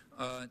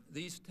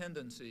 These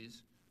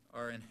tendencies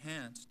are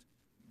enhanced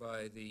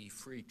by the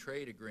free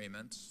trade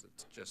agreements.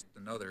 It's just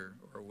another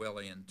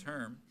Orwellian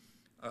term.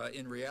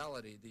 In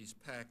reality, these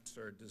pacts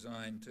are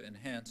designed to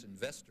enhance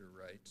investor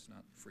rights,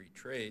 not free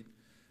trade.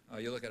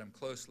 You look at them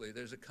closely,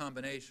 there's a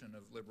combination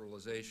of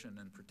liberalization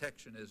and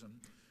protectionism,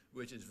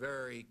 which is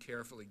very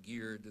carefully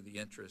geared to the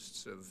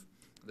interests of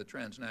the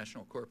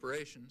transnational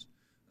corporations.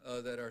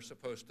 that are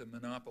supposed to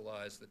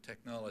monopolize the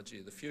technology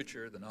of the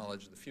future, the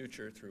knowledge of the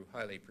future, through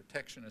highly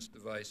protectionist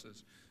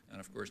devices, and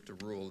of course to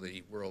rule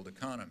the world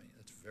economy.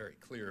 That's very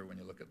clear when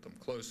you look at them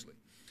closely.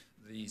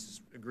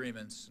 These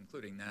agreements,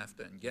 including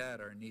NAFTA and GATT,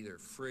 are neither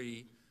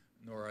free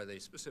nor are they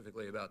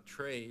specifically about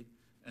trade,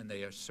 and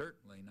they are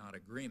certainly not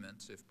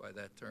agreements if by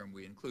that term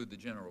we include the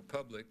general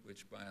public,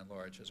 which by and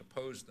large has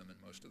opposed them in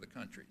most of the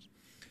countries.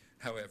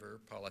 However,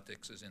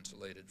 politics is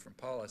insulated from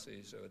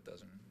policy, so it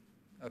doesn't,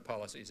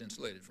 policy is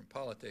insulated from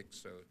politics,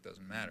 so it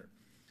doesn't matter.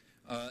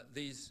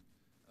 These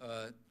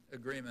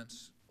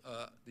agreements,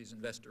 these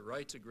investor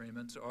rights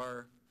agreements,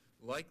 are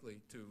likely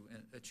to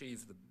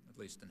achieve, at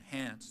least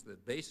enhance, the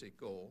basic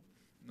goal,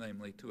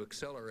 namely to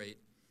accelerate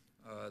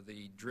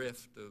the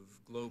drift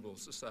of global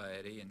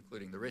society,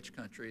 including the rich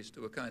countries,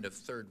 to a kind of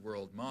third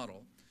world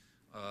model,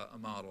 a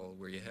model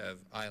where you have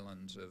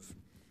islands of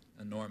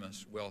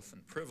enormous wealth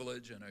and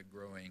privilege and a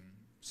growing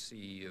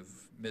sea of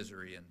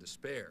misery and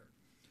despair.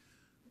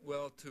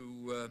 Well,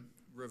 to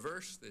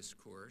reverse this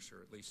course,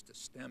 or at least to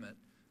stem it,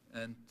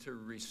 and to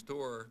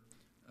restore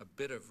a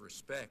bit of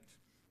respect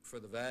for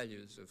the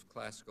values of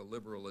classical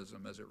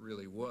liberalism as it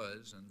really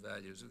was, and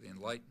values of the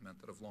Enlightenment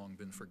that have long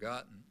been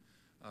forgotten,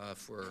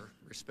 for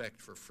respect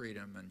for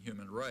freedom and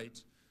human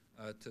rights,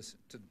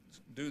 to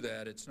do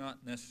that, it's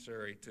not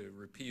necessary to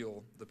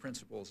repeal the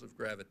principles of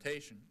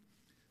gravitation.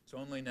 It's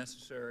only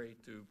necessary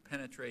to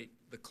penetrate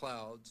the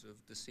clouds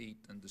of deceit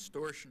and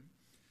distortion,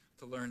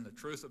 to learn the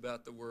truth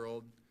about the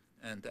world,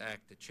 and to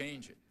act to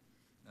change it.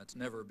 That's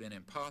never been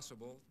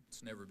impossible.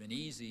 It's never been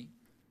easy.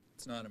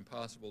 It's not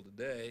impossible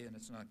today, and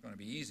it's not going to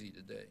be easy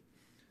today.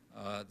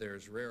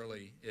 There's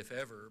rarely, if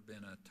ever,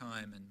 been a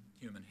time in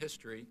human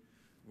history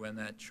when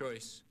that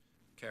choice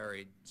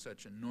carried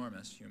such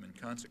enormous human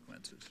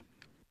consequences.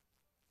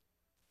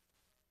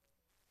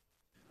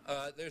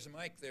 There's a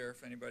mic there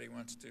if anybody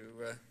wants to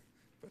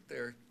put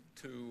their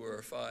 2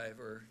 or 5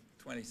 or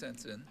 20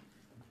 cents in.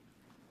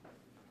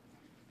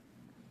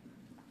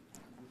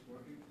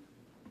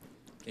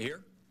 Can you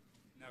hear?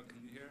 No, can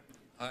you hear?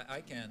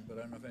 I can, but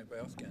I don't know if anybody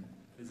else can.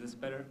 Is this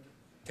better?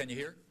 Can you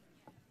hear?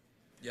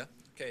 Yeah?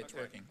 Okay, it's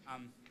working.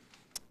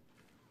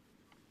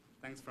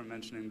 Thanks for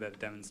mentioning the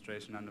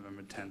demonstration on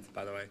November 10th,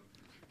 by the way.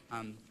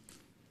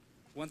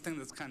 One thing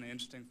that's kind of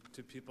interesting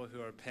to people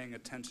who are paying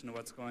attention to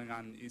what's going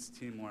on in East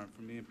Timor, and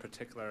for me in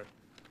particular,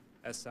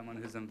 as someone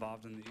who's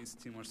involved in the East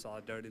Timor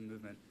Solidarity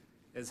Movement,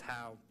 is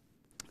how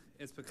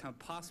it's become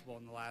possible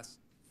in the last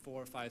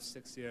 4, 5,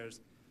 6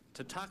 years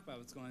to talk about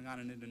what's going on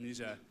in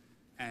Indonesia.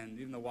 And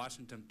even the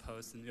Washington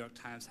Post and the New York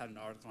Times had an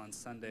article on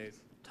Sunday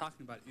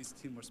talking about East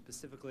Timor,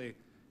 specifically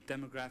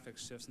demographic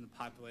shifts in the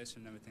population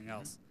and everything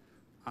else.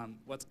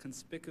 What's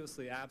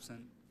conspicuously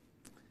absent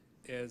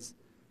is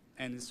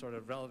any sort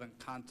of relevant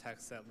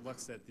context that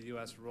looks at the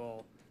U.S.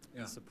 role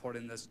in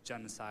supporting this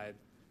genocide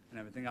and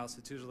everything else.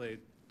 It's usually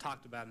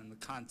talked about in the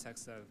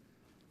context of,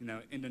 you know,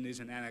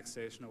 Indonesian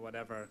annexation or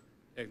whatever,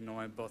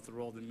 ignoring both the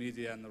role of the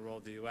media and the role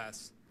of the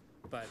U.S.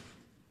 But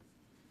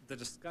the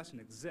discussion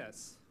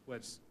exists,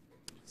 which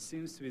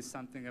seems to be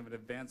something of an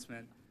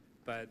advancement,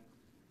 but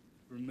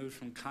removed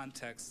from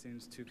context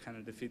seems to kind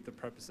of defeat the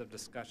purpose of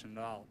discussion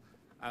at all.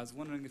 I was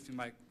wondering if you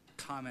might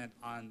comment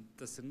on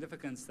the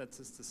significance that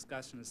this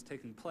discussion is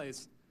taking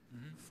place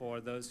for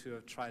those who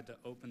have tried to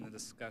open the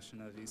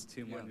discussion of East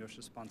Timor and your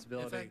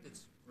responsibility, In fact,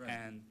 it's,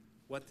 and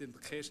what the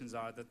implications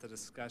are that the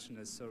discussion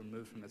is so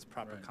removed from its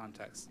proper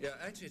context. Yeah,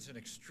 actually it's an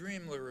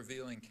extremely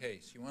revealing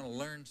case. You want to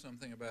learn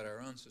something about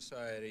our own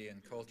society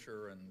and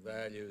culture and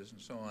values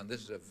and so on.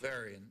 This is a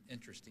very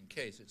interesting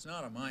case. It's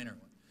not a minor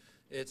one.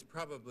 It's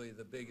probably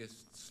the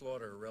biggest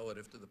slaughter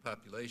relative to the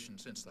population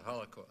since the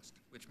Holocaust,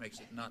 which makes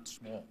it not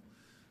small.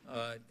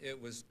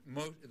 It was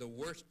the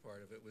worst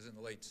part of it was in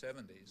the late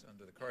 70s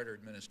under the Carter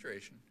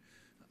administration.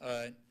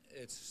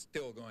 It's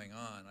still going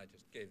on. I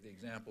just gave the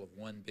example of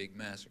one big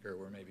massacre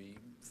where maybe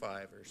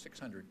 500 or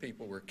 600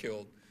 people were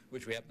killed,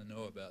 which we happen to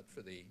know about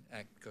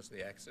because of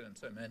the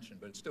accidents I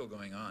mentioned, but it's still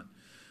going on.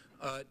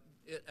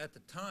 At the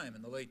time,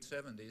 in the late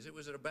 70s, it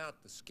was at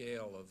about the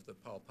scale of the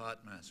Pol Pot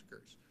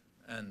massacres,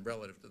 and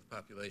relative to the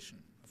population,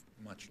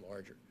 much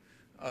larger.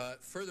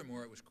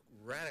 Furthermore, it was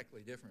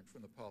radically different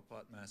from the Pol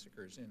Pot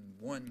massacres in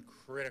one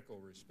critical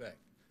respect.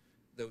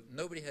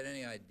 Nobody had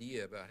any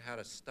idea about how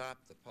to stop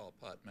the Pol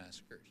Pot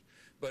massacres,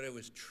 but it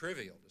was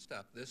trivial to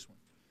stop this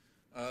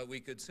one. We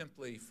could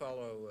simply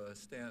follow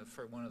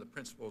for one of the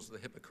principles of the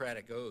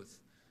Hippocratic Oath,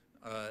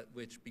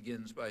 which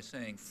begins by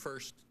saying,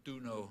 first do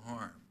no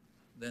harm,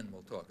 then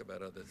we'll talk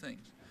about other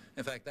things.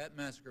 In fact, that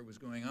massacre was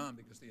going on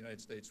because the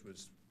United States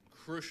was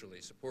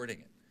crucially supporting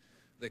it.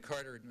 The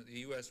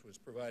U.S. was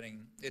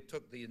providing,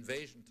 the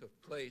invasion took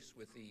place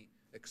with the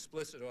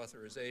explicit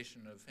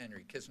authorization of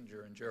Henry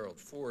Kissinger and Gerald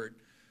Ford,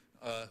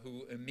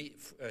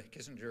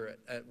 Kissinger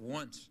at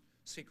once,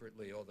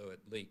 secretly, although it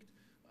leaked,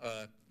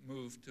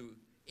 moved to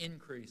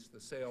increase the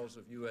sales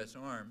of U.S.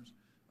 arms,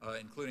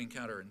 including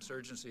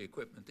counterinsurgency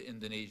equipment to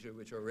Indonesia,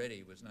 which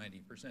already was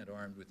 90%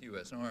 armed with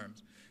U.S.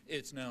 arms.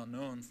 It's now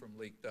known from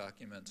leaked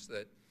documents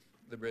that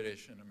the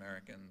British and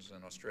Americans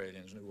and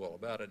Australians knew all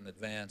about it and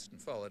advanced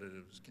and followed it.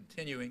 It was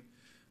continuing.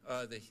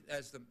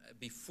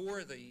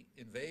 Before the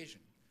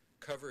invasion,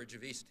 coverage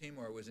of East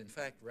Timor was in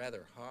fact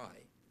rather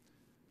high,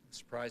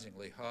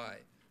 surprisingly high.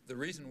 The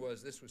reason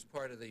was this was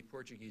part of the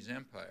Portuguese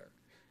Empire,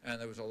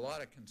 and there was a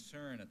lot of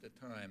concern at the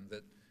time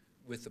that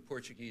with the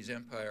Portuguese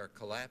Empire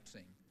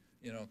collapsing,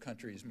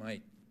 countries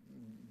might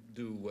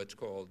do what's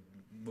called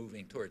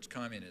moving towards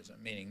communism,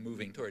 meaning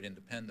moving toward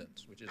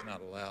independence, which is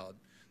not allowed.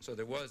 So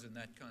there was, in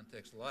that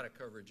context, a lot of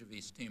coverage of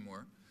East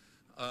Timor.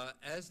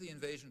 As the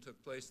invasion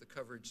took place, the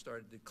coverage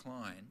started to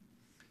decline,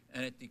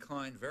 and it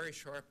declined very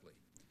sharply.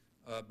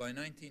 By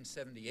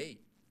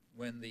 1978,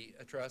 when the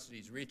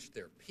atrocities reached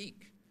their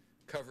peak,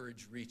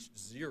 coverage reached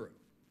zero,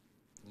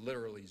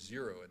 literally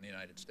zero in the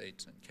United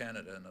States and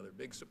Canada, another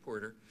big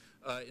supporter.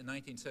 In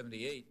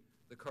 1978,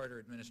 the Carter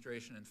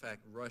administration, in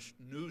fact, rushed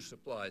new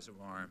supplies of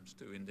arms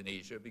to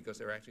Indonesia because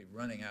they were actually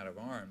running out of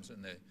arms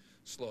in the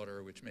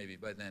slaughter, which maybe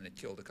by then had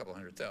killed a couple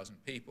 100,000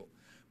 people.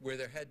 Where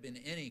there had been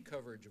any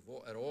coverage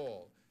at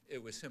all,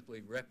 it was simply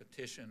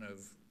repetition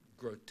of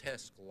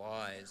grotesque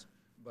lies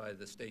by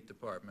the State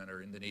Department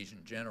or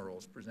Indonesian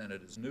generals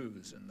presented as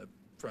news in the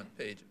front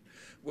page.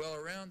 Well,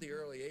 around the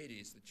early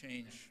 80s, the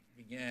change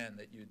began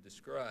that you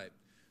described.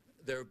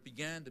 There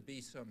began to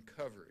be some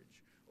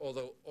coverage,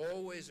 although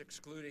always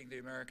excluding the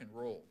American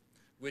role,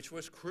 which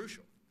was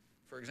crucial.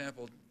 For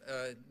example,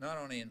 not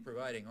only in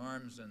providing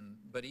arms,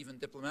 but even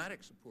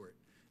diplomatic support.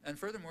 And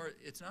furthermore,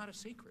 it's not a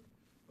secret.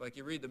 Like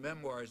you read the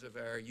memoirs of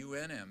our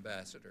UN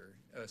ambassador,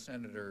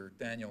 Senator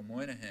Daniel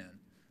Moynihan,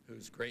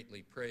 who's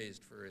greatly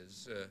praised for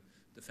his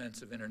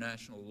defense of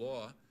international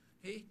law.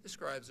 He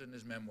describes it in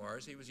his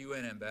memoirs. He was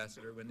UN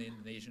ambassador when the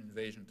Indonesian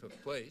invasion took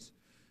place.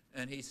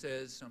 And he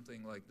says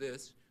something like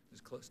this, is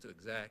close to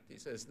exact. He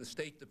says, the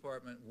State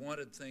Department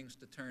wanted things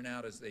to turn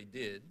out as they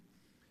did,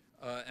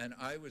 and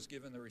I was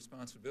given the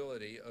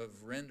responsibility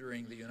of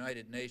rendering the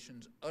United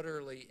Nations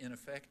utterly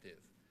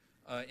ineffective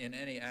in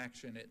any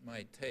action it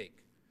might take.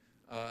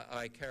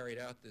 I carried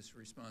out this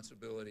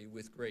responsibility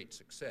with great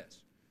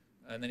success.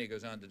 And then he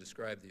goes on to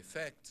describe the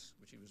effects,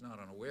 which he was not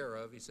unaware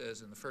of. He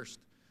says in the first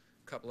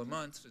couple of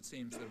months, it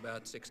seems that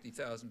about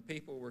 60,000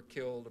 people were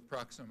killed,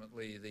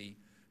 approximately the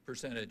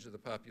percentage of the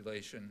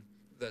population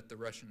that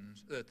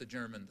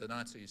the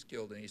Nazis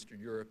killed in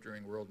Eastern Europe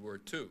during World War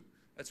II.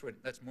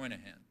 That's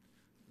Moynihan,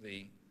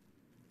 the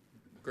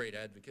great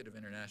advocate of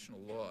international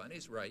law, and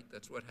he's right,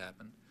 that's what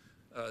happened.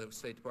 The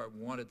State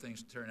Department wanted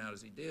things to turn out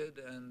as he did,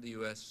 and the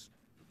U.S.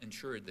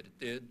 ensured that it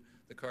did.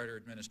 The Carter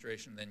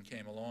administration then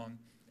came along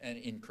and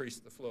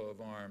increased the flow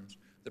of arms.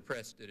 The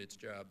press did its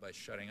job by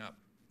shutting up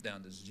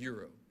down to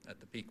zero at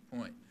the peak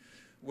point.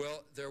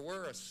 Well, there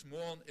was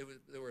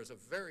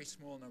a very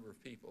small number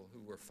of people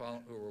who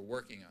were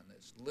working on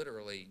this.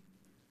 Literally,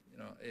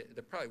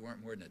 there probably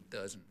weren't more than a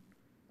dozen.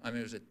 I mean,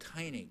 it was a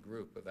tiny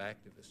group of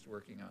activists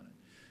working on it.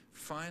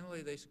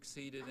 Finally, they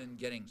succeeded in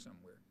getting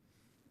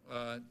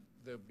somewhere.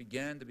 There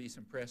began to be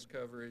some press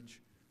coverage.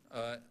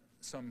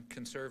 Some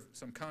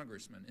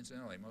congressmen,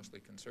 incidentally, mostly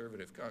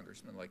conservative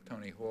congressmen like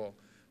Tony Hall,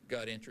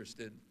 got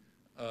interested.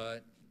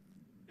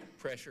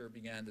 Pressure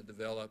began to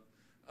develop.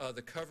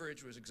 The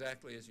coverage was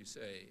exactly as you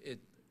say. It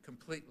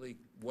completely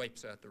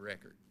wipes out the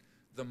record.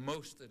 The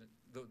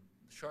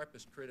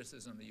sharpest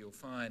criticism that you'll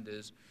find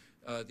is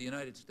the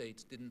United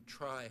States didn't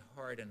try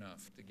hard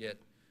enough to get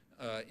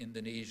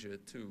Indonesia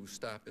to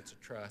stop its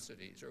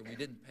atrocities, or we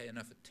didn't pay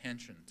enough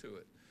attention to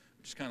it.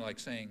 Which is kind of like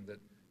saying that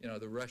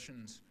the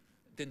Russians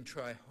didn't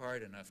try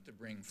hard enough to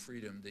bring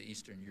freedom to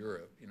Eastern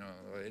Europe.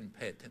 They didn't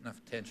pay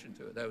enough attention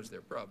to it. That was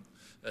their problem.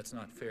 That's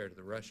not fair to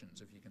the Russians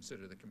if you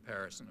consider the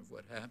comparison of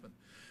what happened.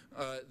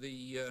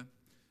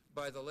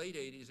 By the late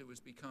 80s, it was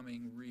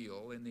becoming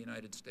real in the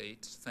United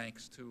States,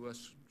 thanks to a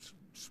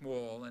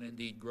small and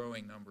indeed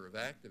growing number of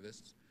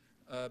activists.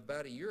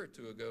 About a year or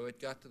two ago,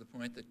 it got to the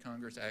point that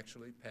Congress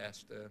actually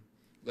passed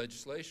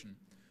legislation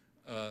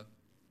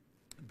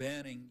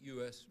banning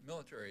U.S.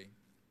 military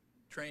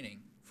training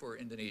for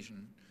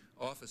Indonesian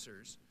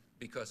officers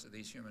because of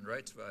these human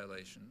rights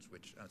violations,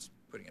 which I'm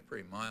putting it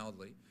pretty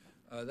mildly.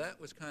 That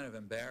was kind of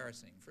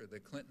embarrassing for the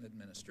Clinton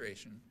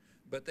administration,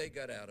 but they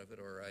got out of it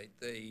all right.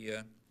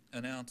 They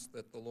announced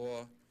that the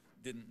law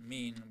didn't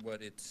mean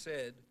what it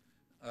said.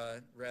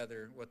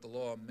 Rather, what the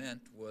law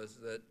meant was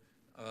that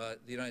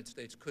the United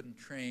States couldn't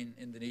train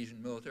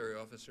Indonesian military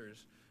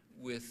officers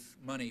with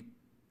money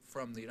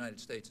from the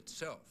United States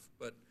itself.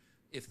 But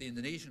if the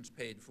Indonesians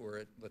paid for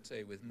it, let's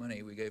say with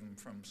money we gave them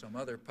from some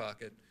other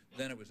pocket,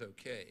 then it was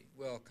okay.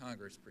 Well,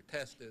 Congress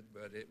protested,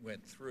 but it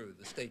went through.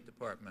 The State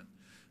Department,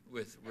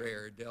 with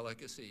rare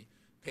delicacy,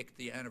 picked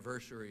the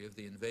anniversary of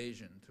the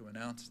invasion to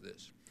announce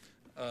this.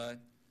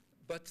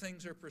 But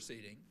things are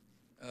proceeding.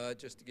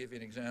 Just to give you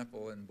an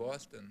example, in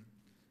Boston,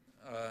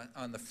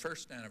 on the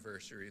first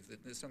anniversary,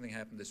 something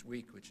happened this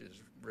week which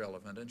is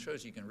relevant and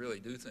shows you can really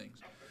do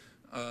things.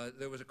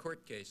 There was a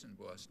court case in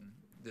Boston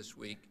this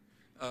week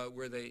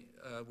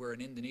where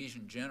an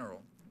Indonesian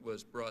general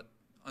was brought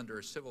under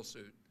a civil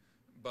suit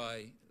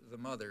by the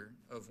mother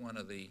of one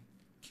of the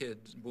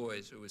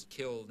boys who was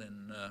killed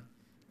in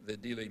the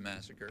Dealey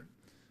massacre.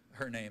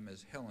 Her name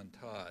is Helen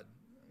Todd,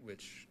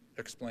 which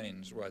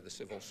explains why the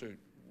civil suit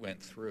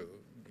went through.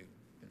 You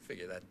can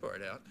figure that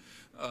part out.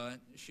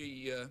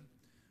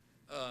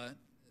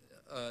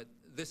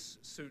 This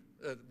suit,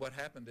 what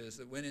happened is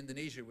that when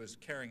Indonesia was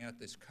carrying out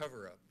this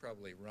cover-up,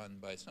 probably run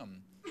by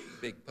some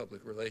big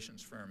public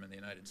relations firm in the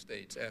United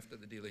States after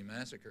the Dealey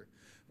massacre,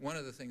 one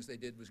of the things they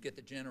did was get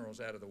the generals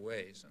out of the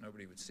way so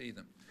nobody would see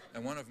them.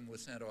 And one of them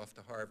was sent off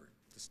to Harvard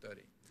to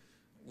study.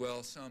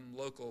 Well, some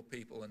local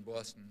people in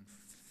Boston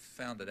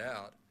found it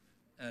out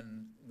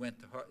and went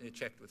to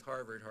checked with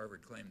Harvard.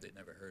 Harvard claimed they'd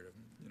never heard of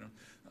him, you know,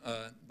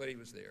 but he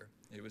was there.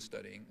 He was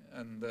studying,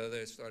 and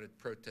there started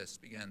protests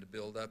began to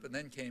build up. And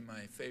then came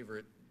my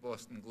favorite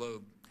Boston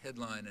Globe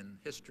headline in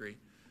history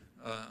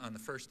on the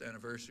first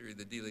anniversary of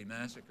the Dealey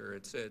massacre.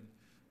 It said,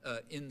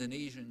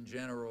 "Indonesian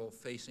general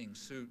facing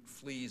suit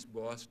flees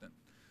Boston,"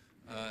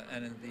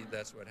 and indeed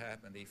that's what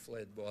happened. He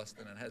fled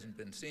Boston and hasn't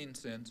been seen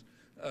since.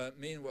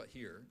 Meanwhile,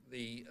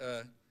 the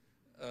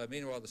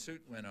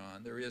suit went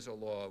on. There is a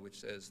law which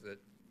says that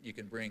you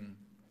can bring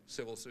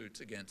civil suits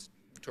against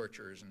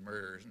torturers and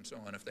murderers and so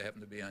on if they happen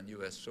to be on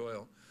U.S.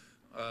 soil.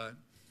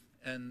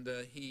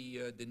 He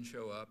didn't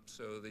show up,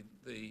 so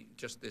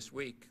just this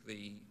week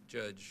the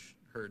judge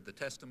heard the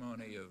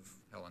testimony of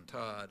Helen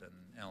Todd and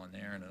Alan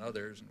Nairn and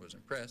others and was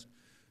impressed,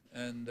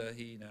 and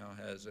he now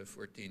has a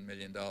 $14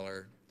 million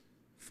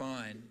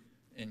fine.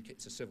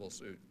 It's a civil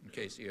suit in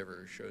case he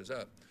ever shows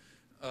up.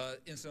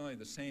 Incidentally,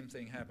 the same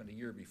thing happened a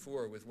year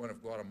before with one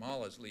of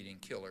Guatemala's leading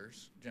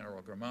killers,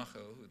 General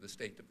Gramajo, who the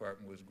State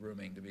Department was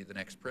grooming to be the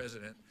next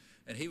president,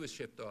 and he was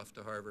shipped off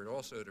to Harvard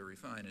also to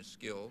refine his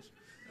skills,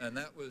 and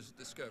that was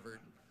discovered.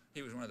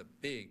 He was one of the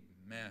big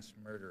mass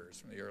murderers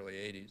from the early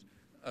 80s.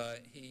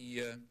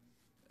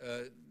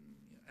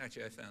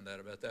 Actually, I found out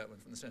about that one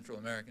from the Central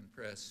American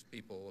press.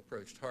 People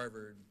approached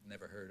Harvard,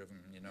 never heard of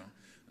him, you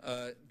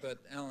know. But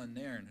Alan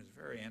Nairn, who's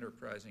a very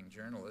enterprising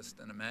journalist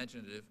and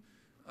imaginative,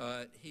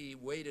 he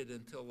waited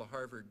until the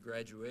Harvard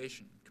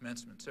graduation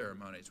commencement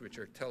ceremonies, which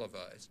are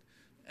televised.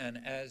 And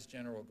as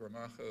General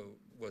Gramajo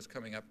was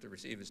coming up to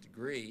receive his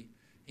degree,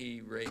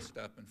 he raced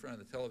up in front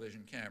of the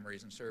television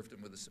cameras and served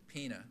him with a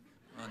subpoena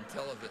on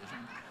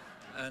television.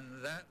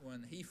 And that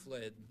one, he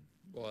fled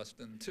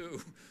Boston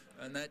too,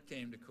 and that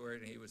came to court,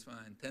 and he was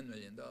fined $10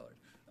 million.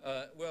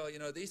 Well, you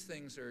know, these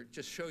things are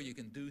just show you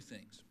can do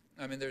things.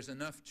 I mean, there's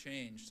enough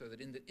change so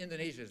that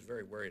Indonesia is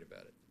very worried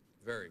about it,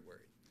 very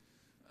worried.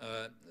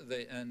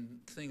 And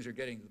things are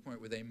getting to the point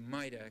where they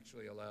might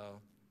actually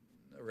allow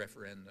a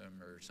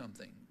referendum or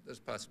something. There's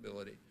a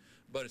possibility,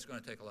 but it's going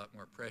to take a lot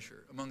more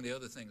pressure. Among the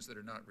other things that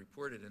are not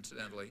reported,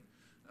 incidentally,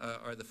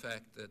 are the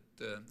fact that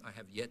I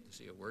have yet to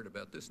see a word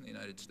about this in the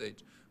United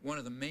States. One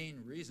of the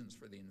main reasons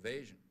for the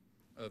invasion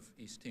of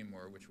East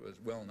Timor, which was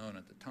well known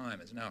at the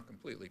time, is now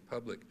completely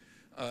public,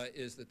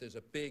 is that there's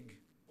a big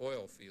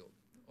oil field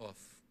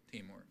off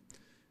Timor.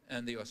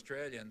 And the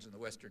Australians and the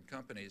Western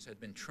companies had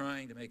been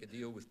trying to make a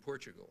deal with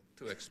Portugal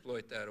to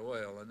exploit that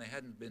oil, and they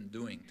hadn't been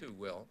doing too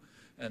well.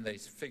 And they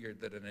figured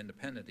that an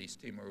independent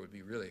East Timor would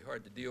be really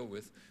hard to deal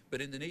with,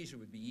 but Indonesia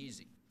would be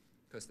easy,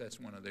 because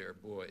that's one of their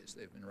boys.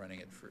 They've been running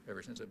it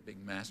ever since a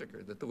big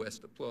massacre that the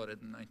West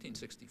applauded in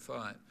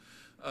 1965.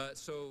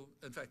 So,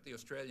 in fact, the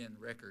Australian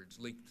records,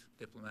 leaked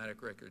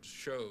diplomatic records,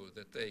 show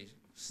that they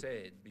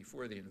said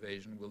before the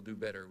invasion, we'll do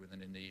better with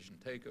an Indonesian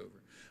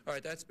takeover. All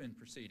right, that's been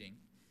proceeding.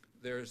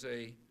 There's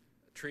a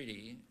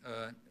treaty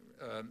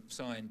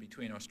signed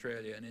between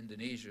Australia and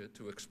Indonesia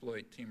to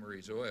exploit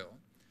Timorese oil.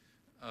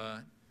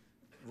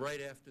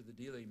 Right after the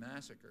Dealey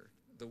massacre,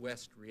 the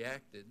West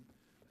reacted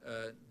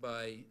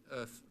by,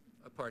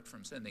 apart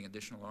from sending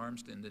additional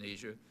arms to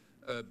Indonesia,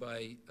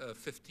 by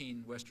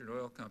 15 Western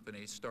oil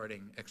companies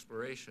starting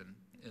exploration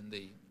in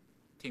the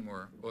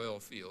Timor oil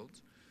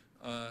fields.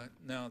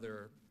 Now there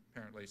are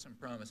apparently some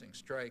promising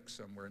strikes.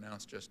 Some were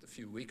announced just a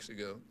few weeks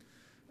ago.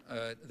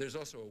 There's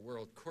also a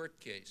world court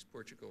case.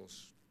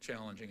 Portugal's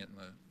challenging it in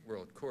the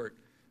world court.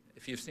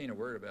 If you've seen a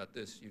word about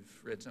this, you've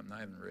read something I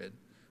haven't read.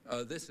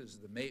 This is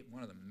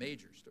one of the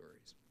major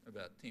stories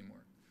about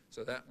Timor.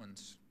 So that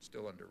one's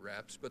still under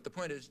wraps. But the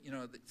point is, you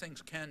know, that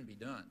things can be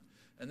done.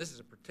 And this is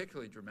a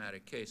particularly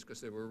dramatic case because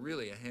there were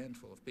really a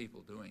handful of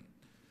people doing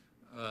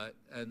it.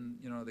 And,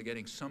 you know, they're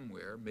getting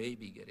somewhere,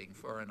 maybe getting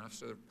far enough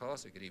so the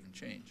policy could even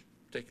change,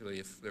 particularly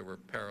if there were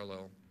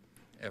parallel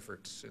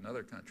efforts in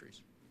other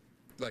countries.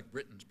 Like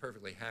Britain's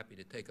perfectly happy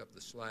to take up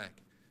the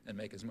slack and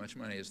make as much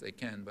money as they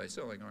can by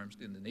selling arms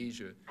to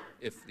Indonesia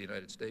if the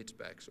United States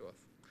backs off.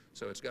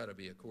 So it's got to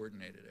be a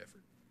coordinated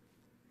effort.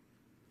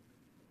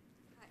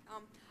 Hi,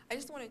 I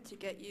just wanted to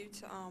get you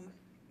to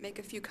make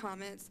a few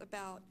comments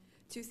about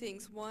two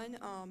things. One,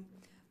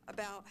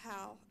 about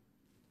how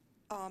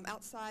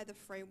outside the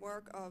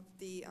framework of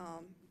the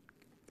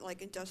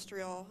like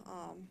industrial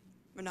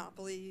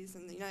monopolies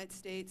in the United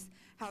States,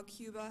 how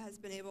Cuba has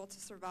been able to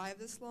survive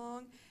this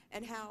long,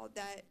 and how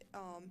that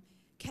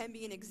can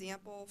be an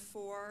example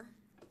for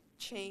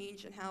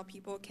change and how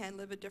people can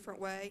live a different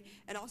way,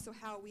 and also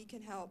how we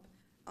can help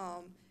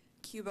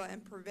Cuba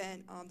and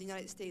prevent the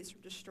United States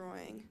from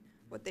destroying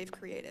what they've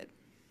created.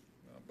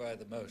 by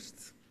the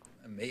most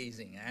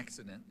amazing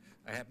accident,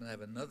 I happen to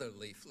have another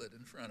leaflet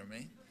in front of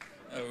me,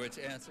 which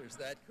answers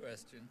that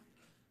question.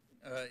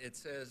 It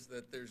says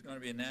that there's going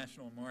to be a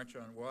national march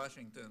on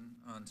Washington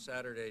on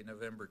Saturday,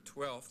 November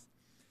 12th,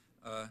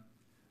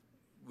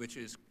 which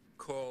is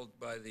called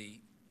by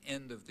the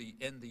End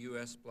the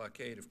U.S.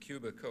 Blockade of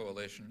Cuba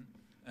coalition,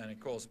 and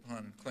it calls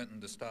upon Clinton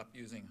to stop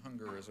using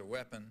hunger as a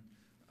weapon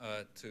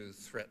to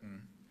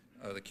threaten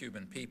the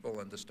Cuban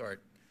people and to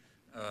start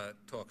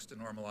talks to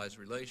normalize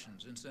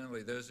relations.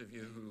 Incidentally, those of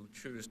you who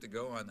choose to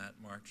go on that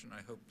march, and I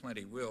hope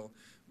plenty will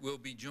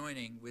be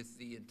joining with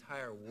the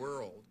entire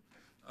world,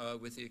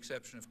 with the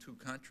exception of two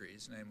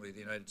countries, namely the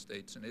United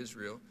States and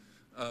Israel,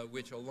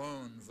 which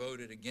alone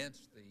voted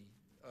against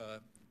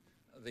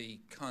the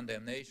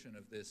condemnation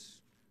of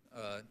this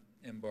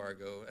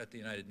embargo at the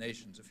United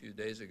Nations a few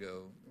days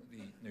ago.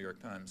 The New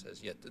York Times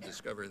has yet to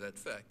discover that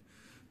fact.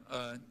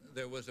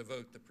 There was a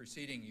vote the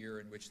preceding year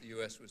in which the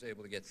U.S. was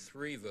able to get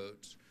 3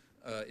 votes,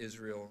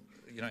 Israel,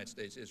 United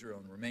States, Israel,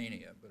 and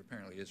Romania, but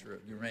apparently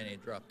Romania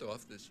dropped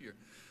off this year.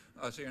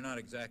 So you're not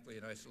exactly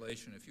in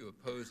isolation if you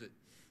oppose it.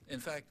 In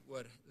fact,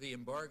 what the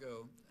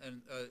embargo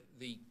and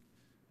the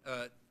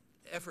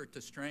effort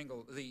to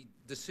strangle, the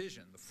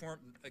decision,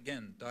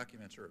 again,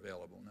 documents are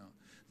available now.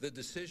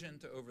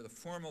 The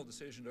formal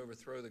decision to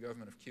overthrow the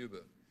government of Cuba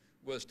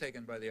was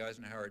taken by the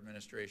Eisenhower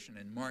administration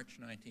in March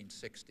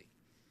 1960.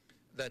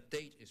 That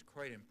date is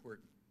quite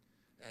important.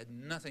 It had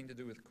nothing to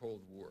do with the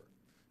Cold War.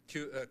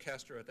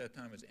 Castro at that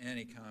time was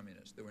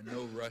anti-communist. There were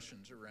no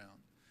Russians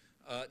around.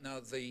 Now,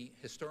 the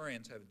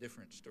historians have a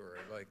different story,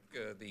 like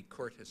the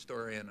court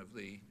historian of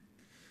the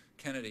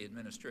Kennedy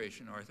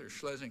administration, Arthur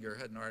Schlesinger,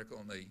 had an article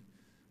in the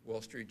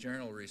Wall Street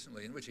Journal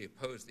recently in which he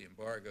opposed the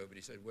embargo, but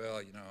he said,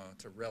 well, you know,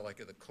 it's a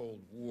relic of the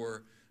Cold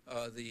War.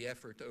 The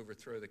effort to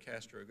overthrow the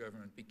Castro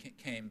government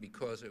came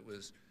because it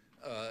was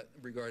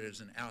regarded as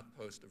an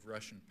outpost of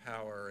Russian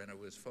power, and it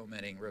was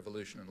fomenting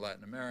revolution in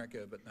Latin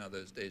America, but now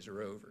those days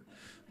are over.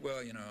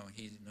 Well, you know,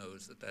 he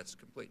knows that that's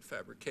complete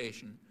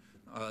fabrication.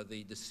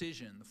 The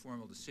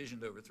formal decision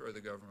to overthrow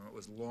the government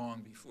was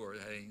long before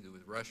it had anything to do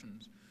with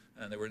Russians,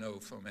 and there were no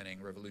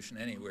fomenting revolution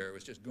anywhere. It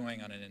was just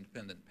going on an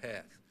independent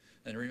path.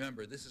 And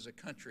remember, this is a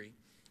country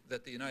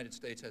that the United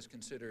States has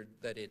considered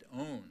that it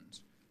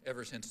owns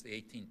ever since the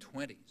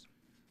 1820s.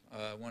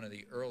 One of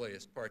the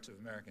earliest parts of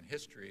American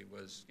history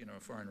was, you know,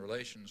 foreign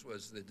relations,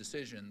 was the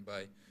decision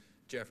by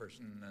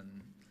Jefferson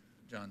and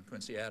John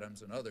Quincy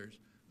Adams and others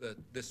that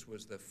this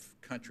was the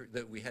country,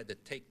 that we had to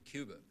take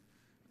Cuba.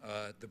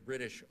 The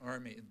British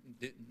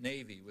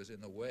Navy was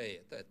in the way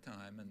at that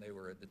time, and they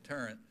were a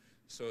deterrent.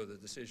 So the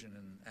decision,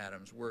 in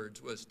Adams'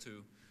 words, was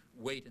to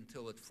wait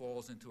until it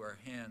falls into our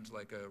hands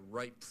like a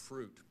ripe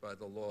fruit by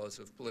the laws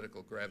of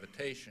political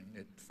gravitation.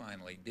 It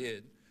finally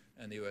did,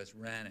 and the U.S.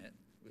 ran it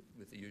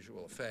with the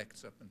usual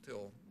effects up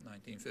until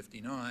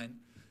 1959.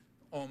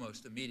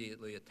 Almost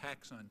immediately,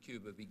 attacks on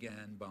Cuba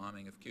began,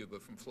 bombing of Cuba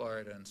from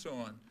Florida and so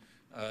on.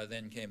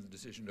 Then came the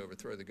decision to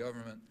overthrow the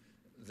government.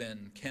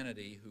 Then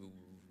Kennedy, who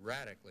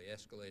radically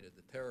escalated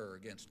the terror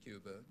against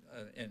Cuba,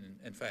 and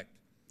in fact,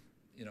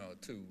 you know,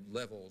 to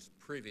levels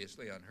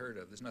previously unheard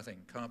of. There's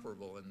nothing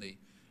comparable in the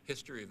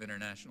history of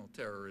international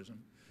terrorism.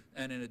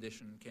 And in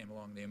addition came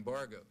along the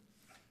embargo,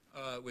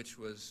 which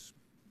was,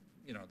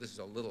 you know, this is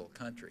a little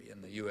country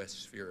in the U.S.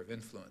 sphere of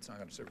influence, not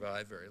going to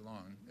survive very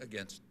long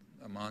against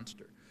a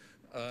monster.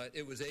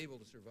 It was able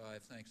to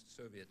survive thanks to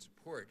Soviet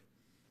support,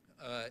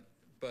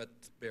 but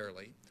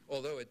barely.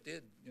 Although it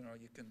did, you know,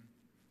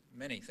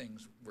 many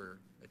things were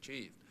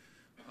achieved.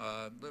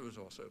 It was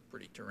also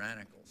pretty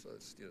tyrannical, so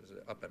it's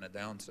an up and a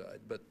downside.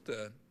 But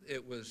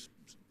it was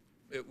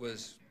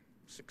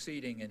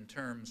succeeding in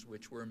terms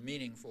which were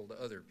meaningful to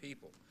other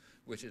people,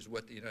 which is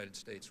what the United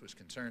States was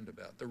concerned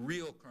about. The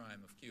real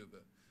crime of Cuba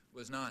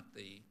was not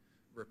the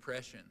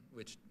repression,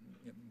 which,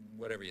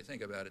 whatever you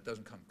think about it,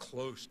 doesn't come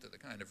close to the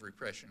kind of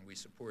repression we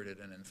supported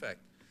and, in fact,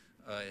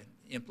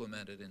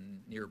 implemented in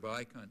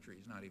nearby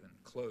countries, not even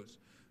close.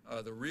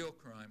 The real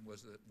crime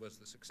was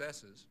the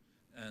successes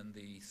and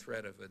the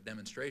threat of a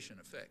demonstration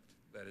effect.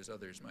 That is,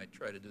 others might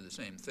try to do the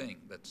same thing.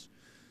 That's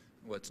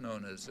what's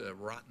known as a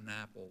rotten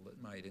apple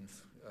that might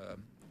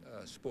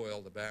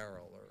spoil the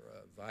barrel, or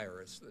a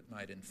virus that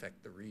might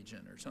infect the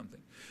region or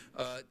something.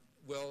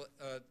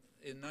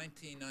 In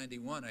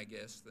 1991, I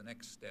guess, the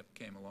next step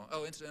came along.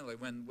 Oh, incidentally,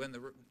 when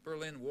the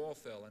Berlin Wall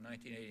fell in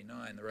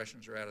 1989, the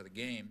Russians were out of the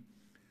game.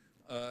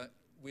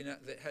 We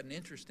had an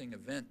interesting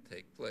event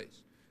take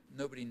place.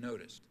 Nobody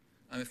noticed.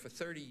 I mean, for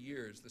 30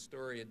 years, the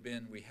story had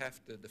been, we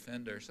have to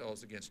defend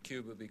ourselves against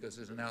Cuba because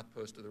there's an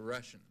outpost of the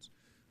Russians.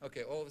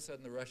 Okay, all of a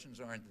sudden the Russians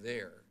aren't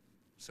there.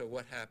 So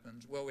what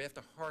happens? Well, we have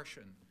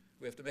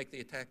to make the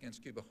attack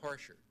against Cuba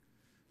harsher.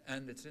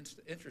 And it's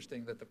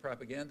interesting that the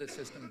propaganda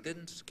system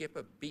didn't skip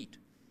a beat.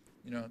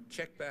 You know,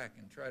 check back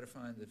and try to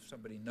find if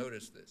somebody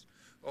noticed this.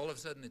 All of a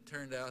sudden it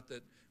turned out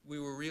that we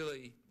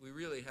really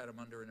had them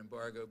under an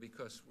embargo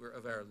because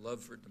of our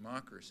love for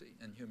democracy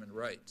and human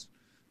rights.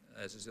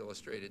 as is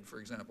illustrated, for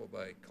example,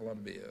 by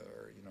Colombia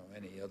or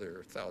any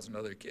other 1,000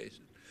 other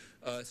cases.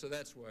 So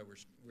that's why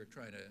we're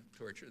trying to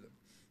torture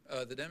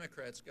them. The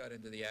Democrats got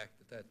into the act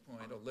at that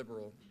point. A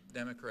liberal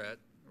Democrat,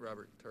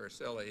 Robert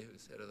Torricelli,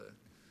 who's head of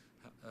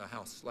the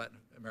House Latin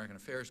American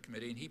Affairs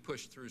Committee, and he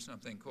pushed through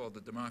something called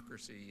the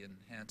Democracy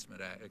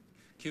Enhancement Act,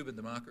 Cuban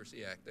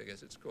Democracy Act, I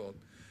guess it's called,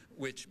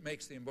 which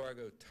makes the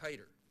embargo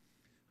tighter.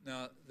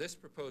 Now, this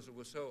proposal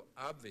was so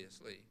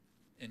obviously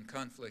in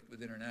conflict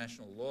with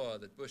international law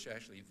that Bush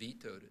actually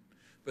vetoed it.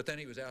 But then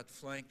he was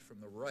outflanked from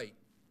the right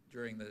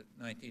during the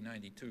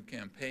 1992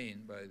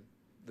 campaign by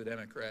the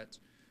Democrats,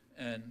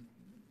 and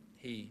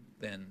he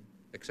then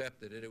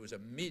accepted it. It was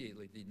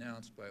immediately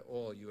denounced by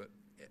all,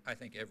 I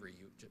think every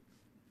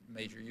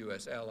major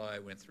U.S. ally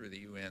went through the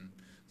UN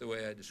the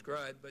way I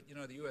described, but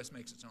the U.S.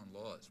 makes its own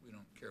laws. We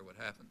don't care what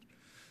happens.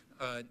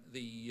 As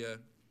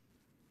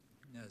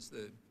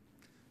the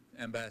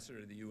ambassador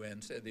to the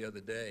UN said the other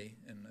day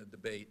in a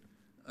debate,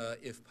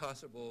 if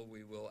possible,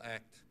 we will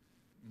act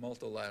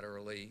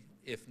multilaterally.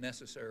 If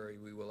necessary,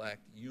 we will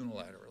act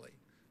unilaterally,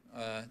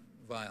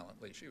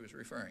 violently. She was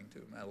referring to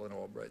Madeleine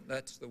Albright.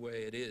 That's the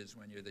way it is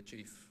when you're the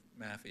chief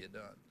mafia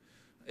don.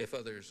 If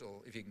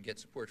you can get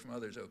support from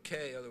others,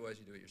 okay. Otherwise,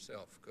 you do it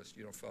yourself because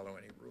you don't follow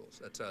any rules.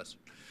 That's us.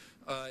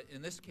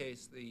 In this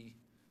case, the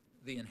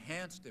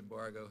enhanced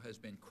embargo has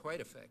been quite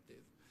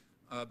effective.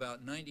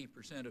 About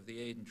 90% of the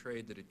aid and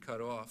trade that it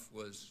cut off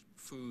was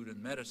food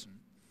and medicine,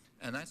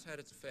 and that's had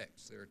its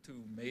effects. There are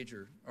two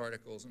major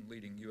articles in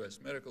leading U.S.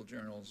 medical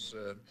journals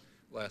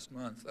last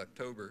month,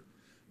 October,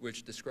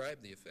 which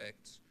describe the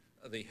effects.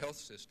 The health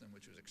system,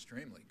 which was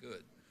extremely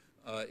good,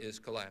 is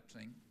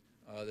collapsing.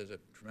 There's a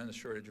tremendous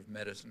shortage of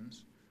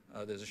medicines.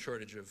 There's a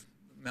shortage of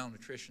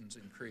malnutrition's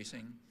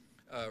increasing.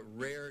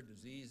 Rare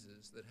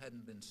diseases that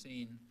hadn't been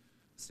seen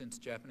since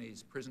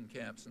Japanese prison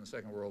camps in the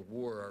Second World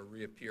War are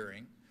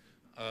reappearing.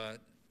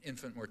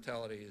 Infant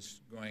mortality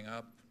is going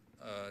up.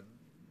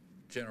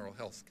 General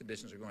health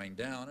conditions are going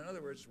down. In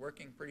other words, it's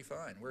working pretty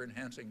fine. We're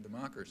enhancing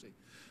democracy.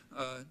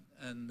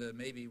 And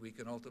maybe we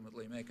can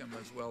ultimately make them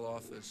as well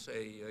off as,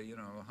 say,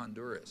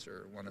 Honduras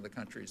or one of the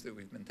countries that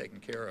we've been taking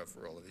care of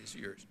for all of these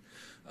years.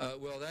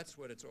 Well, that's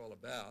what it's all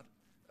about.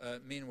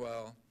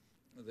 Meanwhile,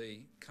 the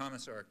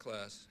commissar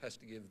class has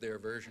to give their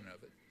version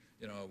of it.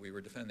 We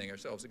were defending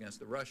ourselves against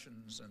the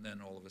Russians, and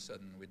then all of a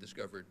sudden we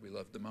discovered we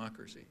love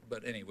democracy.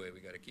 But anyway,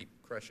 we got to keep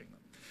crushing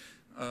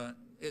them.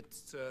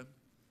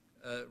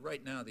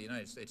 Right now, the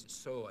United States is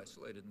so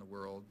isolated in the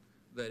world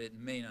that it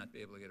may not be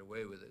able to get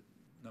away with it,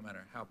 no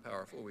matter how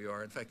powerful we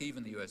are. In fact,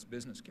 even the U.S.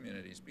 business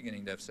community is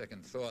beginning to have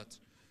second thoughts,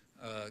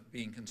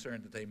 being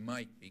concerned that they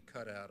might be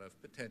cut out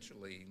of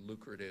potentially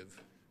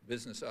lucrative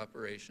business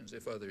operations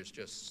if others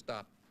just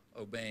stop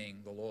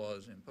obeying the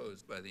laws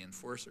imposed by the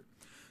enforcer.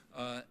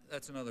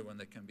 That's another one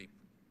that can be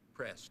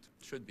pressed,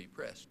 should be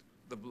pressed.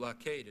 This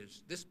blockade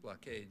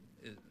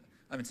is,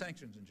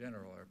 sanctions in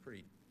general are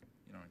pretty,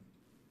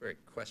 very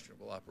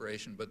questionable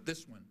operation, but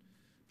this one,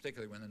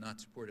 particularly when they're not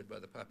supported by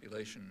the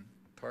population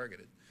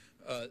targeted,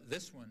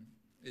 this one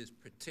is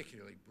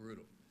particularly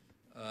brutal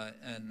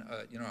and,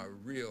 a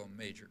real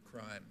major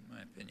crime, in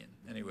my opinion.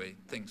 Anyway,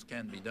 things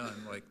can be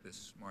done, like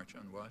this March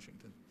on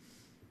Washington.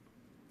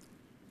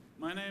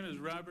 My name is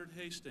Robert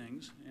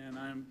Hastings, and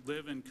I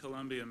live in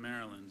Columbia,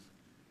 Maryland.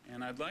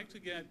 And I'd like to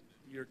get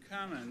your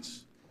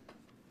comments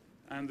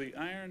on the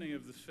irony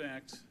of the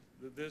fact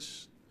that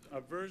a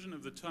version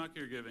of the talk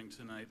you're giving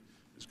tonight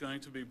is going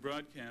to be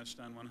broadcast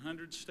on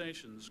 100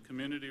 stations,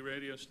 community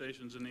radio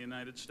stations in the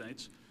United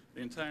States,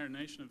 the entire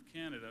nation of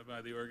Canada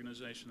by the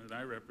organization that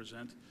I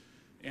represent,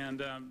 and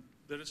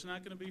that it's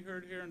not going to be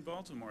heard here in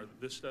Baltimore, that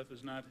this stuff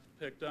is not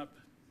picked up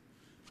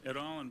at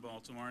all in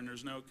Baltimore, and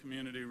there's no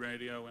community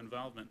radio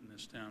involvement in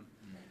this town.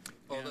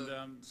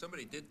 Although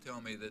somebody did tell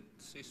me that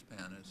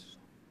C-SPAN is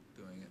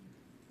doing it.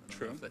 I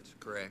don't know if that's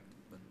correct.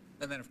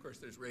 And then, of course,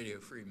 there's Radio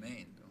Free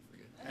Maine, don't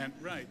forget. And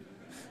right.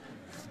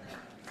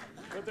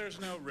 But there's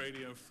no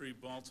Radio Free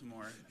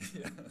Baltimore.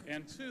 Yeah.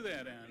 And to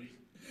that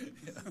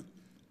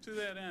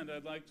end,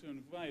 I'd like to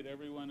invite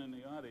everyone in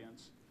the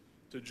audience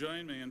to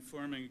join me in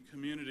forming a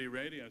community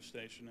radio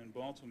station in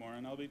Baltimore,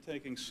 and I'll be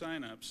taking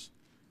sign-ups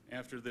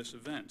after this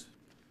event.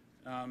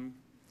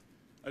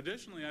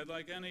 Additionally, I'd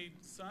like any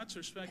thoughts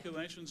or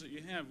speculations that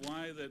you have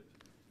why that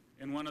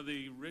in one of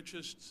the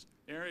richest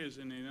areas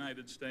in the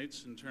United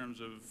States in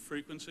terms of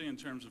frequency, in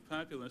terms of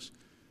populace,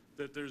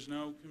 that there's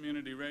no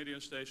community radio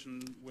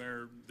station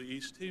where the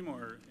East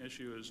Timor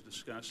issue is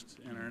discussed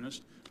in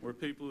earnest, where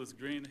people with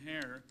green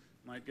hair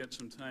might get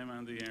some time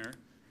on the air,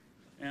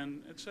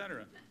 and et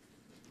cetera.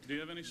 Do you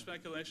have any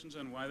speculations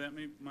on why that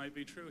might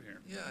be true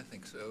here? Yeah, I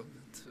think so.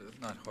 It's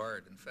not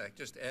hard, in fact.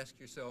 Just ask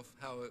yourself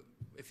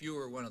if you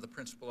were one of the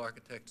principal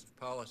architects of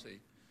policy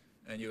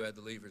and you had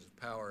the levers of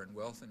power and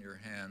wealth in your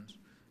hands,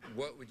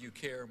 what would you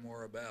care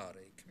more about,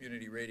 a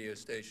community radio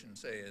station,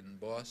 say, in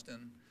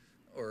Boston,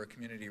 or a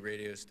community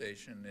radio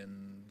station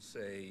in,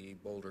 say,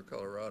 Boulder,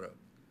 Colorado?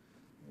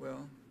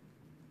 Well,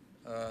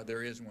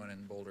 there is one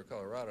in Boulder,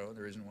 Colorado, and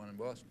there isn't one in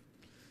Boston.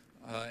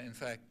 In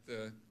fact,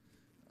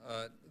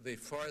 the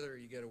farther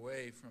you get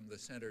away from the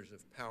centers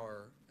of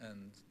power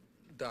and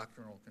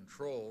doctrinal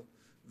control,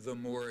 the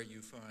more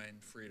you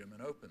find freedom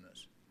and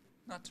openness.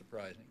 Not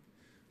surprising.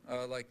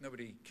 Like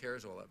nobody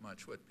cares all that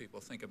much what people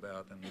think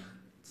about in,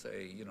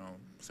 say,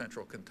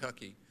 central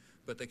Kentucky,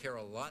 but they care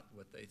a lot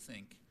what they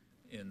think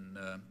in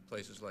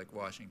places like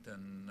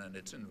Washington and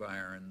its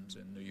environs,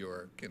 in New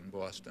York and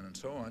Boston and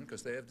so on,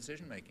 because they have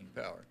decision-making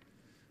power.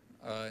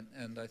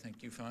 And I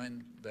think you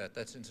find that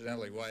that's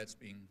incidentally why it's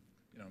being,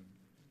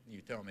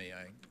 you tell me,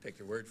 I take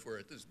your word for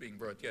it, this is being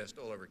broadcast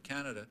all over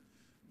Canada,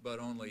 but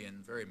only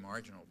in very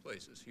marginal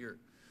places here.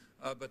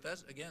 But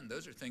that's, again,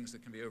 those are things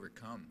that can be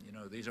overcome.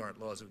 These aren't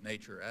laws of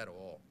nature at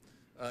all.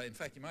 In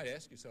fact, you might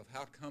ask yourself,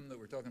 how come that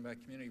we're talking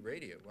about community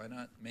radio? Why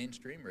not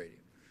mainstream radio?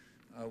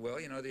 Well,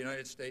 the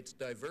United States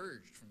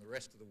diverged from the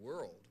rest of the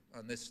world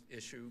on this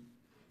issue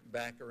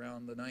back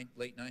around the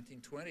late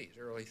 1920s,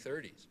 early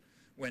 30s,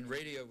 when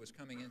radio was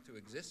coming into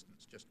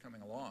existence, just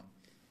coming along.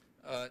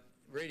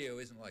 Radio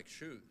isn't like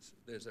shoes.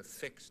 There's a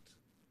fixed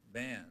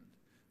band,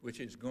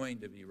 which is going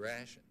to be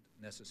rationed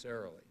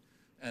necessarily.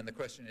 And the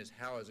question is,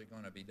 how is it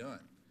going to be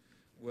done?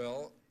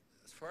 Well,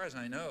 as far as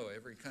I know,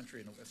 every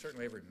country,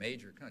 certainly every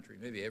major country,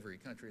 maybe every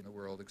country in the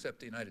world except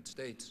the United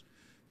States,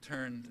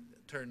 turned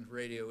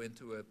radio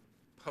into a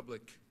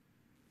public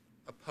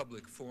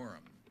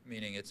forum,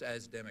 meaning it's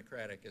as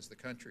democratic as the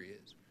country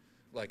is.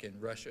 Like in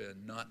Russia,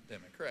 not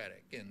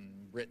democratic,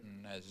 in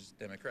Britain as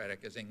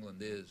democratic as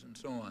England is, and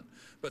so on,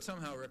 but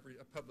somehow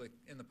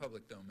in the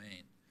public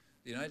domain.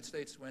 The United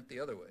States went the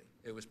other way.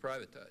 It was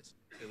privatized.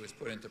 It was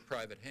put into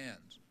private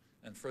hands.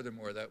 And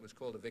furthermore, that was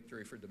called a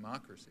victory for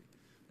democracy.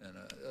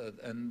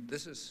 And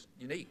this is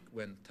unique.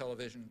 When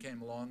television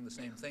came along, the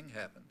same thing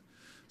happened.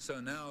 So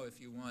now if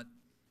you want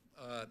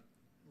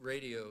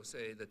radio,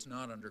 say, that's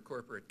not under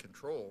corporate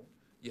control,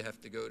 you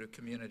have to go to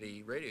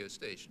community radio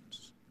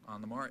stations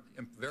on the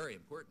very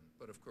important,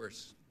 but of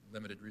course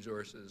limited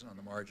resources on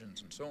the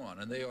margins and so on,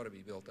 and they ought to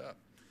be built up.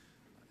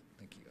 I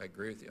think I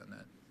agree with you on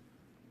that.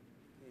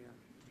 Yeah.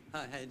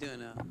 Hi, how you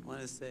doing? I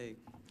want to say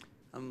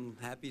I'm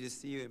happy to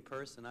see you in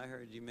person. I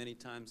heard you many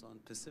times on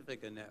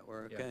Pacifica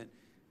Network, Yeah. and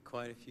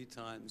quite a few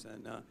times,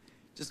 and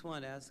just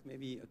want to ask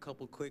maybe a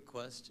couple quick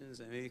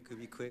questions, and maybe it could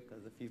be quick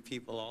because a few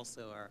people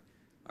also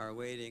are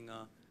waiting.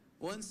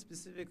 One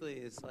specifically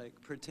is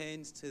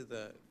pertains to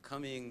the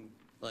coming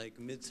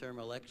midterm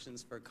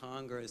elections for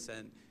Congress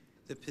and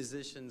the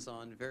positions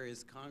on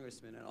various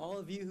congressmen. And all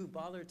of you who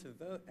bother to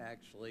vote,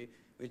 actually,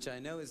 which I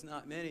know is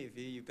not many of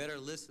you, you better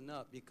listen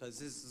up, because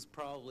this is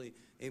probably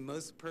a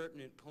most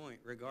pertinent point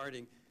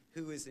regarding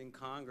who is in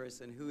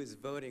Congress and who is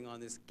voting on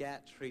this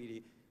GATT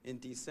treaty in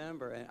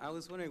December. And I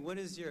was wondering, what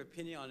is your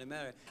opinion on the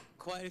matter?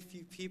 Quite a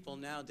few people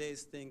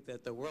nowadays think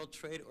that the World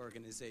Trade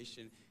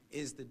Organization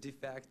is the de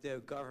facto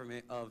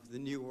government of the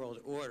New World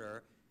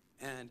Order,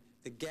 and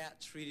the GATT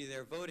treaty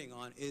they're voting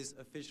on is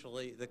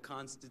officially the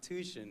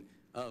Constitution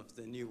of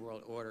the New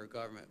World Order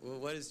government. Well,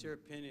 what is your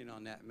opinion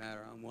on that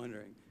matter? I'm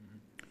wondering.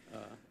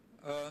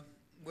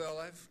 Well,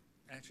 I've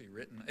actually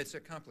written, it's a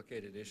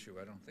complicated issue.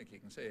 I don't think you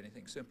can say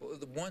anything simple.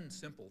 The one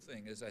simple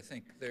thing is I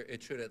think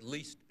it should at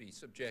least be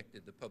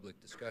subjected to public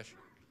discussion.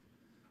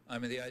 I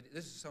mean,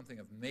 this is something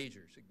of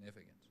major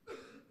significance.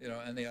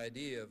 And the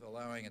idea of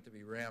allowing it to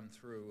be rammed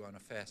through on a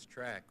fast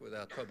track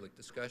without public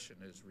discussion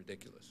is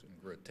ridiculous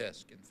and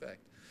grotesque, in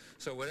fact.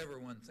 So whatever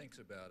one thinks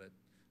about it,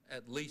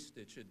 at least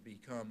it should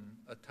become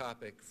a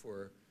topic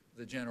for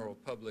the general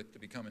public to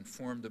become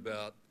informed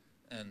about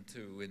and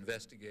to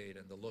investigate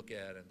and to look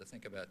at and to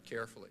think about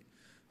carefully.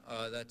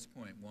 That's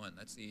point one.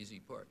 That's the easy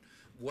part.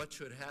 What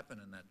should happen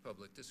in that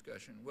public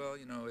discussion? Well,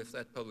 if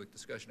that public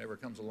discussion ever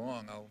comes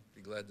along, I'll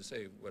be glad to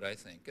say what I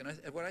think. And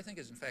what I think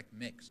is, in fact,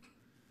 mixed.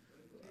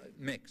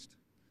 Mixed.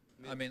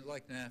 I mean,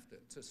 like NAFTA.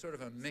 It's a sort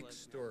of a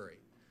mixed story.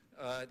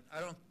 I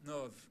don't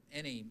know of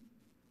anyone,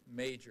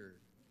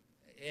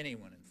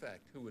 in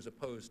fact, who was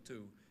opposed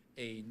to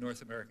a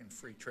North American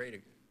free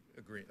trade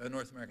agreement, a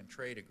North American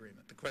trade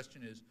agreement. The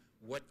question is,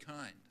 what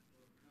kind?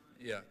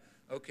 Yeah.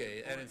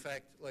 Okay. And in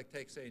fact, like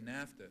say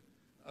NAFTA,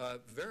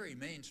 very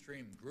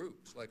mainstream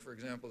groups, like for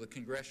example the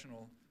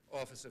Congressional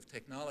Office of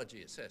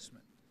Technology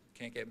Assessment,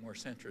 can't get more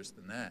centrist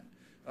than that.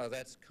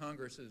 That's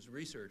Congress's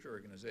research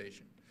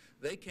organization.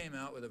 They came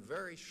out with a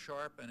very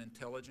sharp and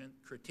intelligent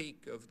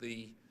critique of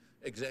the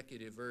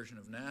executive version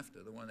of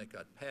NAFTA, the one that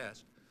got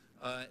passed,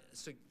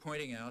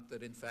 pointing out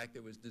that in fact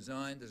it was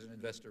designed as an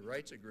investor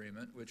rights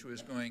agreement, which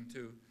was going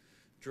to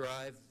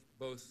drive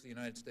both the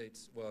United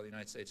States,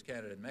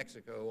 Canada, and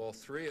Mexico, all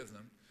three of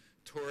them,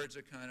 towards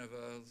a kind of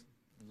a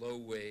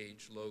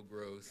low-wage,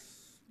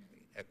 low-growth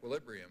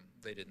equilibrium.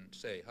 They didn't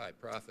say high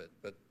profit,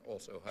 but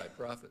also high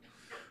profit.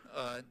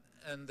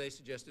 And they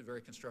suggested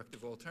very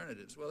constructive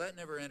alternatives. Well, that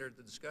never entered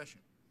the discussion.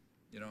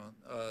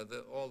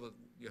 All that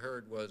you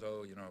heard was,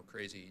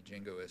 crazy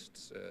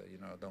jingoists,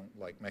 don't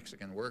like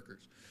Mexican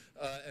workers.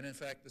 And in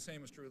fact, the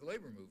same was true of the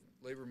labor movement.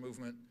 Labor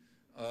movement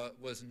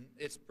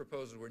its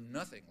proposals were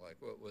nothing like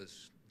what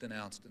was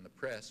denounced in the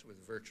press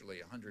with virtually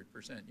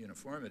 100%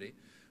 uniformity.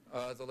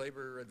 The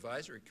Labor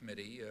Advisory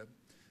Committee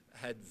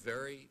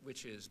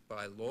which is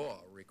by law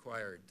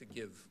required to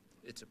give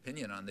its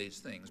opinion on these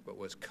things, but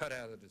was cut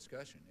out of the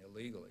discussion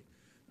illegally,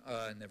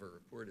 never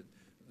reported.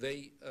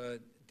 They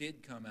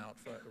did come out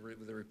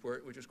with a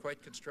report which was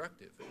quite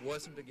constructive. It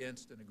wasn't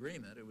against an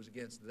agreement, it was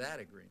against that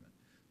agreement.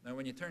 Now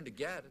when you turn to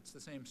GATT, it's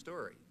the same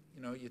story.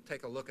 You know, you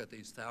take a look at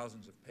these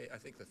thousands of pages. I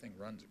think the thing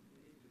runs,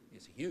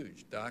 it's a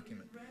huge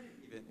document.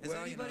 Has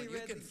Well, anybody you know, you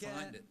read can the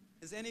find GATT? it.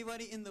 Has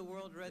anybody in the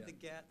world read Yeah. the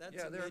GATT? That's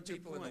Yeah, a there are major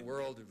people in point. the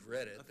world who've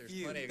read it. A There's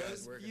few. plenty of guys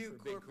Those working few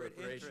for big corporate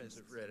corporations interests.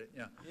 have read it.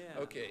 Yeah. Yeah.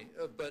 Okay,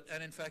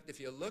 and in fact, if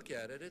you look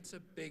at it, it's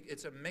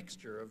a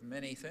mixture of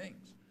many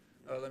things.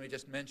 Let me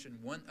just mention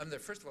one.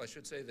 First of all, I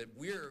should say that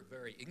we're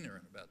very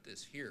ignorant about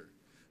this here,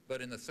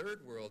 but in the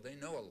third world, they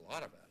know a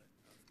lot about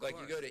it. Like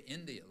you go to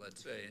India,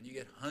 let's say, and you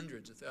get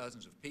hundreds of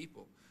thousands of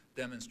people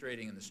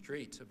demonstrating in the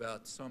streets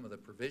about some of the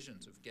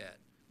provisions of GATT,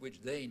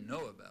 which they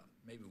know about.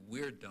 Maybe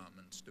we're dumb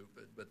and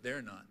stupid, but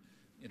they're not.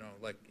 You know,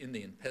 like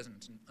Indian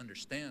peasants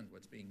understand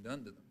what's being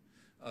done to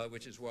them,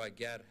 which is why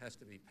GATT has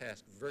to be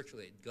passed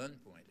virtually at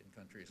gunpoint in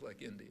countries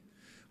like India.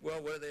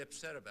 Well, what are they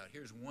upset about?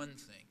 Here's one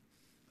thing.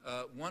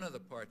 One of the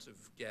parts of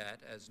GATT,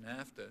 as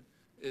NAFTA,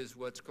 is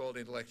what's called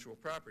intellectual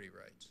property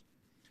rights.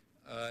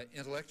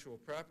 Intellectual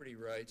property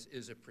rights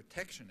is a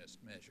protectionist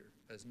measure.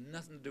 It has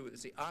nothing to do with,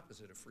 it's the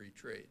opposite of free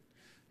trade.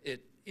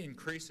 It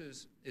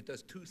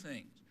does two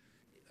things,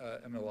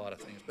 a lot of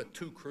things, but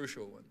two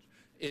crucial ones.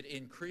 It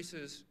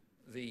increases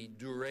the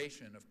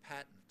duration of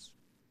patents,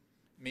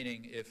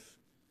 meaning if,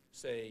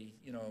 say,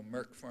 you know,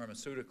 Merck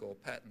Pharmaceutical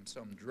patents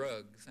some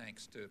drug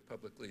thanks to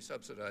publicly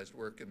subsidized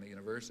work in the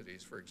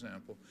universities, for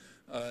example,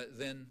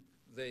 then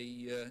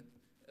they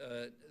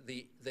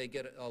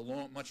get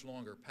a much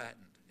longer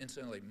patent.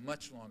 Incidentally,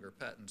 much longer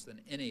patents than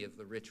any of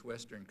the rich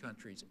Western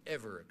countries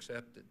ever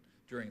accepted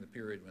during the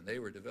period when they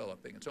were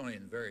developing. It's only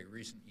in very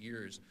recent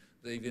years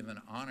they've even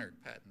honored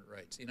patent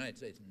rights. The United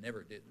States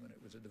never did when it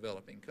was a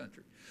developing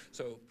country.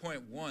 So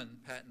point one,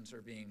 patents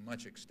are being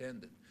much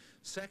extended.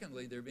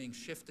 Secondly, they're being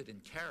shifted in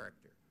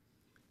character.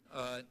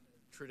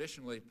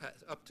 Traditionally,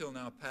 up till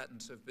now,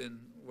 patents have been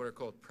what are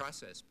called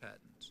process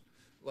patents.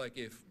 Like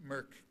if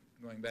Merck,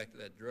 going back to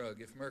that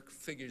drug, if Merck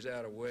figures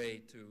out a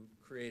way to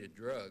create a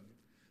drug,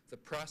 the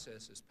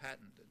process is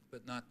patented,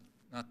 but not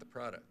the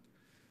product.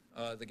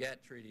 The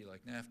GATT treaty,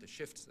 like NAFTA,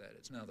 shifts that.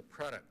 It's now the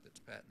product that's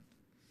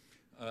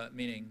patented,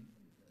 meaning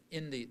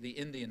the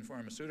Indian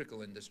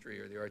pharmaceutical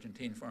industry or the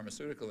Argentine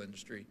pharmaceutical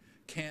industry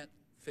can't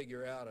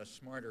figure out a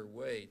smarter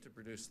way to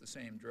produce the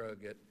same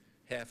drug at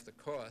half the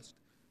cost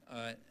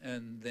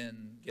and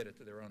then get it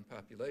to their own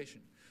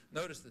population.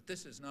 Notice that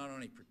this is not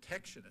only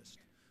protectionist,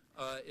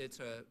 it's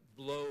a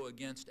blow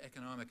against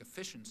economic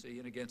efficiency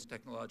and against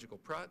technological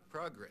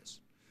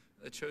progress.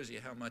 That shows you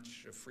how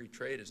much free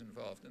trade is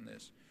involved in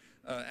this.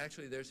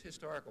 Actually, there's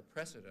historical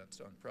precedents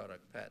on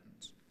product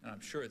patents, and I'm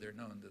sure they're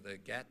known to the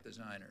GATT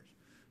designers.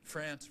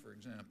 France, for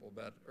example,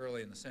 about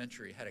early in the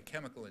century, had a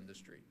chemical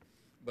industry,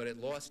 but it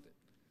lost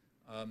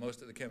it.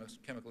 Most of the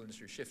chemical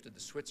industry shifted to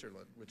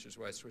Switzerland, which is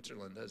why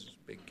Switzerland has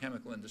a big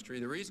chemical industry.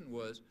 The reason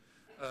was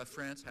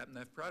France happened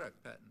to have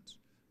product patents,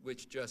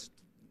 which just,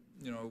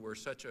 you know, were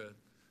such a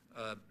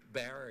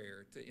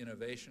barrier to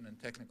innovation and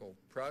technical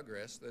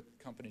progress that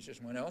companies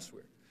just went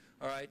elsewhere.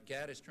 All right,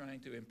 GATT is trying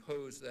to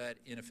impose that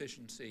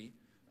inefficiency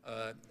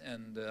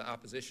and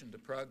opposition to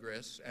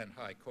progress and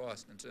high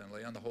cost,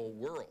 incidentally, on the whole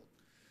world.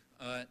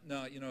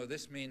 Now, you know,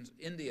 this means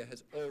India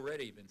has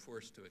already been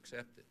forced to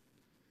accept it.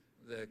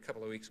 A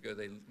couple of weeks ago,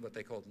 what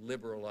they called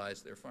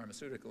liberalized their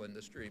pharmaceutical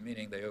industry,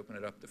 meaning they open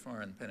it up to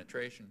foreign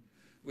penetration,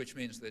 which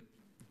means that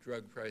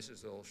drug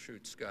prices will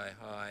shoot sky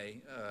high,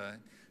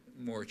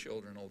 more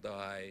children will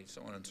die,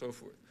 so on and so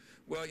forth.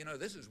 Well, you know,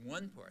 this is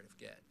one part of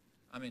GATT.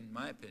 I mean, in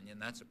my opinion,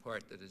 that's a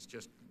part that is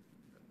just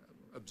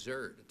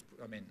absurd.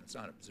 It's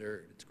not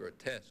absurd, it's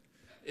grotesque.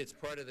 It's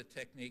part of the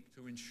technique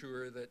to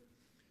ensure that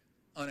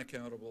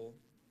unaccountable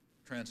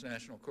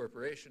transnational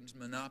corporations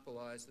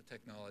monopolize the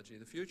technology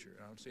of the future.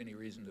 I don't see any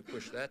reason to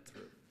push that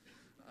through.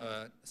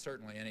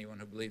 Certainly anyone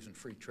who believes in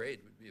free trade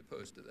would be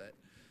opposed to that.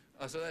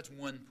 So that's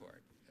one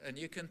part. And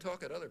you can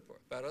talk about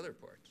other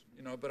parts,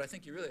 you know, but I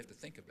think you really have to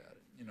think about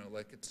it. You know,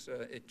 like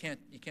you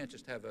can't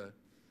just have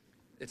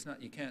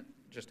you can't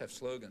just have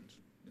slogans,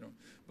 you know.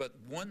 But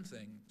one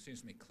thing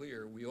seems to me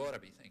clear, we ought to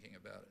be thinking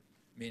about it,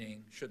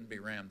 meaning shouldn't be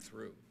rammed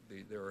through.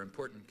 There are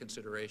important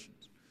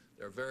considerations.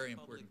 There are very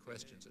important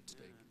questions at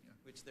stake. Yeah.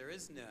 Which there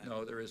is none.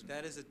 No, there isn't.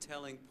 That is a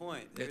telling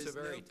point. It's a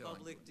There very is no telling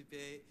public point.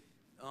 debate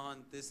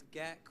on this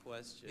GATT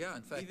question. Yeah,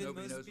 in fact, even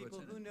nobody most knows people,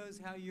 what's in who it.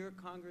 knows how your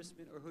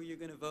congressman or who you're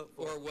going to vote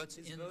for Or what's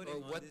is in, voting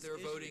or on what this they're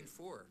issue. voting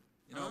for.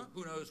 You know,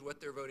 who knows what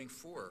they're voting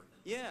for?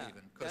 Yeah,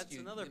 even, 'cause that's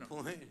another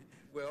point.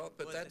 Well,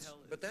 but What the that's hell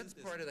is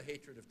this? part of the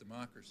hatred of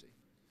democracy.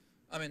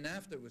 I mean,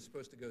 NAFTA was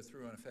supposed to go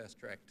through on a fast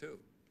track too.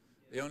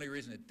 The only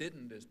reason it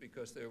didn't is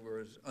because there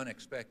was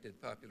unexpected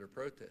popular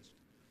protest,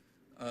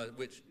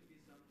 which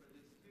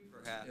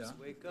Perhaps. Yeah.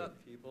 Wake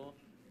up, people.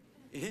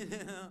 You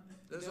know,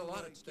 there's know a lot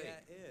what at stake.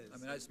 GATT is. I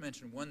mean, I just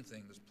mentioned one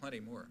thing. There's plenty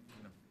more.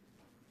 You know.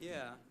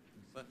 Yeah,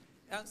 but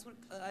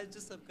I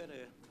just am going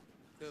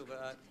to No,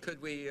 but,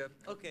 Could we?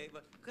 okay,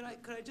 but could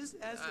I just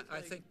ask if, I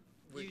like, think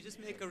we- you just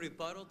make a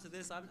rebuttal to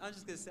this? I'm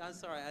just going to say, I'm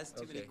sorry I asked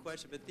too many Okay.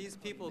 questions, but these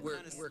people we're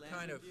kind of we're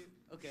kind of you.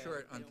 Okay.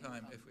 short on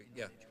time. If we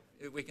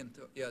we can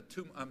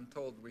I'm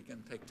told we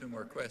can take 2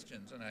 more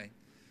questions, and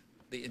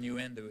the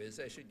innuendo is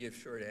I should give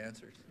short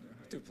answers.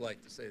 Too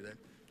polite to say that.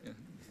 Yeah.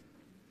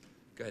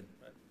 Go ahead.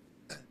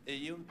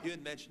 You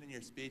had mentioned in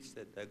your speech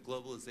that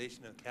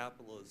globalization of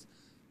capital is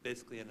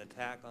basically an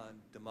attack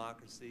on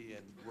democracy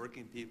and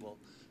working people.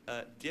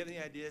 Do you have any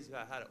ideas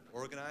about how to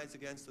organize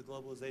against the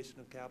globalization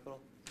of capital?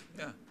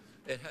 Yeah,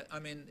 I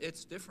mean,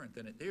 it's different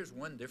than it. Here's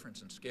one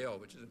difference in scale,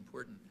 which is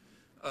important.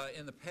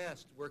 In the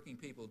past, working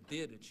people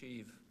did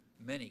achieve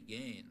many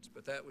gains,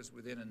 but that was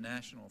within a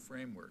national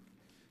framework.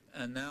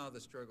 And now the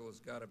struggle has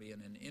got to be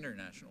in an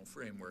international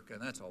framework,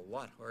 and that's a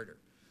lot harder.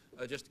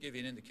 Just to give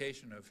you an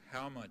indication of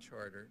how much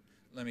harder,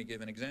 let me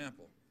give an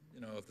example,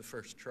 of the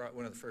first try,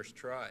 one of the first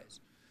tries.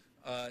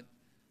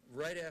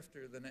 Right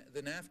after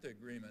the NAFTA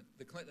agreement,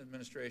 the Clinton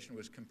administration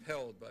was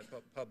compelled by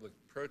public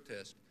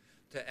protest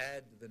to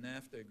add to the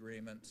NAFTA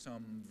agreement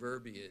some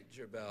verbiage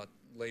about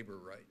labor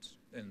rights.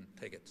 And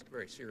take it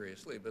very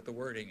seriously, but the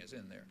wording is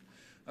in there.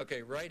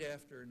 Okay, right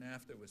after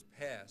NAFTA was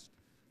passed,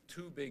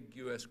 2 big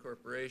U.S.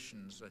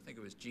 corporations, I think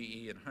it was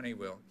GE and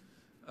Honeywell,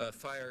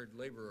 fired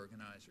labor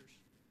organizers.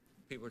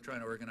 People were trying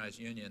to organize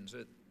unions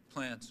at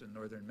plants in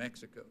northern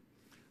Mexico.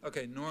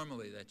 Okay,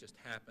 normally that just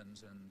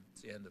happens and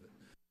it's the end of it.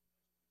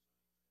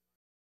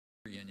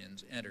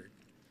 Unions entered.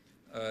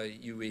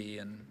 UE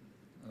and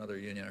another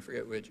union, I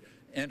forget which,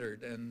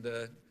 entered and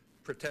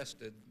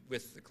protested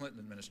with the Clinton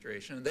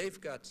administration. And they've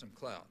got some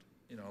clout.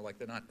 Like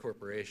they're not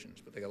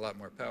corporations, but they got a lot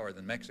more power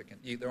than Mexican.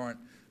 There aren't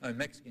a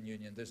Mexican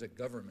union. There's a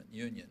government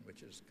union,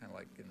 which is kind of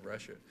like in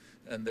Russia.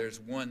 And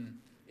there's one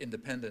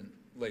independent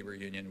labor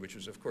union, which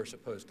was, of course,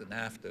 opposed to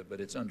NAFTA,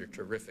 but it's under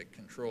terrific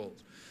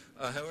controls.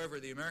 However,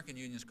 the American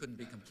unions couldn't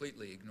be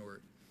completely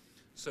ignored.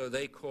 So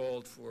they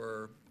called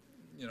for,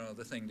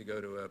 the thing to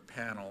go to a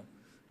panel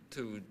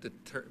to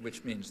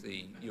which means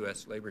the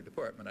U.S. Labor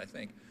Department, I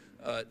think,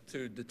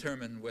 to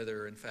determine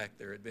whether, in fact,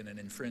 there had been an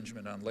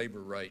infringement on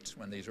labor rights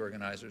when these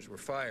organizers were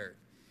fired.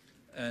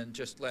 And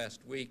just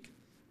last week,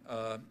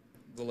 the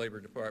Labor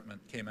Department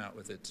came out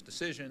with its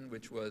decision,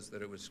 which was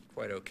that it was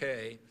quite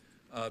okay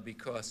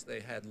because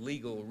they had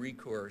legal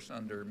recourse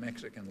under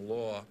Mexican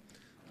law,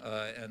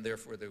 and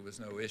therefore there was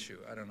no issue.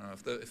 I don't know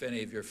if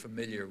any of you are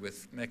familiar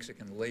with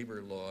Mexican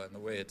labor law and the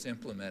way it's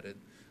implemented.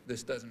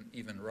 This doesn't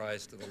even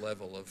rise to the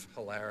level of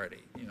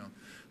hilarity,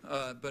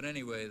 But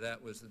anyway,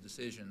 that was the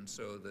decision,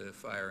 so the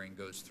firing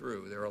goes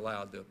through. They're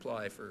allowed to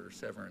apply for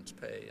severance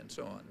pay and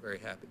so on. Very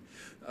happy.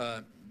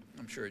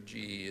 I'm sure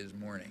GE is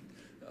mourning.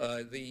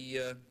 But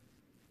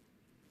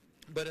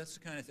that's the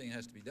kind of thing that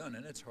has to be done,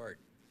 and it's hard.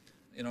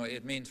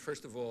 It means,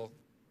 first of all,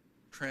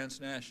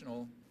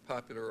 transnational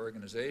popular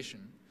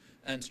organization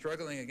and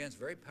struggling against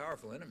very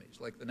powerful enemies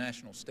like the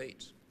national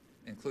states,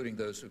 including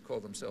those who call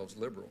themselves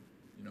liberal,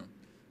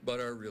 but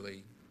are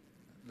really,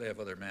 they have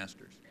other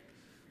masters.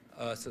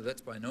 So that's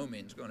by no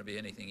means going to be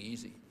anything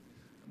easy,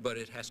 but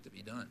it has to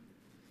be done.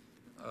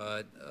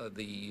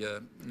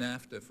 The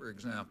NAFTA, for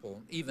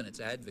example, even its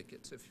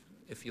advocates,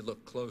 if you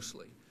look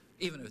closely,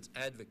 even its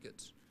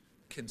advocates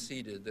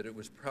conceded that it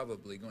was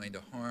probably going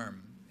to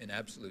harm, in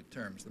absolute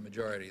terms, the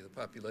majority of the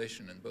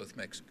population in both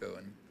Mexico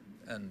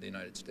and the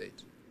United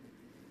States.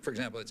 For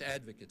example, its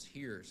advocates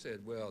here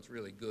said, well, it's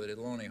really good.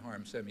 It'll only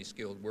harm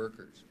semi-skilled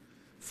workers.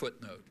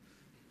 Footnote,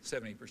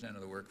 70%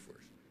 of the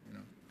workforce.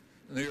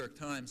 The New York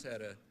Times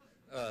had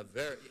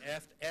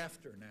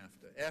after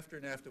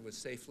NAFTA was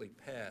safely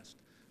passed,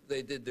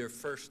 they did their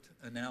first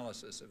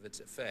analysis of its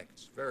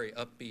effects, very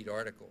upbeat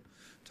article,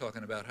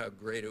 talking about how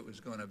great it was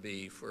going to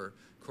be for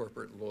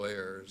corporate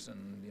lawyers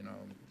and,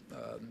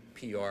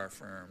 PR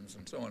firms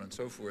and so on and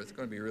so forth. It's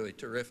going to be really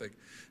terrific.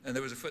 And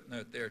there was a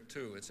footnote there,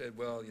 too. It said,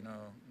 well,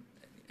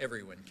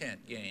 everyone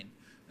can't gain.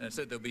 And it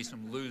said there'll be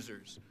some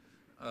losers.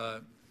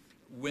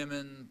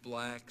 Women,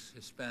 blacks,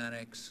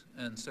 Hispanics,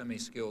 and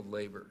semi-skilled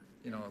labor,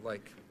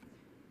 like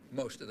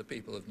most of the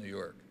people of New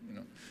York,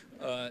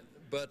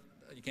 but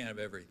you can't have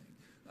everything.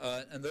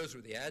 And those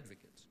were the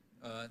advocates.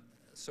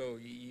 So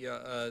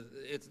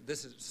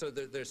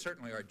there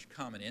certainly are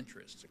common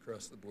interests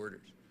across the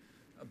borders,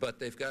 but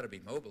they've got to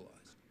be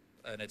mobilized.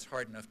 And it's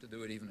hard enough to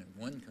do it even in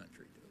one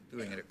country.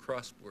 Doing it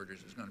across borders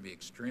is going to be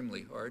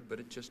extremely hard, but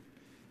it just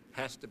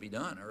has to be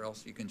done, or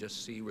else you can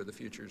just see where the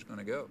future is going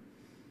to go.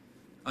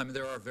 I mean,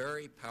 there are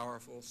very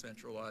powerful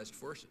centralized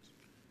forces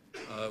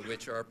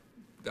which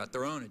got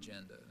their own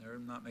agenda. They're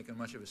not making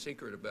much of a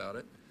secret about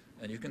it,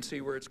 and you can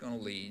see where it's going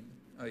to lead.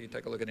 You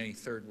take a look at any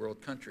third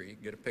world country, you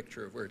can get a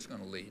picture of where it's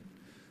going to lead.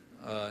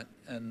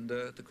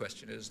 The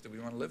question is, do we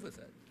want to live with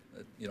that?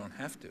 You don't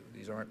have to.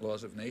 These aren't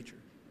laws of nature,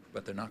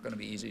 but they're not going to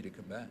be easy to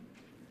combat.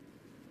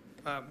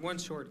 One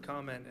short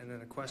comment and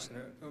then a question.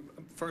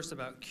 First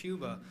about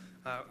Cuba.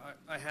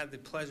 I had the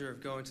pleasure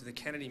of going to the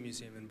Kennedy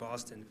Museum in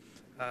Boston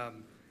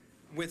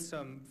with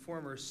some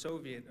former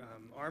Soviet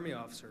Army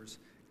officers,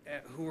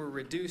 who were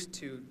reduced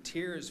to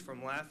tears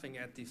from laughing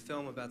at the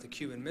film about the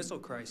Cuban Missile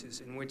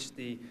Crisis, in which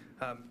the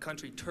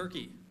country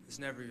Turkey is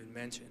never even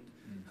mentioned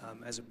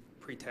as a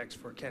pretext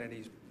for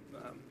Kennedy's,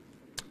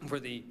 for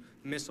the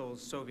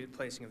missiles, Soviet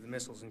placing of the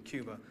missiles in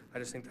Cuba. I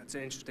just think that's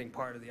an interesting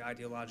part of the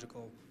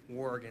ideological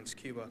war against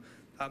Cuba.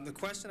 The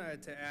question I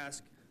had to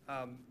ask,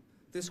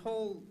 this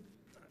whole,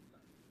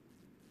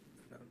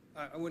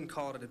 I wouldn't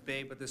call it a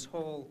debate, but this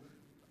whole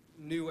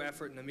new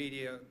effort in the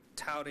media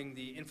touting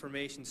the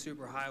information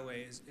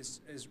superhighway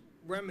is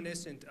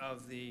reminiscent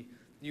of the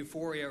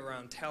euphoria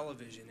around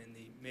television in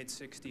the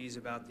mid-'60s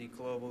about the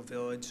global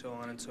village, so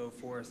on and so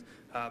forth.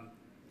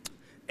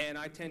 And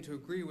I tend to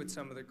agree with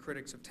some of the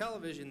critics of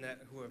television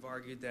who have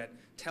argued that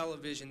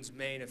television's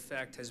main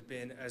effect has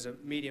been as a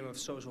medium of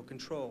social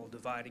control,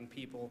 dividing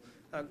people,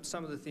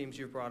 some of the themes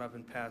you've brought up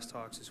in past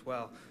talks as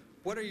well.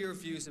 What are your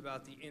views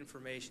about the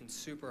information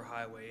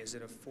superhighway? Is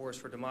it a force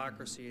for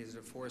democracy? Is it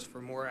a force for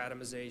more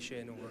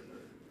atomization? Or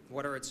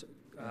what are its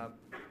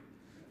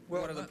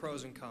what are the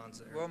pros and cons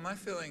there? Well, my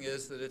feeling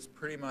is that it's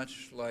pretty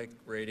much like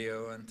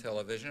radio and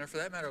television, or for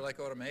that matter, like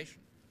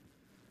automation.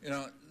 You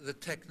know,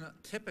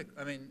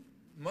 I mean,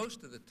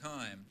 most of the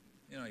time,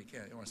 you know, you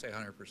don't want to say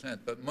 100%,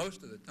 but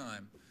most of the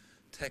time,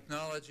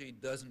 technology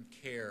doesn't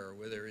care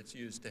whether it's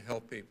used to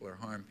help people or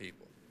harm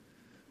people.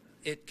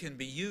 It can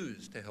be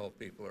used to help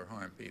people or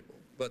harm people,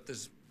 but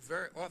there's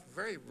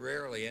very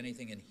rarely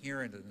anything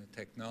inherent in the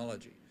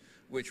technology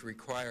which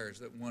requires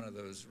that one of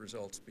those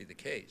results be the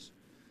case.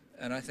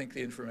 And I think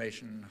the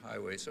information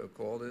highway,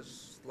 so-called,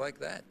 is like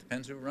that.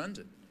 Depends who runs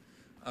it.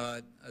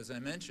 As I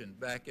mentioned,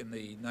 back in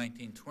the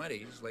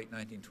 1920s, late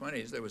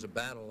 1920s, there was a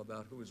battle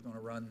about who was going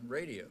to run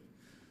radio,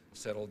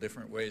 settled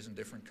different ways in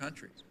different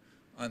countries.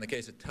 In the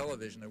case of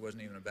television, there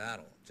wasn't even a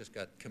battle. It just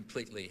got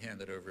completely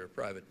handed over to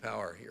private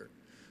power here.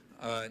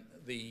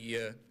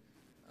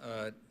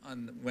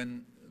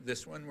 When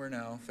this one, we're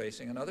now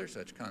facing another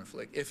such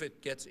conflict. If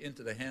it gets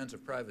into the hands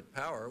of private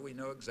power, we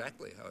know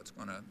exactly how it's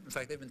going to. In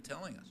fact, they've been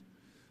telling us.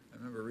 I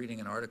remember reading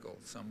an article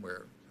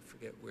somewhere, I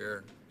forget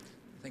where,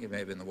 I think it may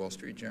have been the Wall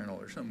Street Journal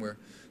or somewhere,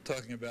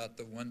 talking about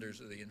the wonders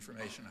of the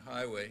information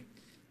highway.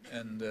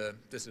 And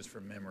this is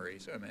from memory,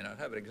 so I may not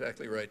have it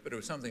exactly right, but it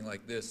was something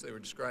like this. They were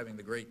describing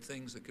the great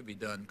things that could be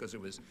done because it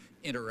was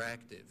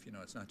interactive. You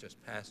know, it's not just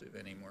passive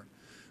anymore.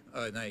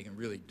 Now you can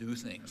really do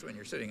things when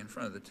you're sitting in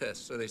front of the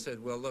test. So they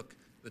said, well, look,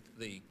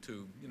 the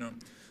tube, you know,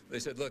 they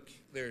said, look,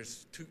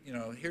 there's two, you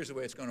know, here's the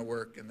way it's going to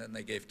work. And then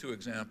they gave two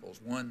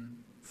examples, one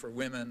for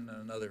women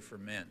and another for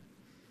men.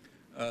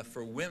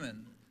 For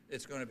women,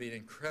 it's going to be an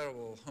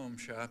incredible home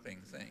shopping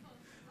thing.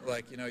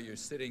 Like, you know, you're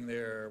sitting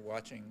there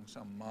watching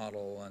some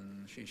model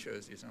and she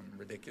shows you some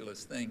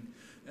ridiculous thing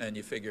and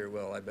you figure,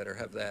 well, I better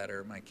have that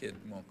or my kid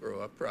won't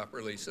grow up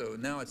properly. So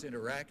now it's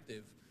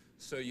interactive.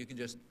 So you can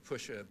just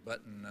push a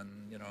button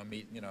and,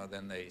 you know,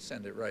 then they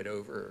send it right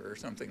over or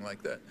something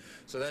like that.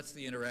 So that's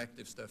the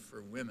interactive stuff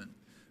for women.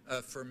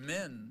 For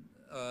men,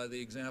 the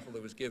example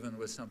that was given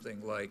was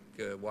something like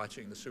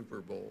watching the Super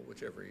Bowl,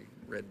 which every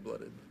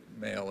red-blooded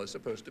male is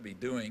supposed to be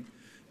doing.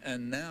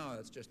 And now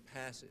it's just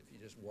passive. You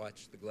just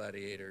watch the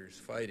gladiators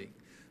fighting.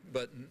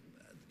 But,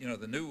 you know,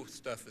 the new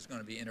stuff is going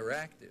to be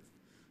interactive.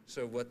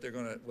 So what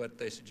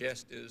they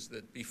suggest is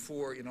that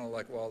before, you know,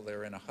 like while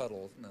they're in a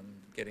huddle and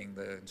getting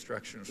the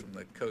instructions from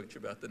the coach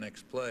about the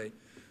next play,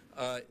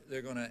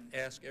 they're going to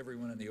ask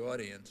everyone in the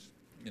audience,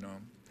 you know,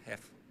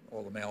 half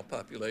all the male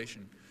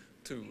population,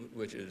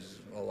 which is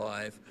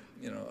alive,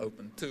 you know,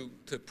 open to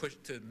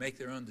make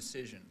their own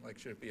decision, like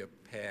should it be a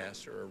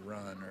pass or a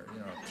run or,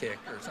 you know, a kick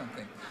or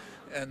something.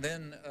 And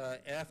then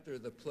after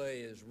the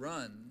play is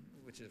run,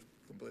 which is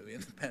completely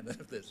independent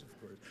of this,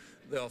 of course,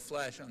 they'll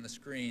flash on the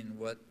screen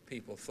what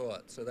people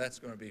thought. So that's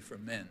going to be for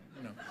men,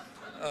 you know.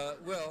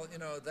 Well, you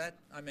know, that,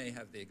 I may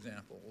have the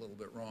example a little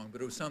bit wrong,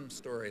 but it was some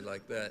story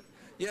like that.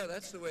 Yeah,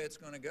 that's the way it's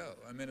going to go.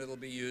 I mean, it'll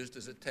be used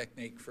as a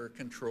technique for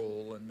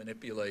control and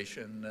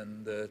manipulation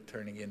and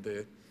turning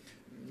into,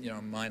 you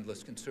know,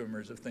 mindless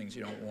consumers of things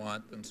you don't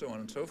want and so on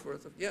and so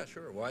forth. Yeah,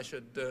 sure. Why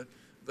should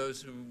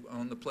those who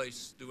own the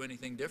place do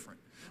anything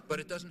different? But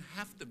it doesn't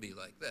have to be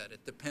like that.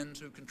 It depends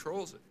who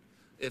controls it.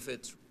 If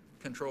it's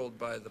controlled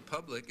by the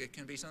public, it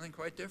can be something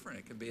quite different.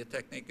 It can be a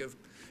technique of,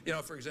 you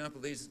know, for example,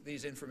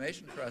 these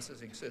information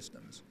processing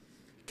systems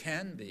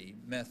can be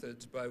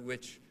methods by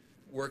which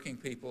working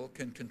people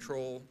can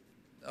control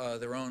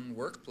their own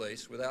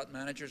workplace without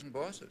managers and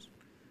bosses.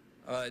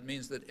 It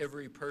means that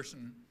every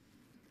person,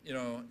 you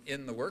know,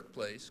 in the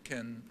workplace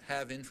can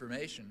have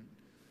information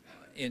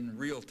in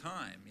real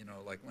time, you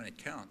know, like when it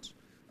counts,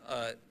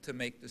 to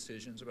make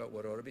decisions about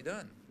what ought to be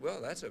done. Well,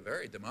 that's a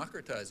very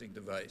democratizing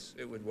device.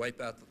 It would wipe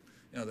out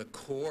the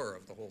core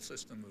of the whole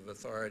system of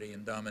authority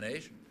and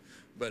domination,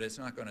 but it's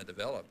not going to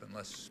develop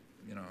unless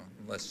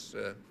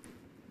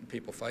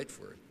people fight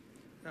for it.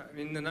 I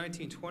mean, in the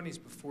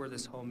 1920s, before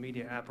this whole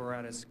media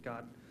apparatus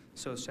got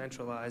so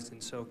centralized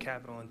and so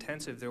capital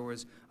intensive, there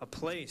was a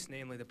place,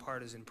 namely the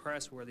partisan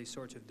press, where these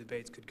sorts of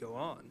debates could go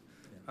on.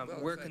 Well,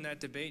 Where in can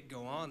fact- that debate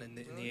go on in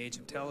the age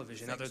of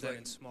television, other things than like-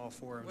 in small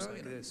forums Well,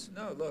 like you know, this?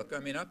 No, look, I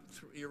mean,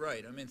 you're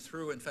right. I mean,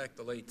 through, in fact,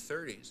 the late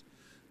 30s,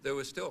 there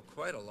was still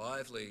quite a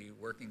lively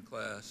working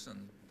class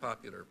and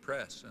popular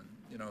press, and,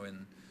 you know,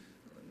 in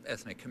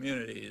ethnic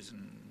communities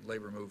and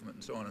labor movement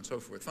and so on and so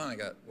forth. Finally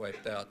got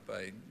wiped out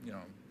by, you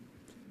know,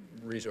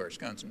 resource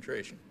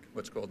concentration,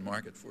 what's called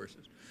market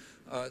forces.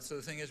 So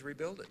the thing is,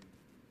 rebuild it.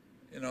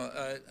 You know,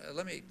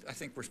 I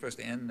think we're supposed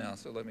to end now,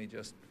 so let me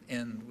just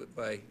end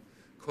by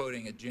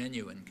quoting a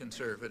genuine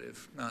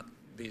conservative, not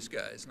these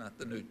guys, not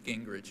the Newt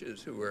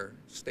Gingriches who are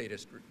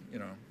statist, you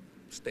know,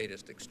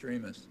 statist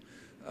extremists.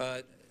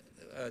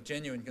 A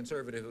genuine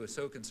conservative who was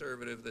so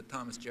conservative that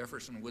Thomas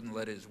Jefferson wouldn't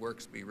let his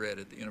works be read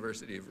at the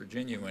University of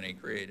Virginia when he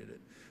created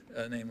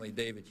it, namely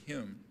David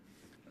Hume,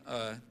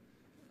 a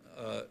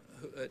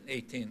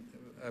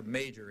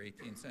major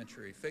 18th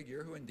century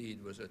figure who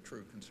indeed was a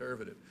true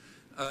conservative.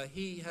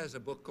 He has a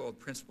book called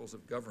Principles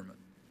of Government,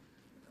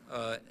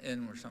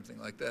 or something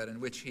like that, in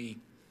which he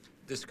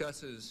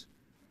discusses,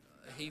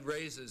 he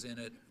raises in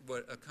it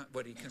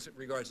what he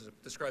regards as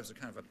describes a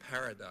kind of a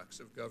paradox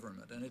of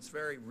government, and it's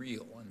very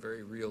real and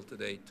very real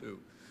today too.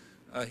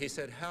 He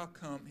said,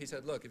 he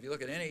said, look, if you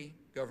look at any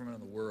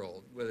government in the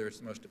world, whether it's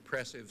the most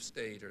oppressive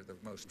state or the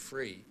most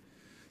free,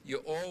 you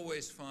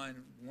always find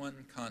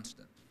one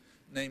constant,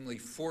 namely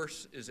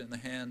force is in the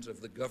hands of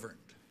the governed.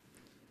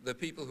 The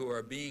people who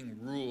are being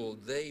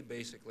ruled, they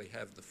basically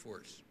have the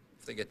force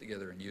if they get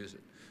together and use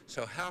it.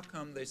 So how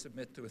come they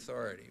submit to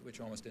authority,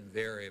 which almost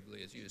invariably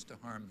is used to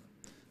harm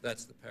them?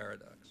 That's the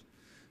paradox.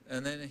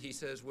 And then he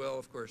says, well,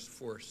 of course,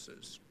 force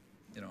is,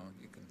 you know,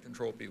 you can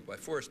control people by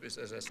force, but he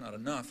says that's not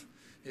enough.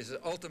 He says,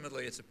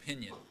 ultimately, it's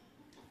opinion.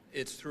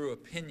 It's through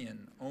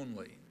opinion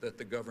only that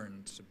the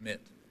governed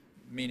submit,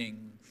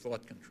 meaning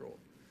thought control.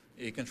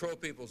 You control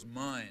people's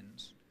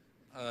minds.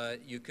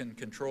 You can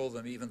control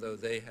them even though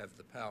they have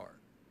the power.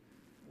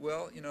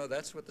 Well, you know,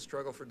 that's what the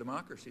struggle for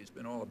democracy has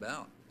been all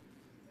about.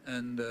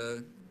 And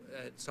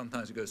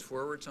sometimes it goes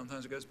forward,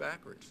 sometimes it goes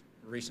backwards.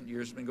 Recent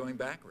years have been going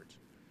backwards.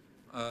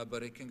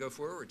 But it can go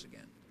forwards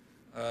again.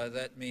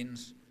 That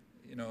means,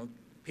 you know,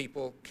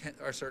 people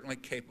are certainly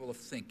capable of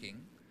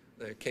thinking.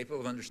 They're capable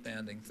of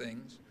understanding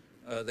things.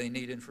 They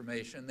need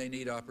information. They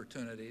need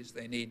opportunities.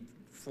 They need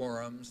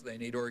forums. They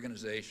need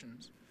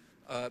organizations.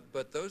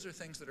 But those are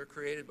things that are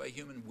created by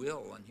human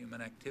will and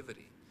human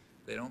activity.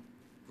 They don't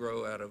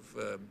grow out of,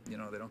 you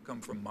know, they don't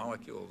come from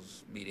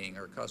molecules meeting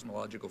or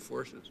cosmological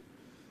forces.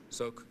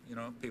 So, you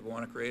know, people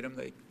want to create them,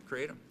 they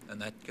create them. And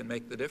that can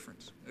make the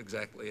difference,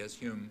 exactly as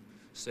Hume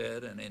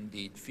said and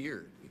indeed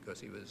feared,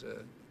 because he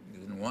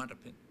didn't want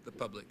the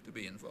public to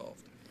be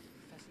involved.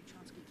 Professor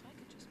Chomsky, if I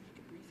could just make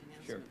a brief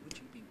announcement. Sure. Would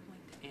you be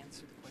willing to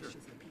answer the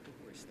questions of the people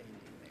who are standing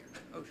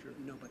there? Oh, sure.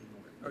 Nobody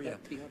more. Oh, Would yeah.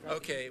 that be all right?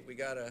 Okay, we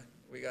got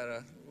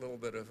a little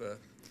bit of a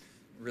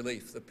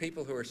relief. The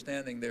people who are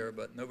standing there,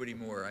 but nobody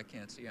more. I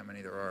can't see how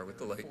many there are with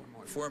the light.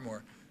 Four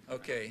more.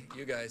 Okay,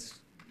 you guys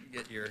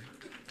get your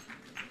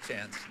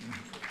chance.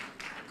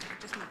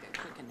 Just make a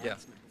quick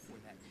announcement before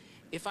that.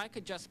 If I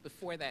could just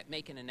before that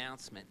make an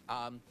announcement,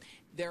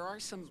 there are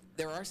some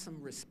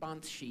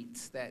response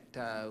sheets that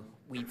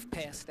we've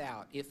passed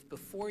out. If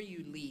before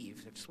you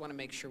leave, I just want to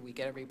make sure we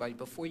get everybody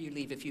before you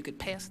leave. If you could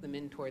pass them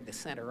in toward the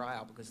center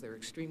aisle, because they're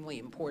extremely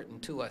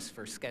important to us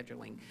for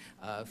scheduling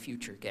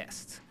future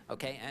guests.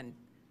 Okay, and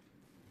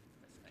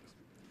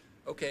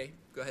Okay,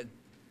 go ahead.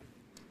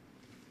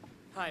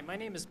 Hi, my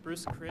name is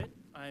Bruce Critt.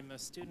 I'm a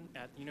student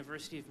at the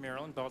University of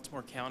Maryland,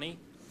 Baltimore County.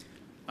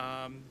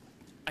 I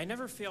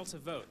never fail to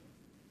vote,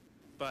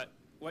 but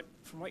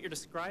from what you're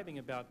describing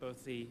about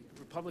both the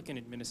Republican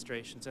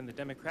administrations and the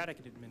Democratic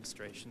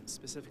administrations,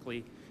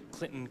 specifically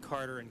Clinton,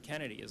 Carter, and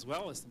Kennedy, as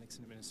well as the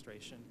Nixon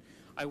administration,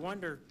 I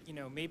wonder, you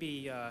know,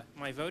 maybe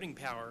my voting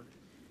power,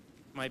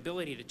 my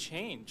ability to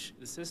change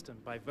the system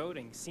by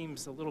voting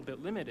seems a little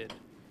bit limited.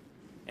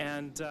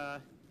 And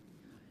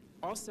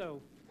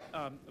also,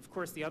 of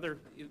course, the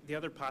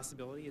other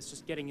possibility is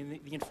just getting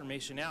the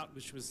information out,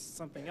 which was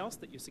something else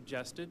that you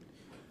suggested.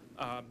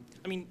 I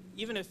mean,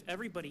 even if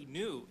everybody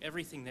knew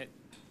everything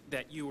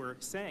that you were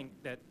saying,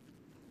 that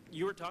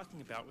you were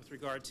talking about with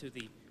regard to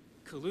the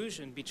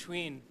collusion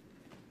between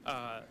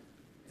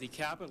the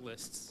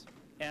capitalists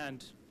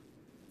and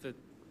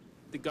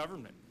the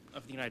government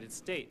of the United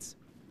States,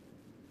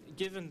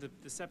 given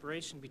the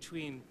separation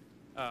between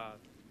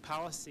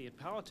policy and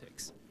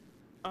politics,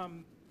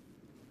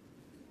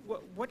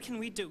 what can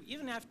we do,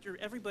 even after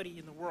everybody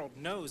in the world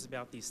knows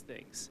about these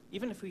things,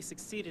 even if we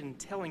succeeded in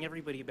telling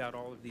everybody about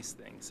all of these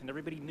things and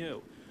everybody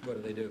knew? What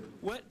do they do?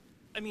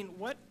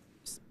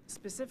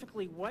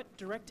 Specifically, what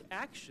direct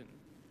action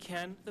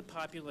can the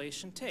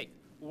population take?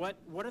 What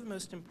are the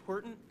most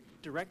important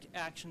direct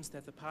actions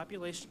that the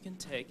population can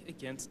take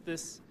against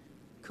this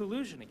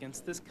collusion,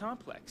 against this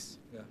complex?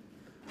 Yeah.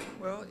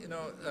 Well, you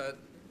know,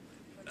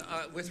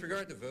 with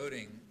regard to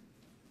voting,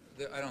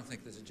 I don't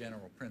think there's a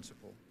general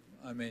principle.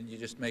 I mean, you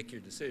just make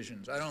your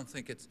decisions. I don't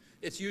think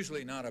it's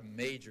usually not a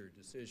major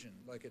decision,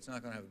 like it's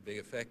not going to have a big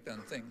effect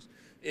on things.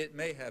 It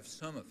may have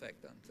some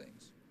effect on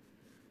things.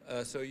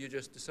 So you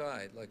just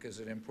decide, like, is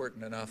it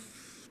important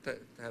enough to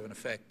have an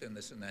effect in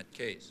this and that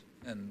case?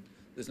 And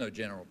there's no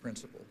general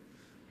principle.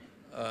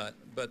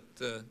 But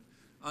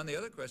on the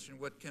other question,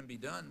 what can be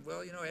done?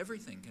 Well, you know,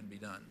 everything can be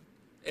done.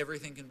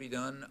 Everything can be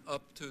done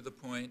up to the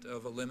point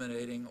of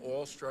eliminating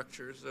all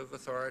structures of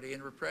authority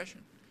and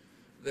repression.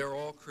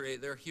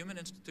 They're human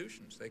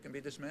institutions. They can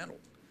be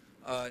dismantled.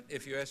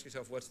 If you ask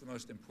yourself what's the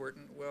most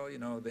important, well, you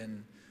know,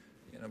 then,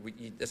 you know,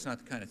 that's not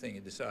the kind of thing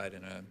you decide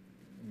in a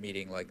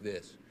meeting like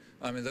this.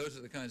 I mean, those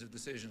are the kinds of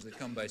decisions that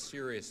come by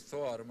serious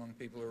thought among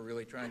people who are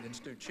really trying to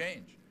institute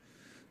change.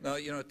 Now,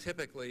 you know,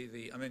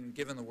 typically,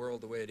 given the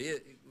world the way it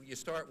is, you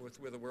start with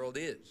where the world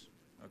is,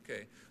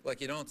 okay?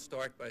 Like, you don't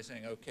start by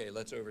saying, okay,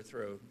 let's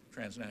overthrow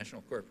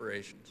transnational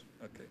corporations,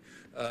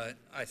 okay?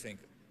 I think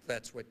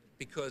that's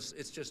because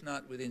it's just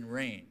not within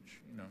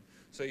range, you know.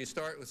 So you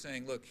start with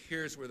saying, look,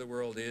 here's where the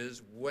world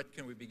is, what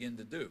can we begin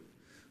to do?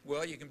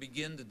 Well, you can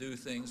begin to do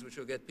things which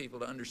will get people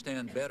to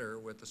understand better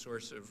what the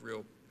source of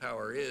real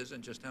power is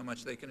and just how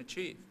much they can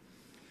achieve.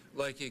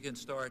 Like, you can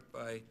start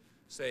by,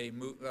 say,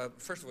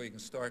 first of all, you can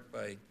start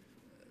by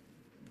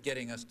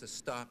getting us to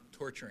stop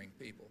torturing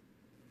people,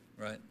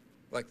 right?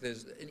 Like,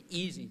 there's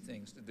easy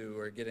things to do,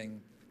 or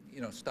getting,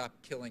 you know, stop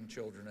killing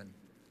children in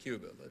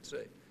Cuba, let's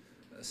say.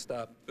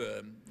 Stop,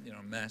 you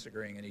know,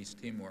 massacring in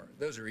East Timor.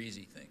 Those are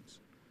easy things.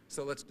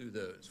 So let's do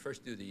those.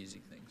 First, do the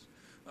easy things.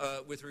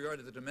 With regard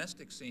to the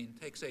domestic scene,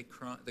 take, say,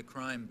 the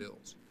crime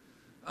bills.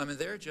 I mean,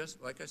 they're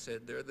just, like I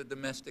said, they're the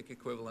domestic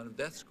equivalent of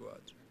death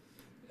squads.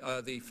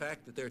 The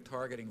fact that they're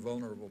targeting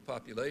vulnerable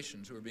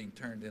populations who are being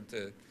turned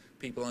into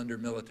people under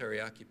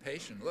military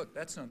occupation, look,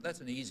 that's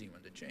an easy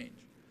one to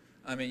change.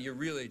 I mean, you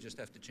really just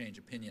have to change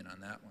opinion on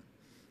that one.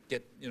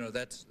 You know,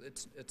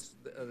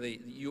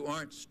 you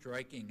aren't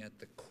striking at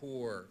the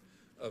core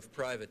of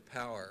private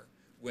power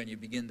when you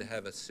begin to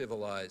have a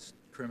civilized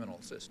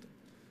criminal system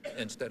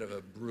instead of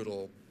a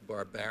brutal,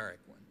 barbaric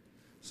one.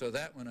 So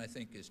that one, I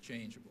think, is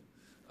changeable.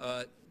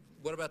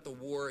 What about the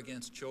war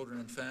against children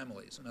and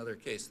families, another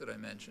case that I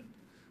mentioned?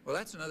 Well,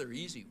 that's another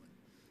easy one.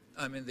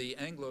 I mean, the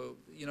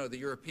the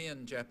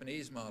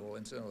European-Japanese model,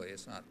 incidentally,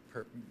 it's not,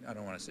 I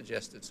don't want to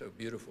suggest it's so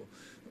beautiful,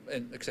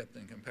 except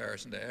in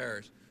comparison to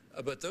ours,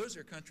 but those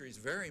are countries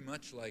very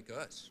much like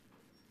us.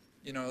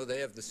 You know, they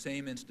have the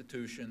same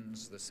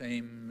institutions, the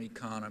same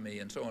economy,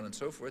 and so on and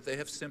so forth. They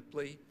have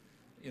simply,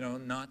 you know,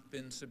 not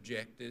been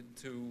subjected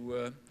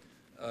to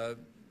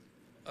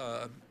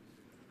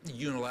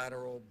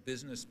unilateral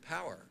business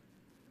power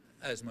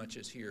as much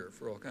as here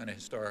for all kind of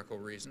historical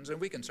reasons.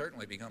 And we can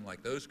certainly become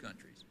like those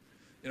countries.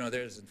 You know,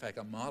 there's, in fact,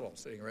 a model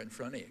sitting right in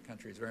front of you,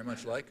 countries very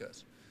much like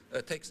us.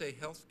 Take, say,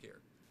 health care.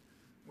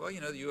 Well,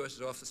 you know, the U.S.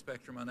 is off the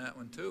spectrum on that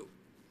one, too.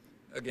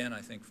 Again,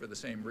 I think for the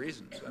same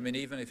reasons. I mean,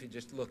 even if you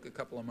just look a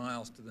couple of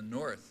miles to the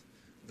north,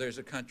 there's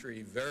a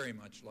country very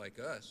much like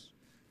us,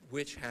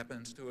 which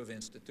happens to have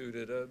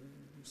instituted a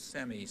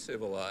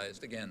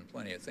semi-civilized, again,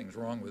 plenty of things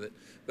wrong with it,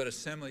 but a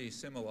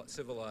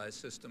semi-civilized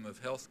system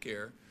of health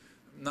care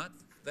not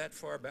that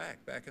far back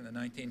in the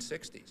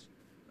 1960s,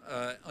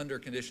 under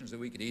conditions that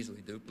we could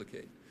easily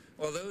duplicate.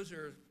 Well, those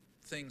are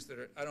things that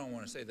are, I don't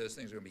want to say those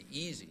things are going to be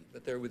easy,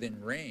 but they're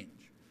within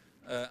range.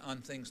 On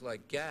things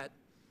like GATT,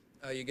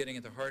 you're getting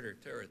into harder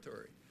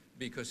territory,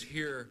 because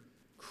here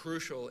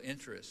crucial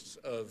interests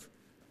of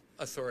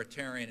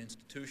authoritarian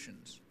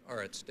institutions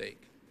are at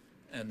stake.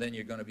 And then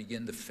you're going to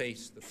begin to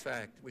face the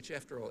fact, which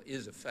after all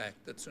is a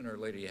fact that sooner or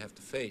later you have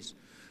to face,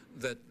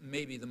 that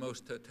maybe the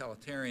most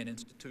totalitarian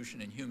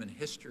institution in human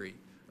history,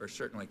 or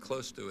certainly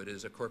close to it,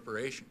 is a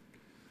corporation.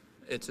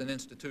 It's an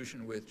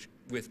institution in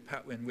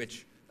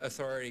which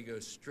authority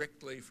goes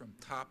strictly from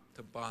top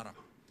to bottom.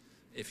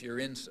 If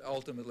you're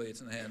ultimately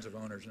it's in the hands of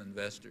owners and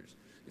investors.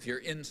 If you're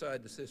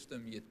inside the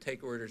system, you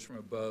take orders from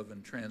above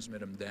and transmit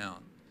them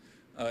down.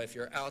 If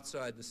you're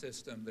outside the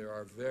system, there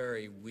are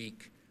very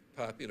weak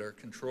popular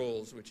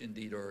controls, which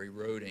indeed are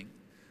eroding.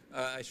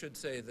 I should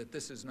say that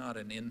this is not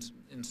an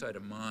insight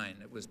of mine.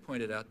 It was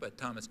pointed out by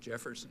Thomas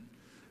Jefferson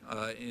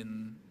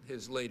in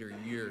his later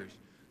years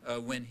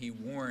when he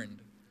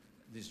warned,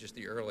 these are just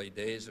the early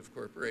days of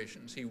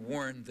corporations, he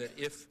warned that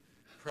if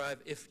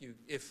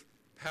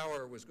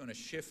power was going to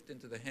shift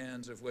into the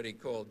hands of what he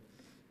called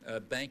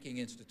banking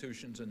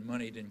institutions and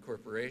moneyed-in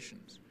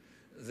corporations,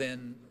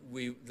 then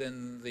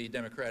the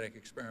democratic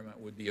experiment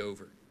would be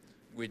over.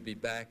 We'd be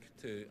back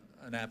to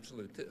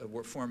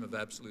a form of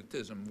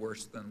absolutism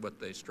worse than what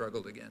they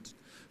struggled against.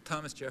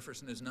 Thomas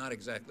Jefferson is not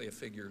exactly a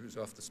figure who's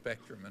off the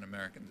spectrum in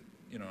American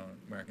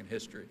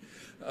history.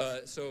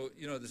 So,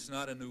 you know, this is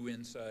not a new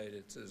insight.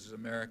 It's as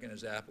American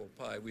as apple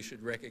pie. We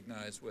should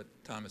recognize what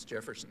Thomas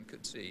Jefferson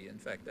could see, in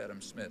fact,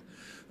 Adam Smith.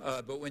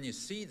 But when you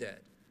see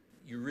that,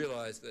 you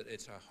realize that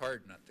it's a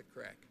hard nut to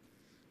crack,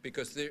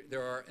 because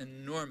there are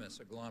enormous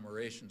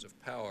agglomerations of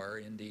power,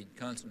 indeed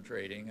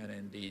concentrating and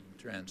indeed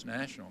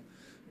transnational,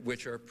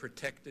 which are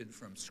protected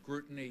from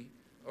scrutiny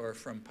or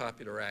from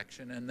popular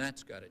action, and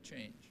that's got to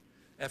change.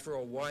 After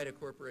all, why do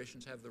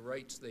corporations have the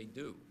rights they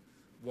do?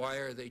 Why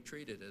are they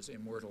treated as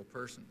immortal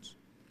persons?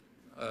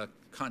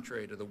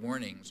 contrary to the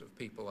warnings of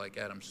people like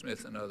Adam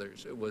Smith and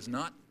others. It was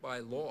not by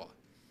law.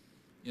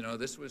 You know,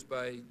 this was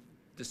by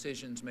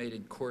decisions made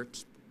in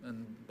courts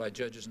and by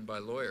judges and by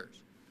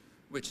lawyers,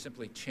 which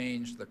simply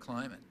changed the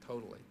climate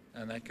totally.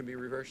 And that can be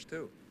reversed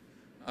too.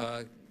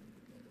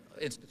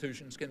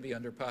 Institutions can be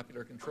under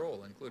popular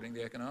control, including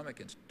the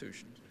economic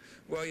institutions.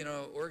 Well, you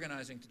know,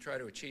 organizing to try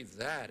to achieve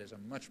that is a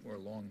much more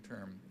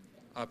long-term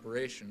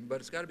operation, but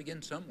it's got to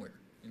begin somewhere,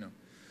 you know.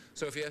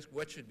 So if you ask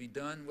what should be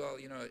done, well,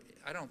 you know,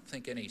 I don't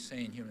think any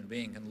sane human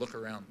being can look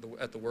around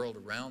at the world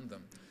around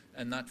them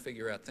and not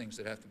figure out things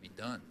that have to be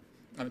done.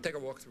 I mean, take a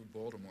walk through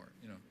Baltimore,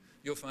 you know.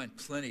 You'll find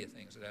plenty of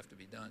things that have to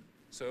be done.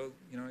 So,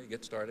 you know, you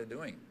get started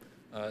doing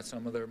it.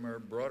 Some of them are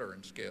broader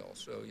in scale,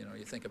 so, you know,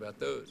 you think about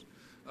those.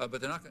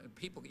 But they're not gonna,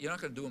 you're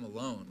not going to do them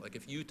alone. Like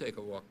if you take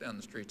a walk down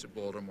the streets of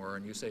Baltimore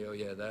and you say, oh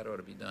yeah, that ought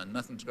to be done,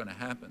 nothing's going to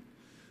happen.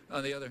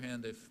 On the other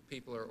hand, if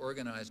people are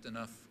organized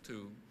enough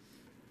to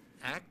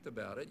act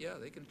about it, yeah,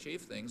 they can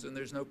achieve things, and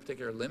there's no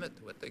particular limit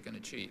to what they can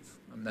achieve.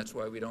 I mean, that's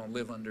why we don't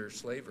live under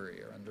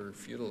slavery or under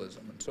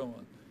feudalism and so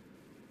on.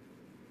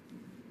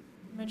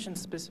 You mentioned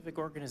specific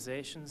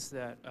organizations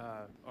that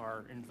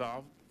are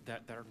involved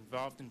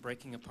in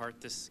breaking apart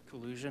this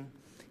collusion.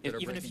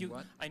 Even if you,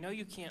 what? I know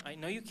you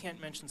can't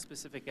mention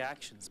specific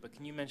actions, but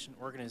can you mention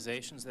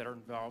organizations that are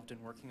involved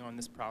in working on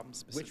this problem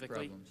specifically?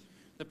 Which problems?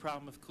 The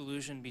problem of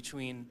collusion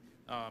between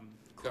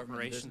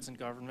corporations and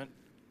government.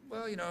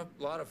 Well, you know,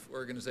 a lot of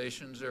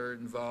organizations are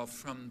involved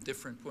from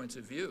different points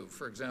of view.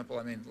 For example,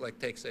 I mean, like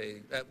take,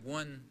 say, at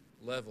one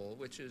level,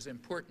 which is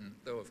important,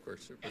 though of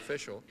course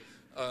superficial,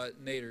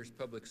 Nader's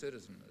Public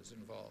Citizen is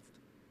involved.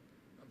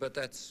 But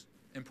that's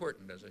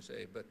important, as I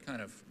say, but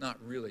kind of not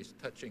really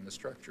touching the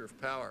structure of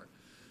power.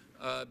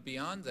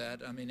 Beyond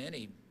that, I mean,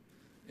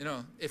 you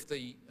know, if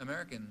the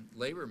American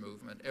labor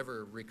movement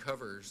ever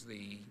recovers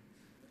the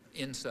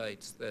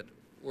insights that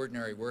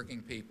ordinary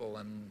working people,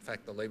 and in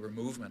fact the labor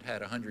movement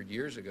had 100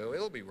 years ago,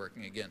 it'll be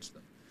working against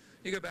them.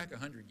 You go back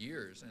 100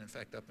 years, and in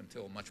fact up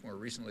until much more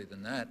recently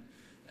than that,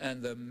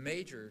 and the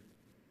major,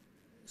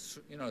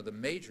 you know, the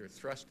major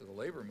thrust of the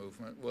labor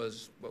movement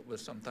was what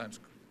was sometimes,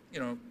 you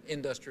know,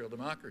 industrial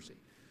democracy,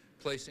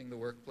 placing the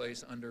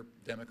workplace under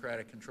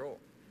democratic control.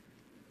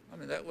 I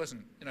mean, that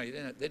wasn't, you know,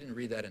 they didn't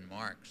read that in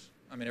Marx.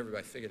 I mean,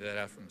 everybody figured that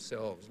out for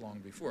themselves long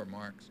before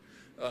Marx.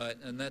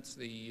 And that's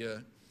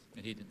the,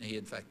 and he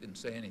in fact didn't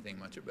say anything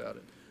much about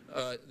it.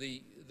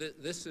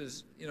 This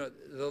is, you know,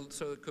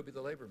 so it could be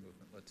the labor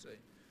movement, let's say.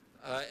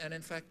 And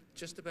in fact,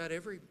 just about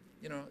every,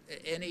 you know,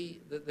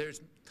 there's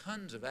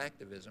tons of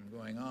activism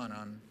going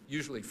on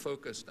usually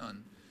focused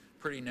on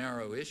pretty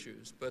narrow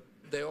issues, but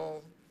they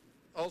all,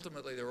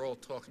 ultimately they're all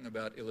talking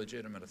about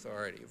illegitimate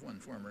authority of one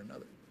form or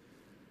another.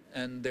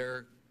 And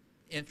their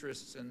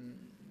interests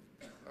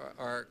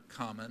are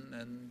common,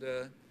 and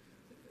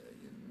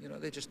you know,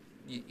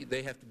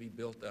 they have to be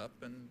built up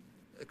and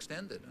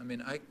extended. I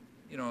mean,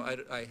 you know,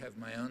 I have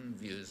my own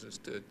views as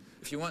to,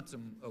 if you want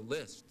a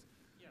list,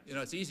 yes, you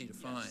know, it's easy to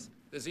find. Yes.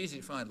 It's easy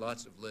to find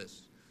lots of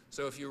lists.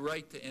 So if you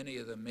write to any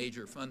of the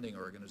major funding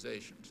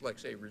organizations, like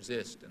say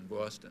Resist in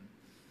Boston,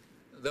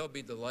 they'll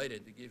be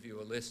delighted to give you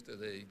a list of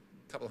the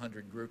couple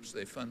hundred groups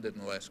they funded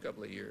in the last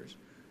couple of years.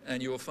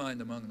 And you will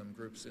find among them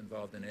groups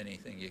involved in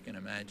anything you can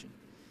imagine.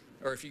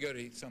 Or if you go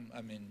to some,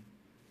 I mean,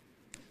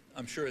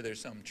 I'm sure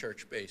there's some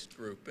church-based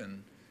group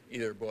in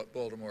either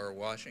Baltimore or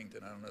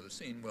Washington, I don't know the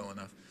scene well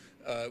enough,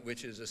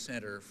 which is a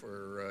center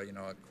for, you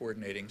know, a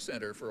coordinating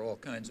center for all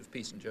kinds of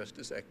peace and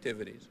justice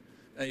activities.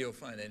 And you'll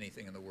find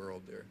anything in the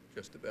world there,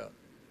 just about.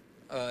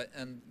 That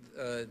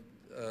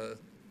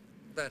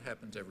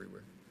happens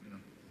everywhere, you know.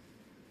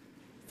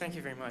 Thank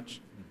you very much.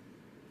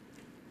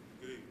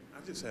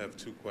 I just have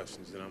two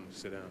questions, and I'm going to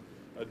sit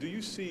down. Do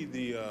you see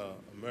the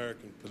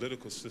American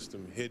political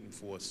system heading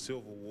for a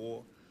civil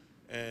war?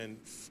 And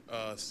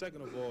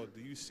second of all,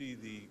 do you see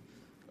the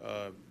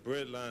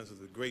breadlines of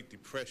the Great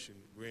Depression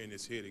rearing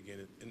its head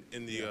again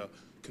in the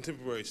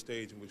contemporary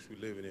stage in which we're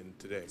living in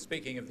today?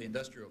 Speaking of the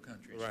industrial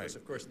countries, right, because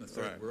of course in the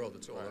third world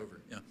it's all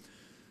over. Yeah.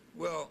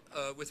 Well,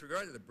 with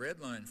regard to the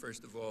breadline,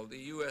 first of all, the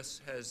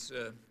U.S. has,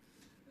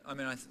 I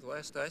mean, the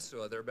last I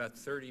saw, there are about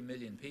 30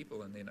 million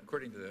people,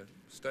 according to the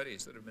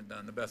studies that have been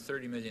done, about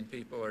 30 million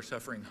people are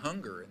suffering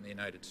hunger in the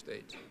United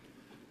States.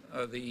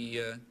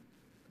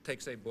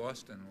 Take, say,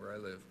 Boston, where I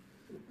live,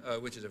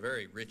 which is a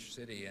very rich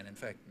city, and in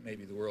fact,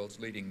 maybe the world's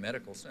leading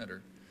medical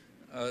center.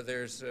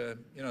 There's,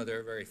 you know, there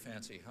are very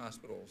fancy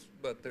hospitals,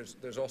 but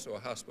there's also a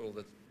hospital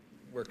that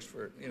works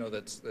for, you know,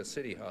 that's the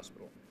city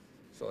hospital,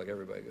 so like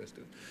everybody goes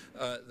to.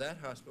 That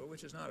hospital,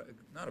 which is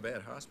not a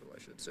bad hospital,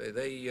 I should say,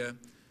 a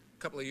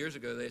couple of years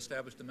ago, they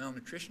established a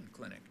malnutrition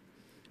clinic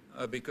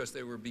because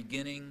they were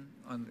beginning,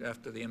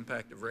 after the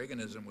impact of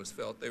Reaganism was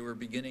felt, they were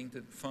beginning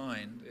to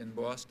find in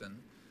Boston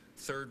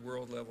third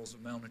world levels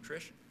of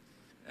malnutrition.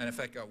 And in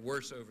fact, got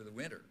worse over the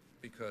winter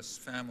because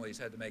families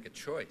had to make a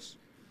choice.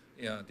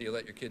 You know, do you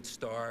let your kids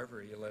starve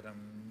or you let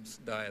them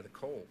die of the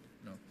cold?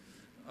 You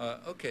know?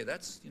 Okay,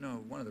 that's, you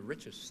know, one of the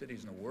richest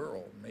cities in the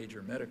world,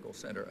 major medical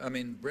center. I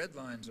mean, bread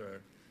lines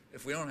are,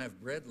 if we don't have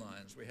bread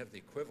lines, we have the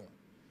equivalent.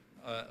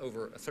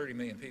 Over 30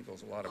 million people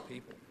is a lot of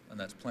people, and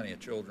that's plenty of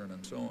children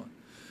and so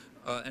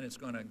on. And it's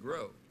going to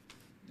grow.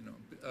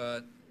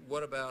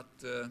 What about,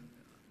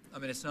 I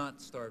mean, it's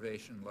not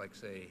starvation like,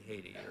 say,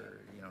 Haiti or,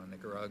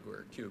 Nicaragua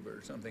or Cuba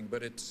or something,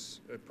 but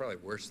it's probably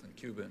worse than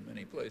Cuba in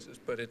many places,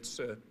 but it's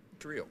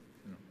real.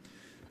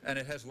 And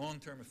it has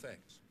long-term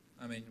effects.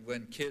 I mean,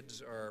 when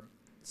kids are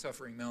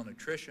suffering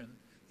malnutrition,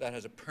 that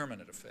has a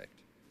permanent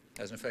effect. It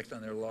has an effect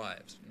on their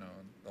lives. And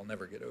they'll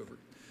never get over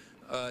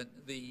it.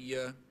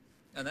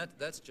 And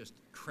that's just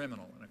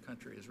criminal in a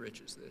country as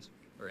rich as this,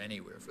 or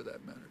anywhere for that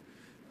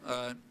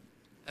matter.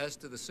 As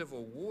to the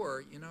Civil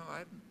War,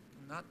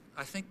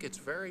 I think it's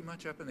very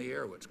much up in the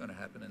air what's going to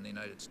happen in the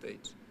United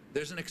States.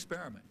 There's an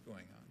experiment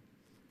going on.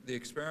 The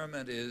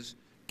experiment is,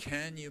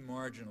 can you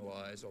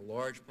marginalize a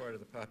large part of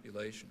the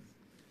population,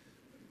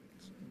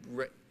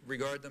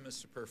 regard them as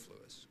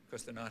superfluous,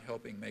 because they're not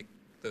helping make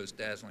those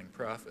dazzling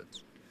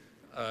profits,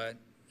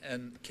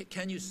 and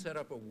can you set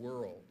up a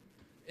world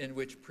in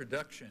which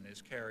production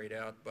is carried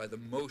out by the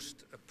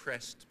most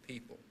oppressed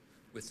people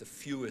with the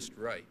fewest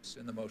rights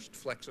in the most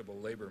flexible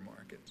labor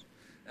markets,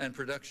 and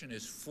production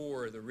is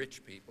for the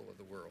rich people of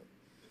the world.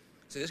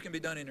 So this can be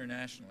done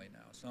internationally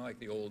now. It's not like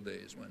the old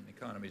days when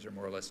economies are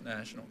more or less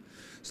national.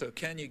 So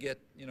can you get,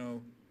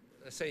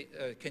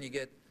 can you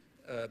get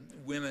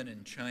women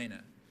in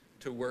China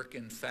to work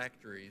in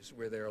factories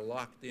where they're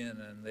locked in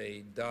and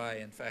they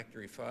die in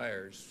factory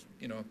fires,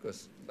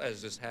 because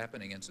as is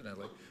happening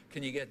incidentally,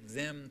 can you get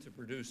them to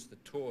produce the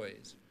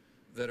toys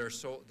that are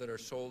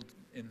sold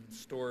in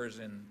stores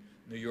in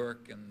New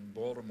York and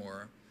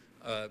Baltimore,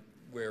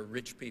 where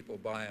rich people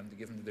buy them to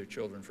give them to their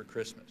children for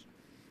Christmas?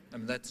 I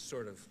mean, that's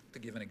sort of, to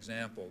give an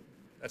example,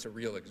 that's a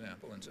real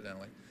example,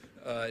 incidentally.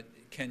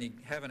 Can you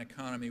have an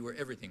economy where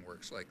everything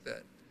works like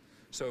that?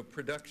 So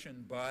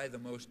production by the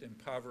most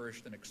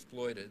impoverished and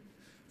exploited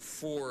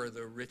for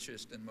the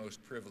richest and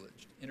most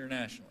privileged,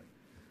 internationally.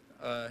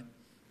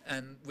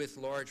 And with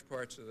large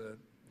parts of the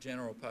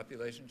general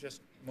population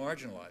just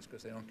marginalized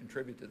because they don't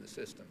contribute to the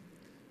system.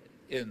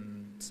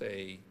 In,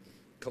 say,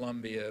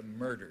 Colombia,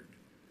 murdered.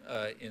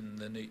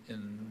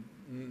 In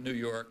New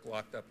York,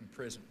 locked up in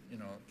prison.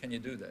 Can you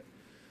do that?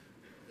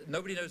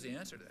 Nobody knows the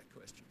answer to that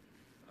question.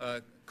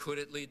 Could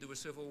it lead to a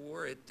civil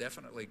war? It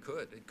definitely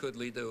could. It could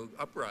lead to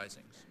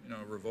uprisings,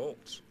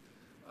 revolts.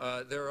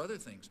 There are other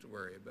things to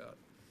worry about.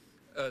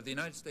 The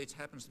United States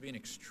happens to be an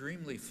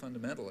extremely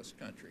fundamentalist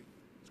country.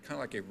 It's kind of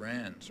like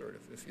Iran, sort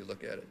of, if you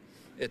look at it.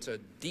 It's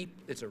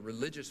a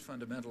religious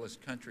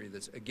fundamentalist country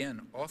that's,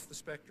 again, off the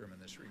spectrum in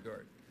this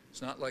regard.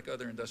 It's not like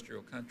other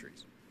industrial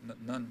countries.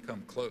 None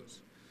come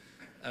close.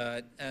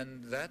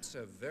 And that's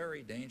a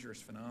very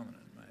dangerous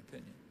phenomenon, in my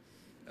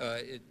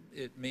opinion.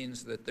 It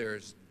means that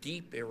there's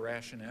deep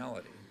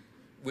irrationality,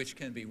 which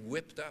can be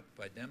whipped up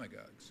by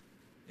demagogues,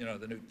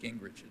 the Newt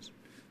Gingriches.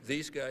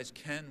 These guys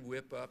can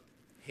whip up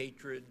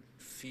hatred,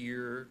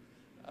 fear,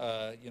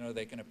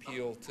 they can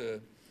appeal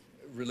to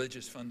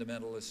religious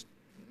fundamentalist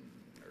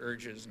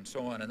urges and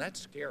so on, and that's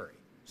scary,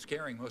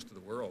 scaring most of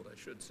the world, I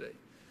should say.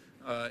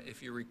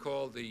 If you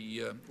recall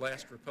the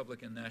last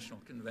Republican National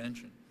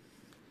Convention,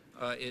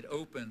 it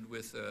opened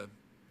with a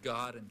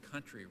God and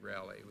Country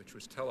rally, which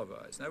was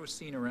televised. And that was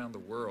seen around the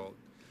world.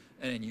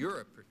 And in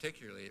Europe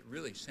particularly, it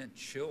really sent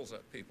chills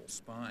up people's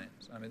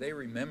spines. I mean, they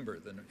remember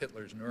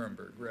Hitler's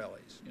Nuremberg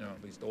rallies,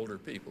 at least older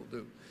people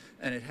do.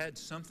 And it had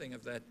something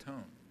of that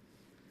tone.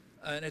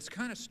 And it's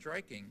kind of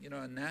striking,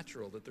 and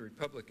natural that the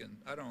Republican,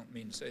 I don't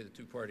mean to say the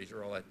two parties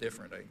are all that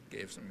different. I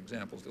gave some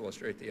examples to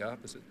illustrate the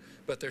opposite.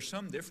 But there's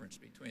some difference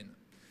between them.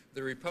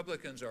 The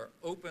Republicans are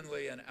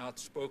openly and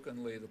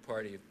outspokenly the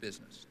party of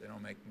business. They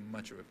don't make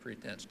much of a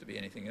pretense to be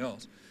anything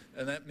else.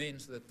 And that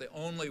means that the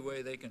only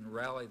way they can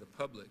rally the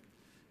public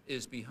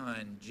is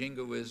behind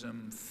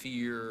jingoism,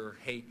 fear,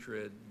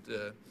 hatred,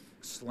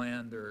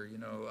 slander,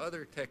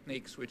 other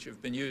techniques which have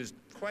been used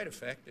quite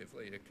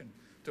effectively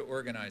to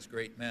organize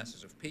great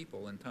masses of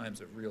people in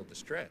times of real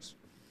distress.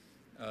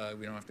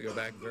 We don't have to go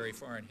back very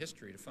far in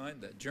history to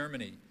find that.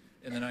 Germany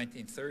in the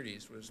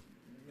 1930s was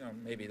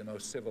maybe the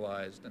most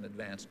civilized and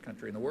advanced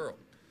country in the world.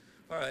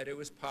 All right, it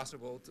was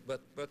possible,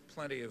 but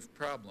plenty of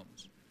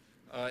problems.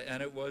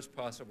 And it was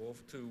possible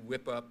to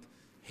whip up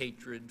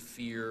hatred,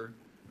 fear,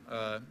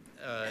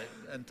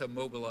 and to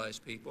mobilize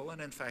people,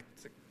 and in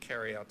fact to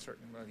carry out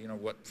certain,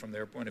 what from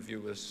their point of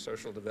view was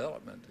social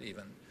development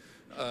even,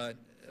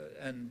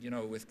 and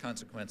with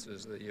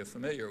consequences that you're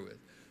familiar with.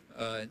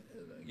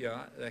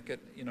 Yeah, that could,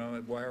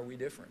 why are we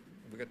different?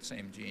 We got the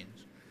same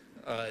genes,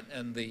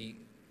 and the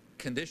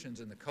conditions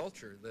in the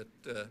culture that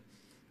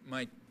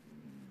might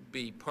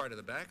be part of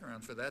the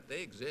background for that,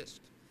 they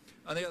exist.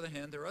 On the other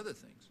hand, there are other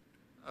things.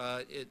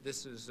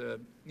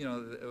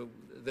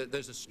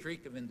 There's a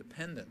streak of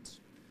independence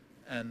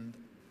and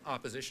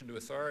opposition to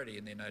authority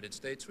in the United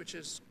States, which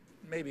is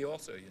maybe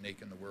also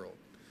unique in the world.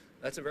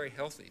 That's a very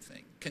healthy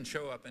thing. Can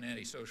show up in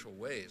antisocial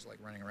ways, like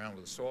running around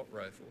with assault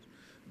rifles,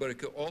 but it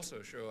could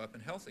also show up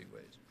in healthy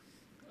ways.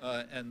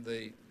 And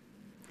the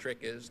trick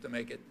is to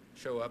make it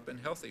show up in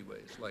healthy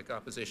ways, like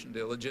opposition to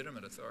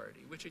illegitimate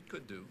authority, which it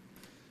could do.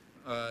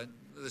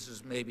 This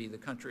is maybe the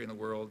country in the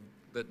world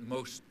that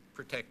most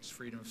protects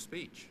freedom of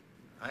speech.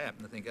 I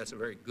happen to think that's a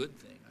very good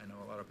thing. I know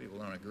a lot of people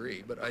don't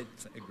agree, but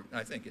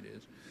I think it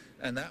is.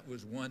 And that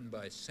was won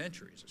by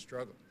centuries of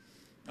struggle.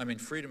 I mean,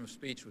 freedom of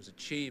speech was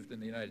achieved in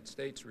the United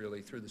States,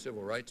 really, through the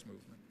civil rights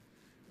movement,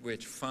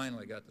 which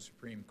finally got the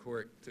Supreme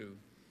Court to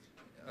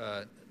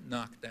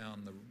knock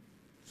down the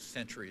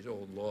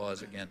centuries-old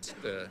laws against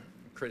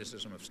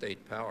criticism of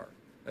state power.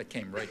 That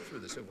came right through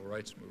the civil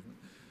rights movement.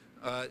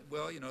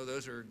 Well, you know,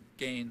 those are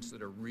gains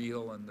that are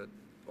real and that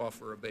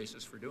offer a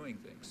basis for doing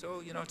things. So,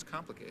 you know, it's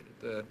complicated.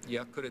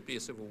 Yeah, could it be a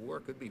civil war?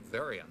 Could be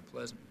very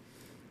unpleasant.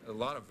 A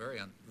lot of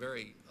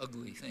very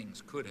ugly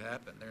things could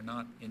happen. They're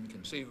not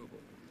inconceivable,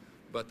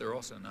 but they're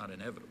also not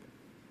inevitable.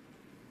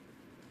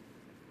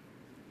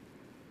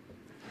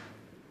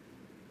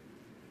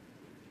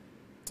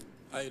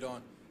 How you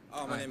doing?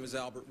 My name is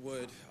Albert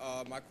Wood.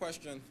 My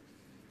question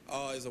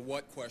is a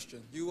what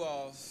question. You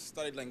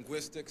studied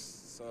linguistics,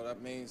 so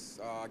that means,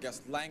 I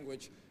guess,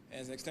 language, and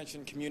as an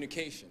extension,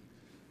 communication.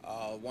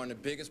 One of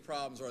the biggest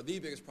problems, or the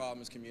biggest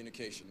problem, is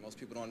communication. Most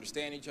people don't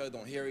understand each other,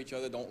 don't hear each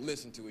other, don't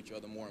listen to each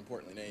other, more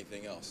importantly than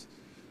anything else.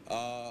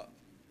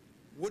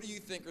 What do you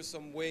think are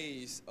some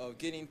ways of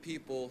getting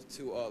people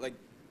to, like,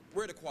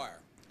 we're the choir.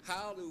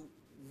 How do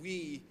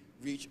we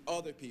reach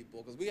other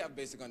people? Because we have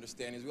basic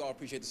understandings. We all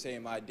appreciate the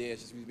same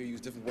ideas, just we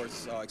use different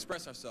words to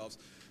express ourselves.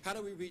 How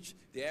do we reach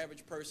the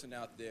average person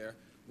out there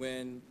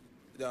when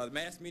the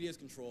mass media is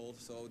controlled,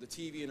 so the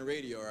TV and the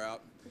radio are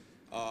out?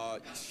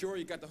 Sure,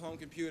 you got the home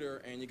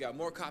computer and you got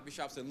more coffee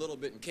shops than Little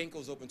Bit, and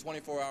Kinko's open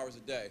 24 hours a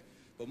day.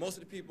 But most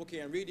of the people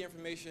can't read the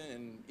information,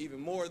 and even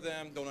more of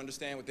them don't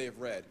understand what they've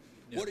read.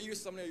 Yeah. What are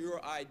some of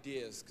your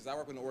ideas? Because I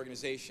work with an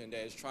organization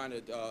that is trying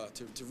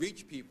to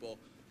reach people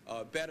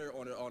better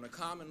on a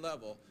common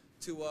level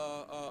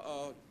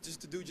to just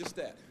to do just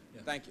that.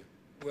 Yeah. Thank you.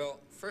 Well,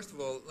 first of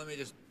all, let me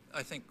just,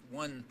 I think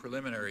one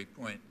preliminary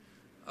point.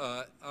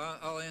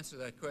 I'll answer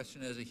that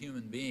question as a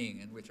human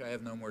being, in which I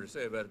have no more to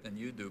say about it than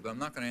you do, but I'm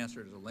not going to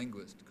answer it as a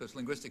linguist, because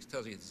linguistics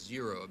tells you it's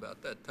zero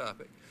about that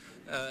topic.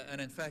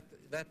 And in fact,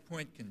 that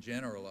point can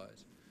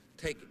generalize.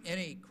 Take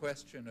any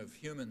question of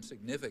human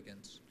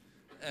significance,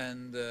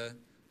 and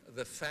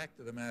the fact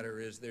of the matter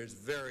is there's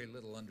very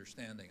little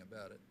understanding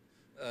about it.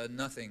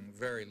 Nothing,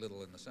 very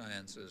little in the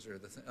sciences, or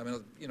I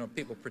mean, you know,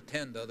 people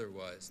pretend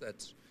otherwise.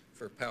 That's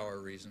for power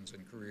reasons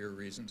and career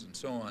reasons and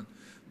so on.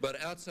 But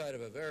outside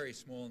of a very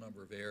small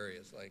number of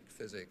areas like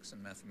physics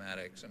and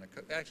mathematics, and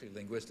actually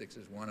linguistics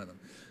is one of them,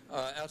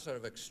 outside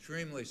of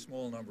extremely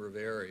small number of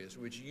areas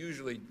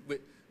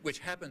which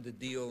happen to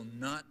deal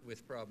not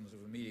with problems of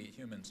immediate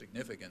human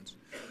significance,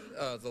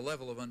 the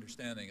level of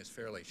understanding is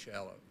fairly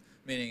shallow,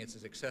 meaning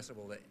it's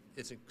accessible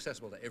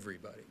to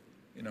everybody,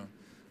 you know.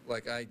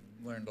 Like, I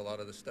learned a lot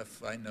of the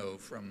stuff I know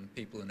from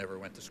people who never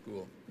went to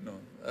school, you know,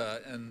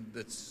 and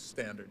it's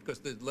standard, because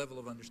the level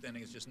of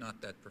understanding is just not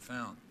that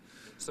profound.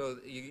 So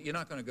you're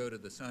not going to go to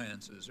the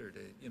sciences or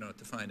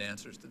to find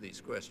answers to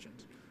these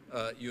questions.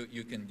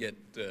 You can get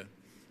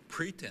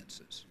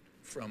pretenses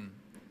from,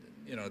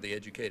 the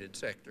educated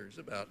sectors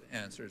about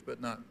answers, but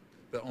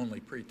only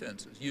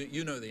pretenses.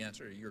 You know the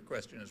answer to your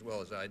question as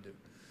well as I do.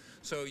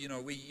 So,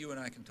 you and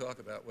I can talk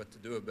about what to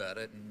do about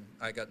it, and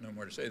I got no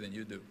more to say than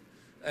you do.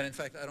 And in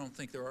fact, I don't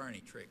think there are any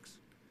tricks.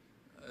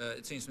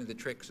 It seems to me the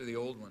tricks are the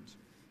old ones.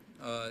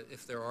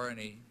 If there are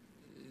any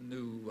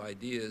new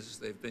ideas,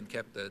 they've been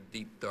kept a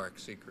deep, dark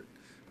secret.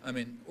 I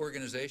mean,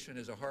 organization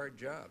is a hard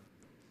job.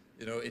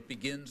 It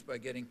begins by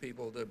getting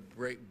people to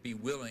be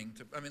willing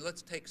to,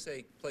 let's take,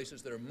 say,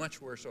 places that are much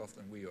worse off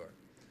than we are.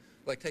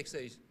 Like, take,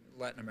 say,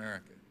 Latin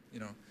America,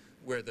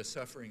 where the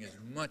suffering is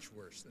much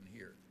worse than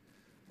here.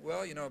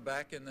 Well,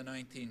 back in the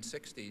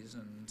 1960s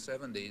and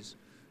 70s,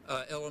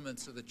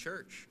 elements of the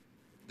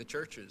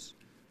churches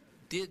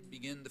did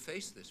begin to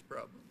face this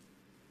problem.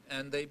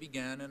 And they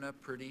began in a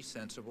pretty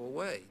sensible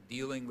way,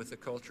 dealing with the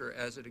culture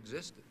as it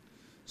existed.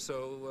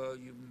 So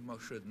you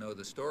should know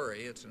the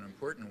story. It's an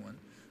important one.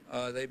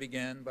 They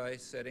began by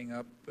setting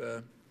up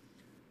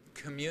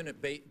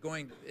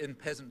going in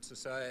peasant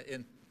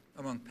society,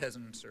 among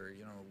peasants or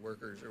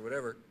workers or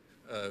whatever,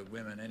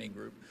 women, any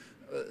group.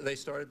 They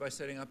started by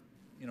setting up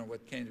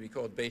what came to be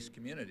called base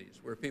communities,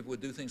 where people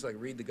would do things like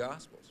read the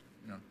Gospels,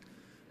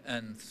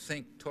 and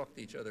talk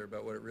to each other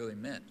about what it really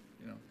meant,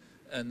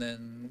 and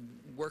then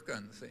work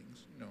on the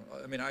things.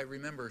 I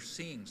remember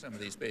seeing some of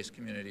these base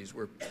communities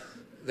where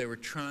they were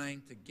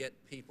trying to get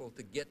people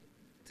to get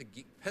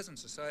peasant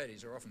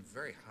societies are often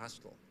very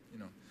hostile,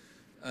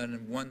 And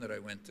in one that I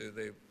went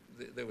to,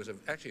 there was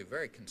actually a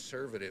very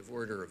conservative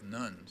order of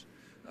nuns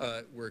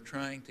were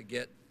trying to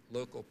get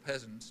local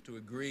peasants to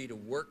agree to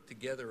work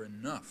together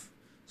enough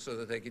so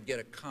that they could get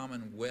a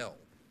common well,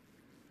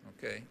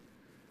 okay?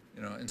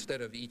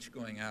 Instead of each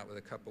going out with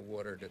a cup of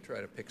water to try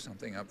to pick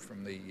something up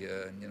from the,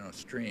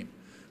 stream.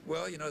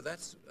 Well,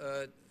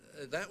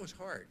 that was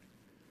hard.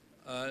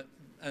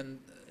 And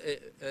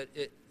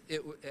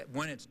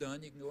when it's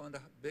done, you can go on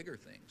to bigger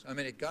things.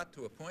 It got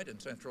to a point in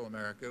Central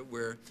America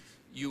where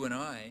you and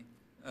I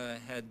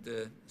had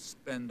to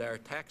spend our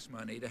tax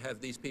money to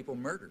have these people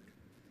murdered,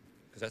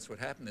 because that's what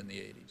happened in the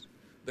 80s.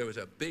 There was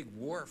a big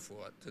war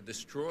fought to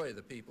destroy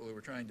the people who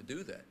were trying to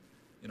do that.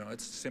 You know,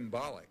 it's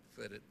symbolic,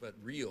 but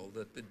real,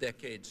 that the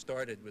decade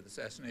started with the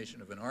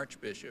assassination of an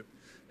archbishop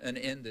and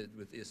ended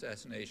with the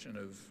assassination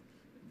of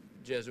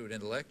Jesuit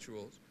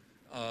intellectuals,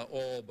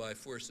 all by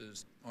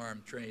forces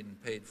armed, trained,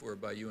 and paid for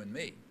by you and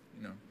me,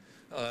 you know.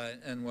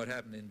 And what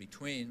happened in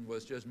between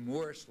was just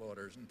more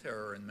slaughters and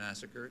terror and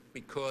massacre,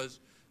 because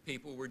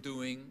people were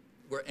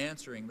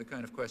answering the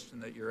kind of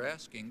question that you're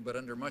asking, but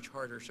under much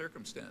harder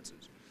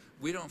circumstances.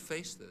 We don't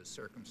face those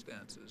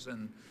circumstances,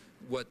 and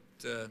what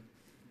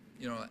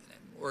you know,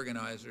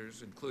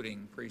 organizers,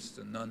 including priests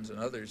and nuns and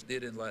others,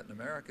 did in Latin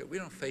America, we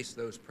don't face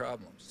those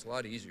problems. It's a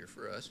lot easier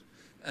for us,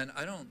 and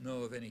I don't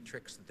know of any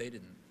tricks that they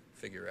didn't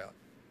figure out,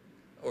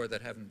 or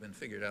that haven't been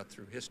figured out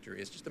through history.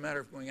 It's just a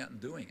matter of going out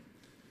and doing it.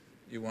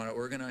 You want to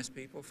organize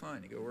people?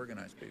 Fine, you go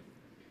organize people.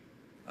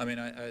 I mean,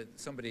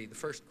 the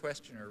first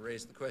questioner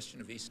raised the question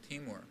of East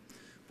Timor.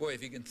 Boy,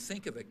 if you can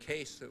think of a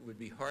case that would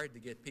be hard to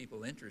get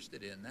people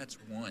interested in, that's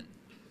one.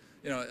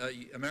 You know,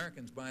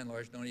 Americans, by and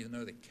large, don't even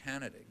know that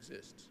Canada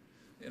exists,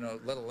 you know,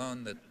 let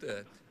alone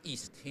that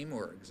East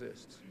Timor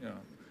exists, you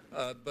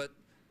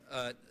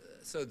know.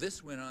 So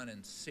this went on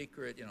in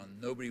secret. You know,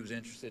 nobody was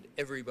interested.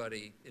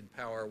 Everybody in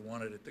power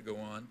wanted it to go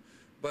on.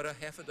 But a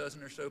half a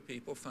dozen or so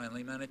people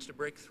finally managed to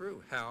break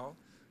through. How?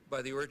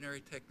 By the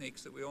ordinary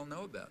techniques that we all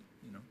know about,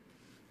 you know.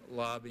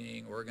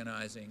 Lobbying,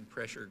 organizing,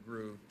 pressure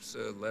groups,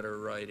 letter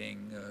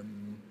writing,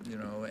 you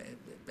know,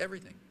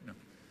 everything. You know.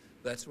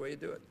 That's the way you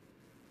do it.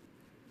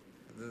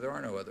 There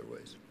are no other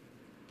ways.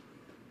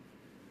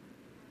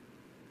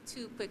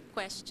 Two quick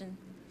questions.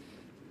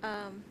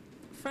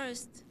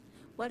 First,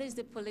 what is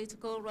the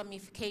political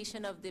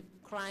ramification of the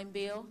crime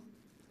bill?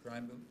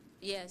 Crime bill?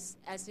 Yes,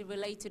 as it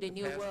relates to the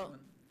new world,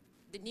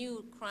 the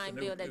new crime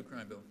bill. New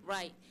crime bill.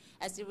 Right,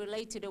 as it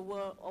relates to the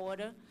world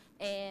order.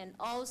 And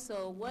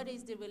also, what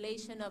is the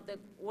relation of the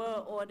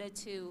world order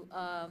to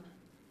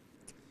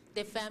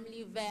the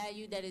family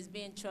value that is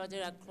being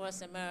charted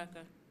across America?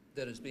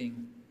 That is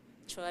being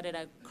charted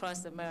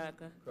across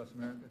America. Across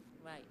America?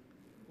 Right.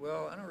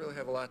 Well, I don't really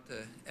have a lot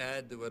to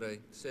add to what I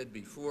said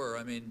before.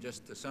 I mean,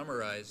 just to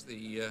summarize,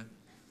 the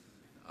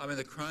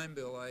crime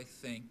bill, I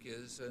think,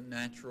 is a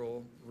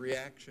natural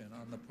reaction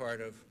on the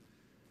part of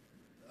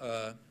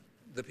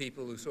the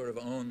people who sort of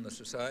own the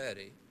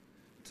society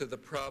to the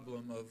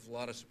problem of a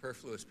lot of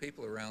superfluous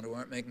people around who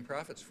aren't making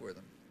profits for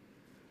them.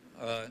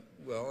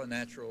 Well, a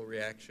natural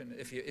reaction,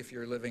 if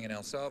you're living in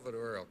El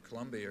Salvador or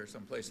Colombia or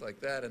someplace like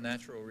that, a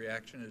natural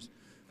reaction is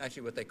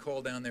actually what they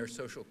call down there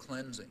social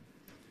cleansing.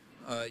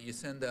 You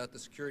send out the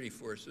security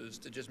forces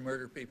to just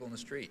murder people in the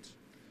streets,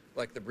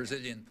 like the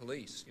Brazilian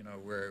police, you know,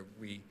 where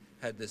we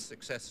had this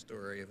success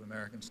story of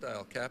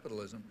American-style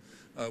capitalism.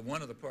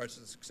 One of the parts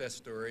of the success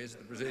story is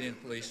the Brazilian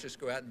police just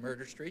go out and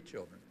murder street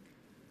children.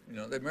 You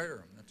know, they murder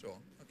them, that's all.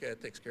 Okay,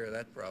 that takes care of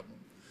that problem.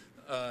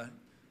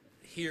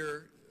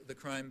 Here, the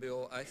crime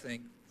bill, I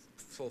think,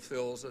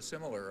 fulfills a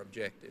similar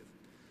objective.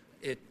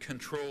 It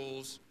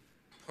controls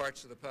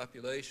parts of the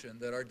population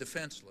that are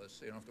defenseless,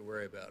 so you don't have to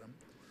worry about them,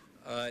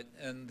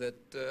 and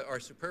that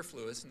are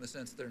superfluous in the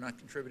sense that they're not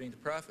contributing to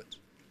profits.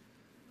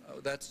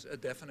 That's a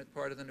definite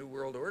part of the New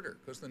World Order,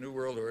 because the New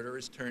World Order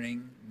is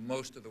turning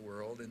most of the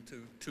world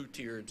into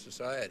two-tiered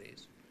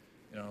societies,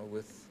 you know,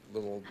 with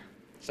little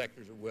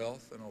sectors of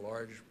wealth and a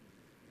large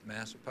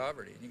mass of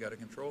poverty, and you got to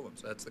control them.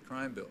 So that's the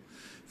crime bill.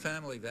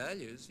 Family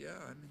values, yeah,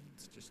 I mean,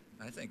 it's just,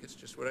 I think it's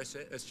just what I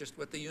say. It's just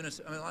what the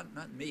UNICEF, I mean,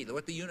 not me,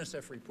 what the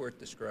UNICEF report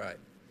described.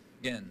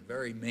 Again,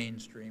 very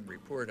mainstream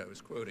report I was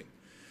quoting.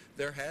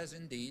 There has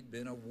indeed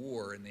been a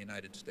war in the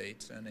United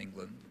States and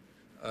England,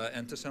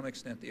 and to some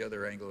extent the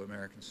other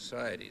Anglo-American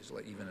societies,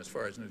 like even as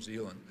far as New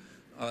Zealand.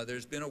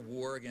 There's been a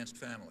war against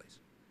families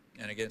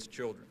and against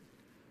children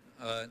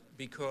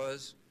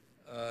because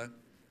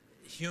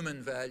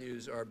human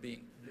values are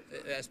being,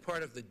 as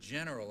part of the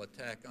general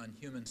attack on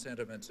human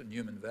sentiments and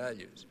human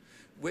values,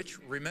 which,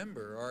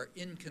 remember, are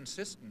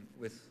inconsistent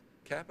with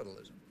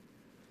capitalism.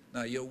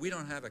 Now, you know, we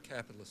don't have a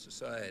capitalist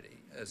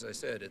society. As I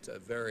said, it's a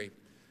very,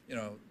 you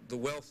know, the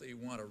wealthy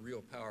want a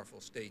real powerful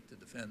state to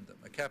defend them.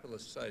 A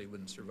capitalist society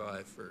wouldn't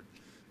survive for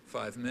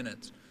 5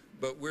 minutes.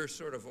 But we're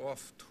sort of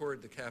off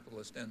toward the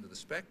capitalist end of the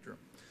spectrum.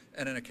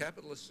 And in a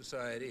capitalist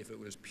society, if it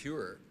was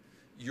pure,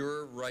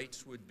 your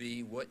rights would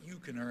be what you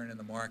can earn in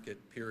the market,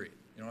 period.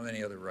 You don't have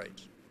any other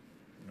rights.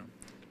 You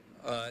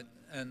know?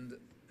 And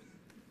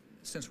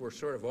since we're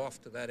sort of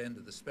off to that end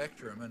of the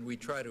spectrum and we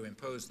try to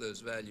impose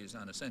those values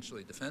on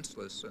essentially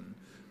defenseless and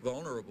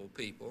vulnerable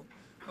people,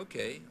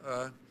 okay,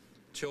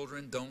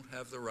 children don't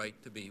have the right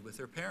to be with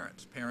their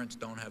parents. Parents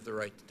don't have the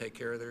right to take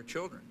care of their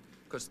children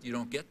because you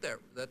don't get that.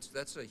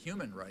 That's a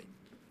human right.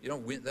 You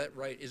don't win, that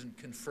right isn't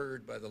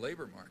conferred by the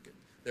labor market.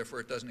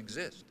 Therefore, it doesn't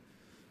exist.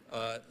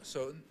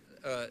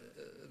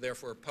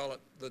 Therefore,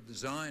 the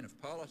design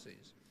of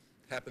policies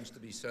happens to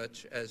be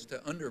such as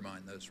to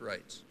undermine those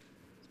rights.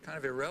 It's kind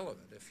of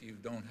irrelevant if you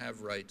don't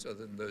have rights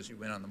other than those you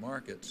win on the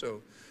market.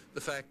 So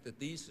The fact that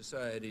these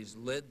societies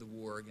led the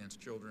war against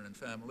children and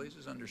families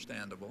is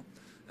understandable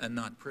and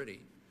not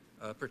pretty,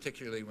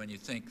 particularly when you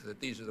think that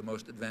these are the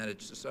most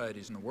advantaged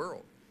societies in the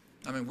world.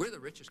 I mean, we're the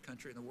richest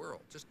country in the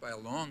world, just by a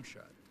long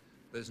shot.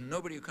 There's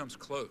nobody who comes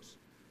close.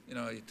 You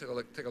know, you take a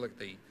look at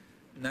the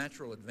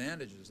natural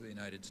advantages of the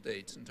United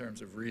States in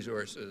terms of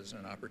resources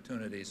and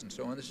opportunities and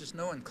so on. There's just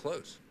no one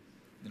close,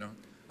 you know.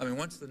 I mean,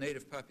 once the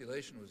native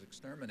population was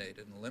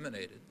exterminated and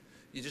eliminated,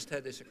 you just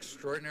had this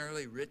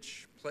extraordinarily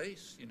rich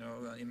place, you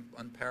know,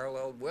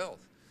 unparalleled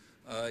wealth.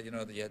 You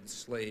know, you had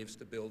slaves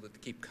to build it, to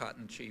keep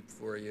cotton cheap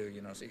for you,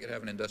 you know, so you could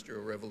have an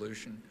industrial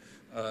revolution.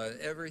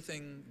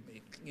 Everything,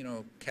 you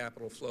know,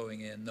 capital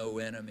flowing in, no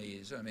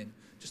enemies. I mean,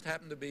 just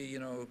happened to be, you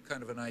know,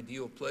 kind of an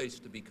ideal place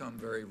to become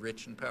very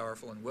rich and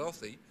powerful and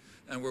wealthy,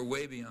 and we're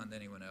way beyond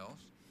anyone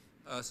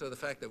else. So the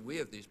fact that we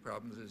have these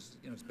problems is,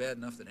 you know, it's bad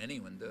enough that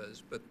anyone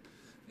does, but,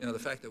 you know, the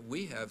fact that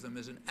we have them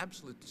is an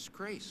absolute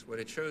disgrace. What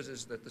it shows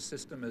is that the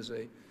system is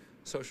a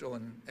social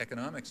and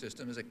economic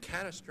system is a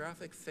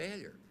catastrophic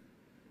failure.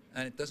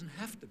 And it doesn't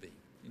have to be.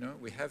 You know,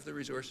 we have the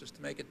resources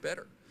to make it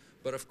better.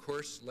 But of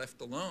course,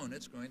 left alone,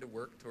 it's going to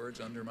work towards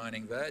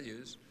undermining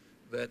values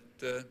that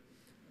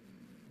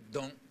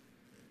don't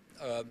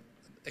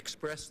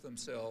express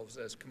themselves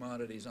as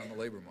commodities on the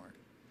labor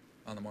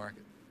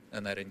market,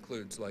 And that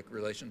includes, like,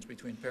 relations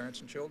between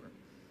parents and children.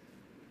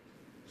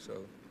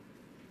 So,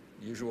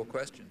 usual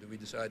question, do we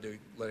decide to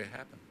let it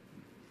happen?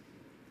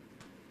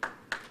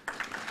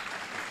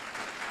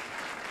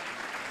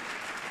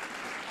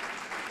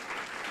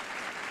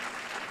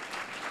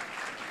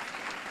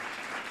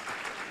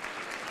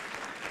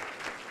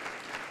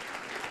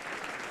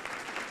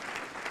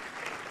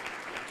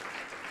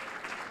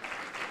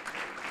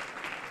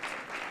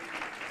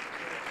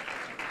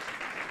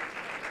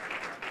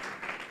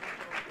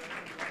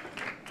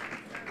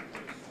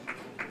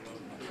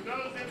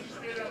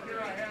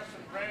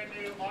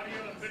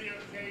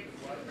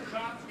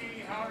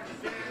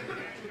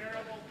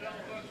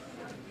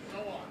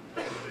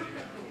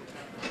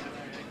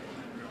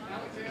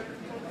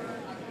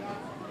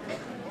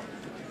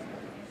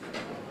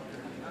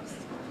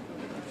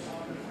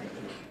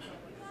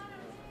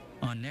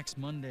 On next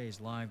Monday's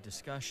live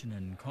discussion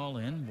and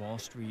call-in, Wall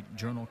Street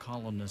Journal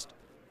columnist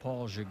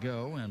Paul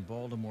Gigot and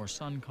Baltimore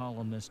Sun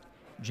columnist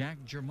Jack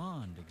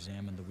Germond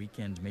examine the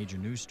weekend's major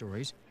news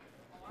stories.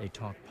 They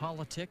talk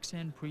politics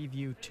and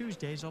preview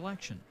Tuesday's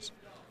elections.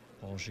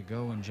 Paul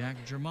Gigot and Jack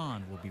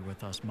Germond will be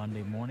with us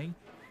Monday morning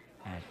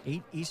at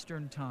 8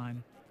 Eastern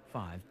Time,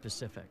 5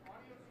 Pacific.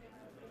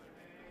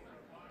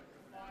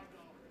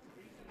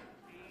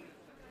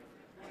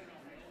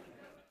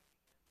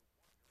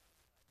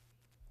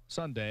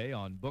 Sunday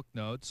on Book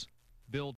Notes, Bill